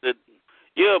bastard.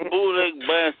 You're a bootleg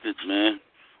bastard, man.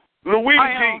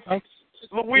 Luigi,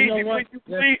 will you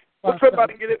please? Will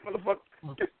somebody get it, motherfucker?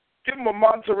 Give him a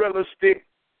mozzarella stick.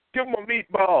 Give him a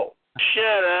meatball.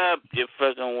 Shut up, you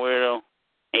fucking weirdo.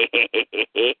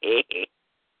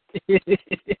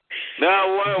 No,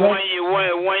 when you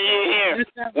hear,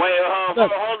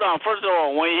 hold on. First of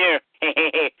all, when you hear,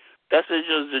 that's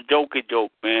just a jokey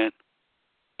joke, man.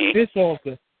 It's all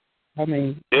good. I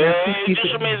mean, yeah, it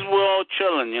just means we're all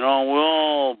chilling, we're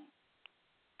all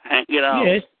hanging out.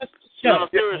 Yeah, no,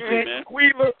 seriously, man.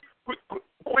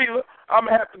 Quila, I'm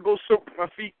going to have to go soak my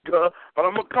feet, but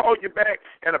I'm going to call you back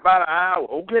in about an hour,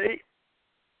 okay?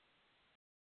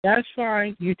 That's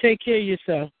fine. You take care of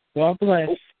yourself. God bless.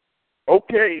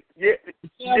 Okay. Yeah.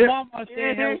 Mama,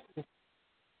 say hello.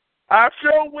 I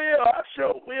sure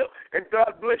will. And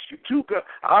God bless you, too, cause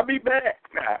I'll be back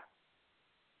now.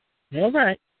 All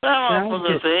right. I'm going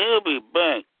to say he'll be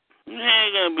back. He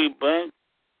ain't going to be back.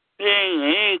 He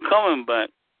ain't coming back.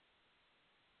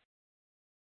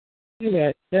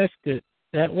 Yeah, that's good.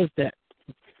 That was that.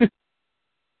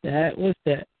 That was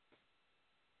that.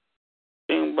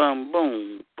 Bing, bang,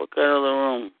 boom. Fuck out of the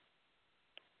room.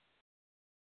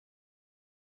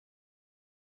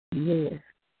 Lore.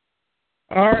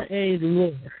 R.A.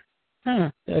 Lore.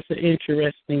 Huh, that's an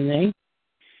interesting name.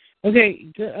 Okay,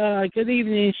 good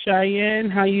evening, Cheyenne.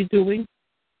 How you doing?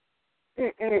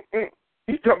 You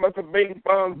talking about the bing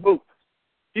bong boot.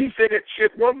 He said that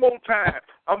shit one more time.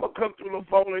 I'm going to come through the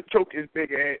phone and choke his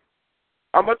big ass.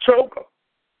 I'm going to choke him.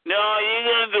 No, you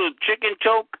going to do chicken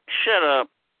choke? Shut up.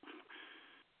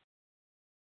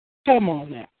 Come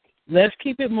on now. Let's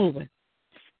keep it moving.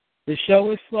 The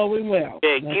show is flowing well.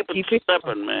 Yeah, keep it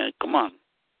stepping, man. Come on.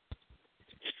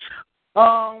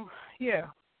 Yeah.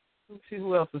 Let's see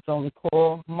who else is on the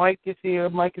call. Mike is here.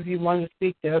 Mike, if you want to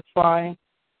speak, that's fine.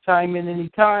 Chime in any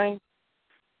time.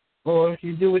 Or if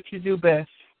you do what you do best.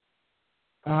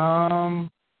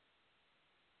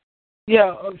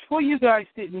 Yeah, before you guys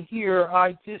didn't hear,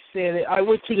 I just said it. I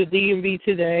went to the DMV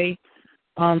today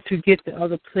to get the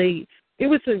other plate. It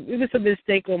was a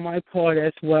mistake on my part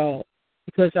as well,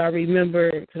 because I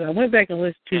remember, because I went back and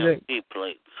listened to the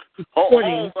plates. Hold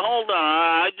on.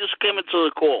 I just came into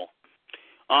the call.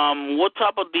 What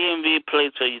type of DMV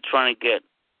plates are you trying to get?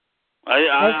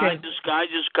 I just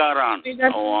got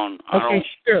on. Okay,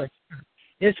 sure.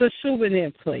 It's a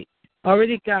souvenir plate. I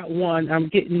already got one. I'm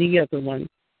getting the other one.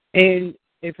 And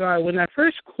when I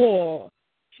first called,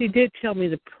 she did tell me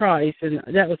the price, and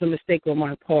that was a mistake on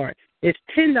my part. It's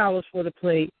 $10 for the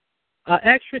plate,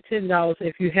 extra $10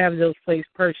 if you have those plates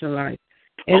personalized.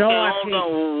 And hold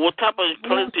on. What type of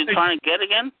plates are you trying to get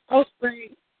again? I'll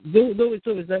explain. Do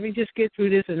it. Let me just get through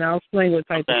this, and I'll explain what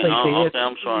type of plate it is. Okay,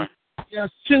 I'm sorry. Yeah,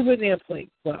 souvenir plate.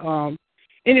 But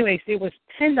anyways, it was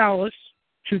 $10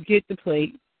 to get the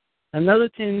plate, another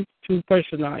 $10 to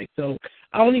personalize. So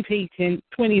I only paid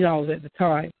 $20 at the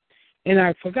time, and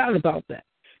I forgot about that.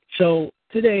 So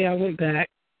today I went back,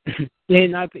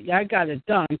 and I got it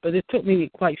done, but it took me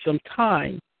quite some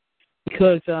time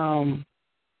because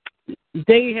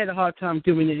they had a hard time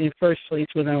doing it in the first place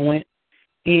when I went,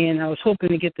 and I was hoping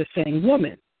to get the same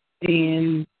woman.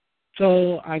 And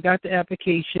so I got the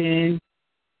application.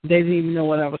 They didn't even know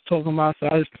what I was talking about, so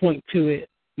I just point to it.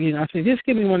 I said, just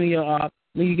give me one of your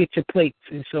when you get your plates.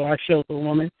 And so I showed the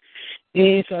woman.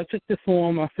 And so I took the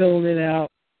form. I filled it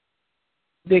out.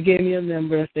 They gave me a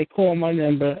number. They called my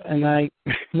number. And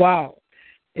wow.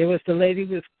 It was the lady,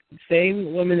 the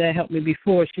same woman that helped me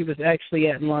before. She was actually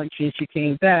at lunch, and she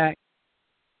came back.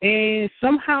 And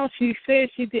somehow she said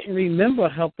she didn't remember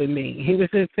helping me. It was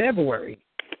in February.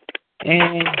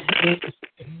 And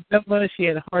she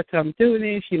had a hard time doing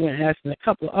it. She went asking a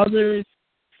couple of others.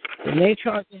 And they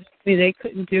charged me. They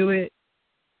couldn't do it.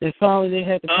 Then finally they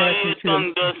had to pass me to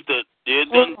done dusted. You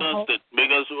done dusted.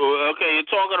 Because, okay, you're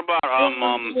talking about,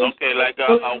 like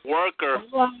a worker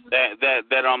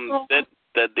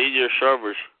that did your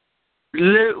service.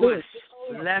 Lewis,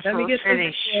 let me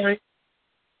finish.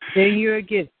 Then you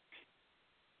again.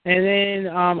 And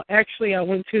then actually I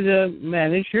went to the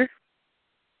manager,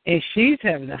 and she's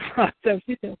having a hard time.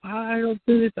 She said, "Why I don't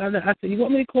do this?" I said, "You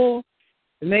want me to call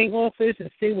the main office and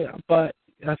see what?" But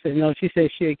I said, "No." She said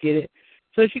she'd get it.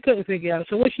 So she couldn't figure it out.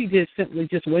 So what she did simply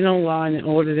just went online and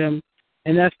ordered them,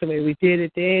 and that's the way we did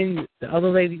it. Then the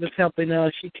other lady was helping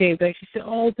us. She came back. She said,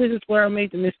 "Oh, this is where I made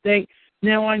the mistake.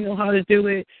 Now I know how to do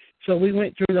it." So we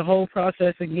went through the whole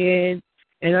process again.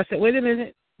 And I said, "Wait a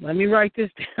minute. Let me write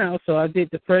this down." So I did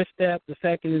the first step, the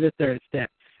second, and the third step.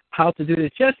 How to do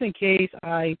this, just in case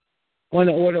I want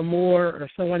to order more or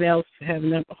someone else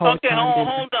having a hard time. Okay,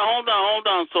 hold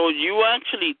on. So you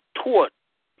actually taught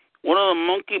one of the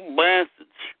monkey bastards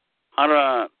how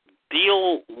to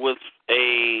deal with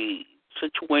a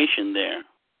situation there.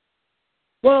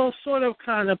 Well, sort of,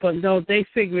 kind of, but no, they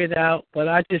figure it out. But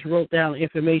I just wrote down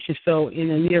information, so in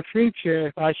the near future,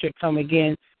 if I should come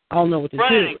again, I'll know what to do.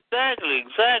 Right, exactly.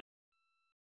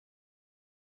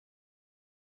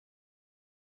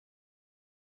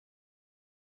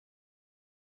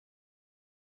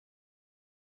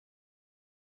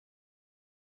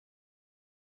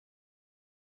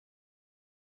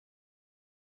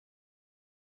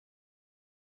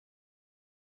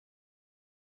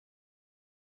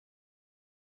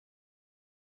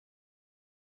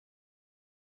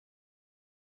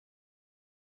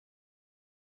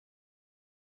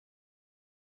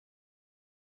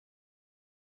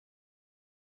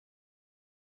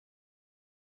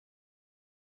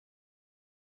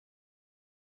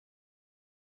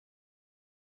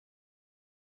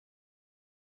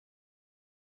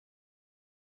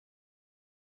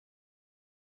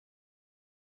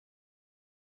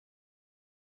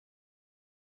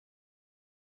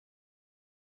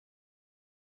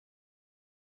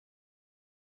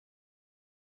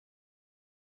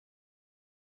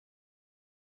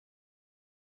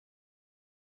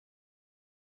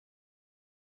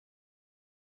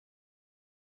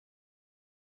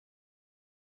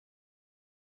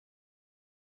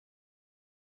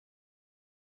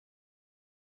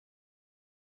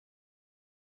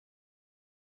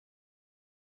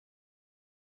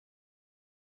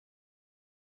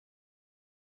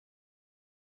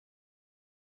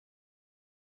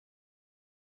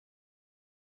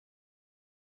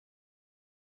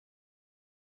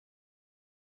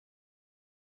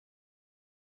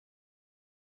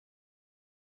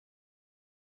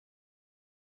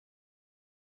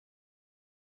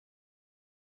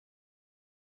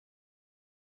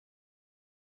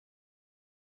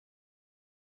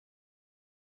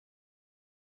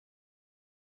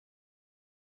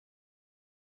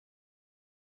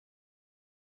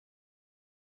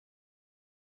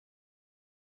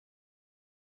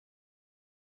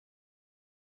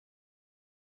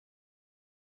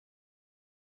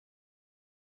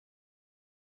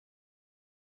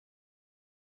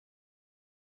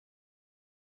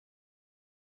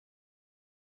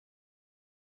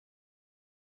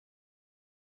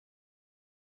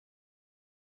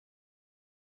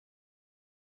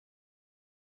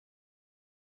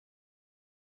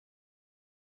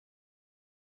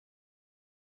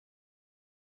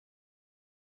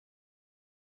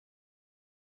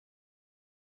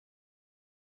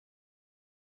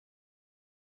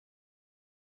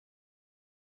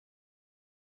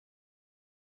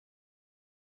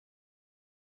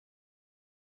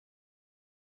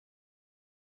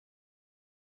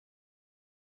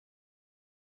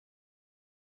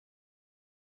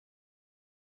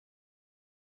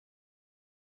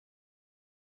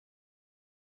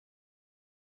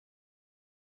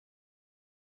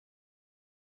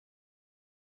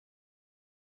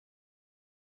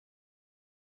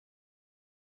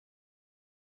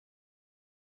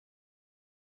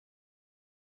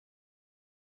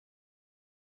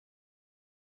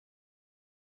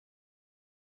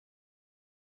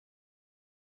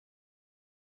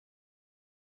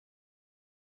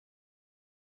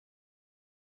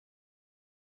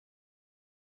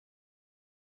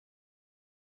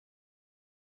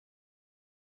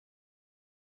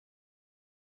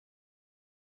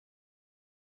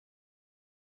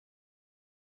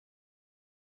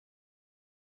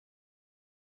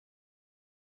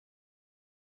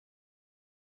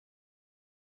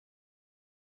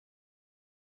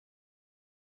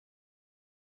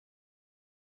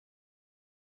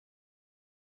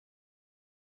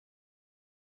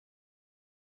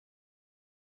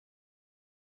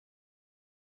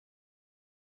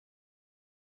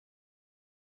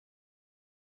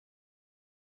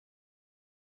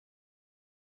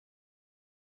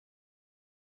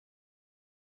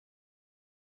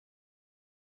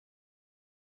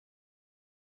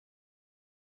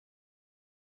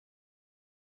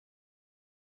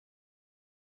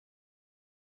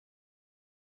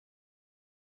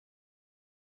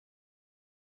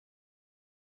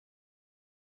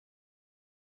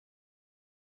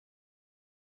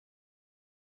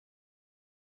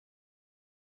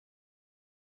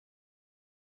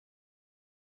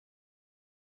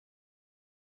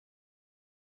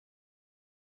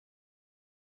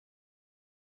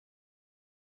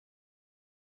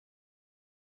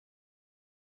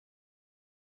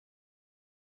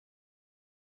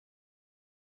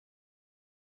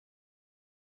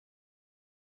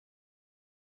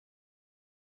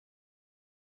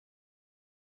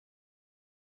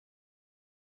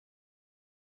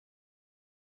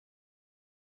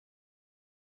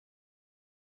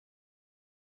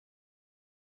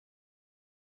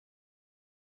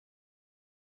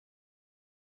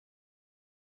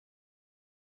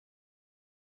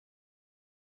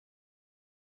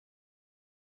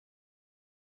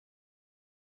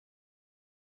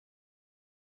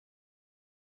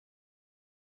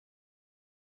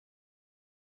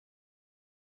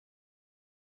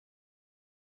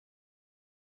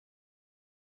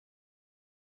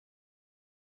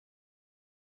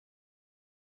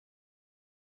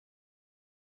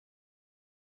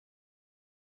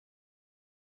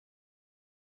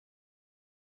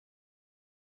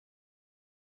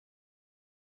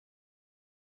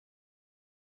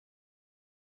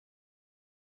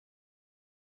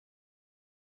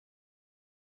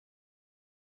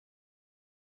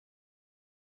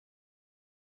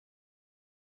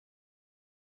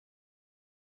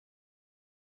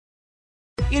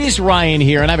 It is Ryan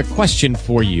here, and I have a question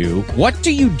for you. What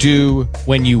do you do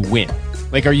when you win?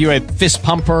 Like, are you a fist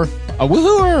pumper, a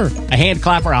woohooer, a hand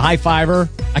clapper, a high fiver?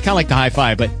 I kind of like the high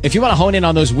five, but if you want to hone in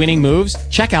on those winning moves,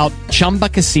 check out Chumba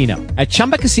Casino. At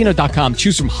ChumbaCasino.com,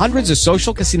 choose from hundreds of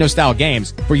social casino-style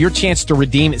games for your chance to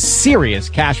redeem serious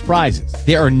cash prizes.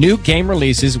 There are new game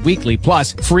releases weekly,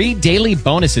 plus free daily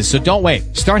bonuses, so don't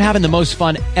wait. Start having the most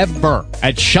fun ever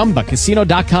at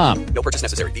ChumbaCasino.com. No purchase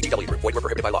necessary. VGW. Void where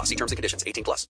prohibited by law. See terms and conditions. 18+.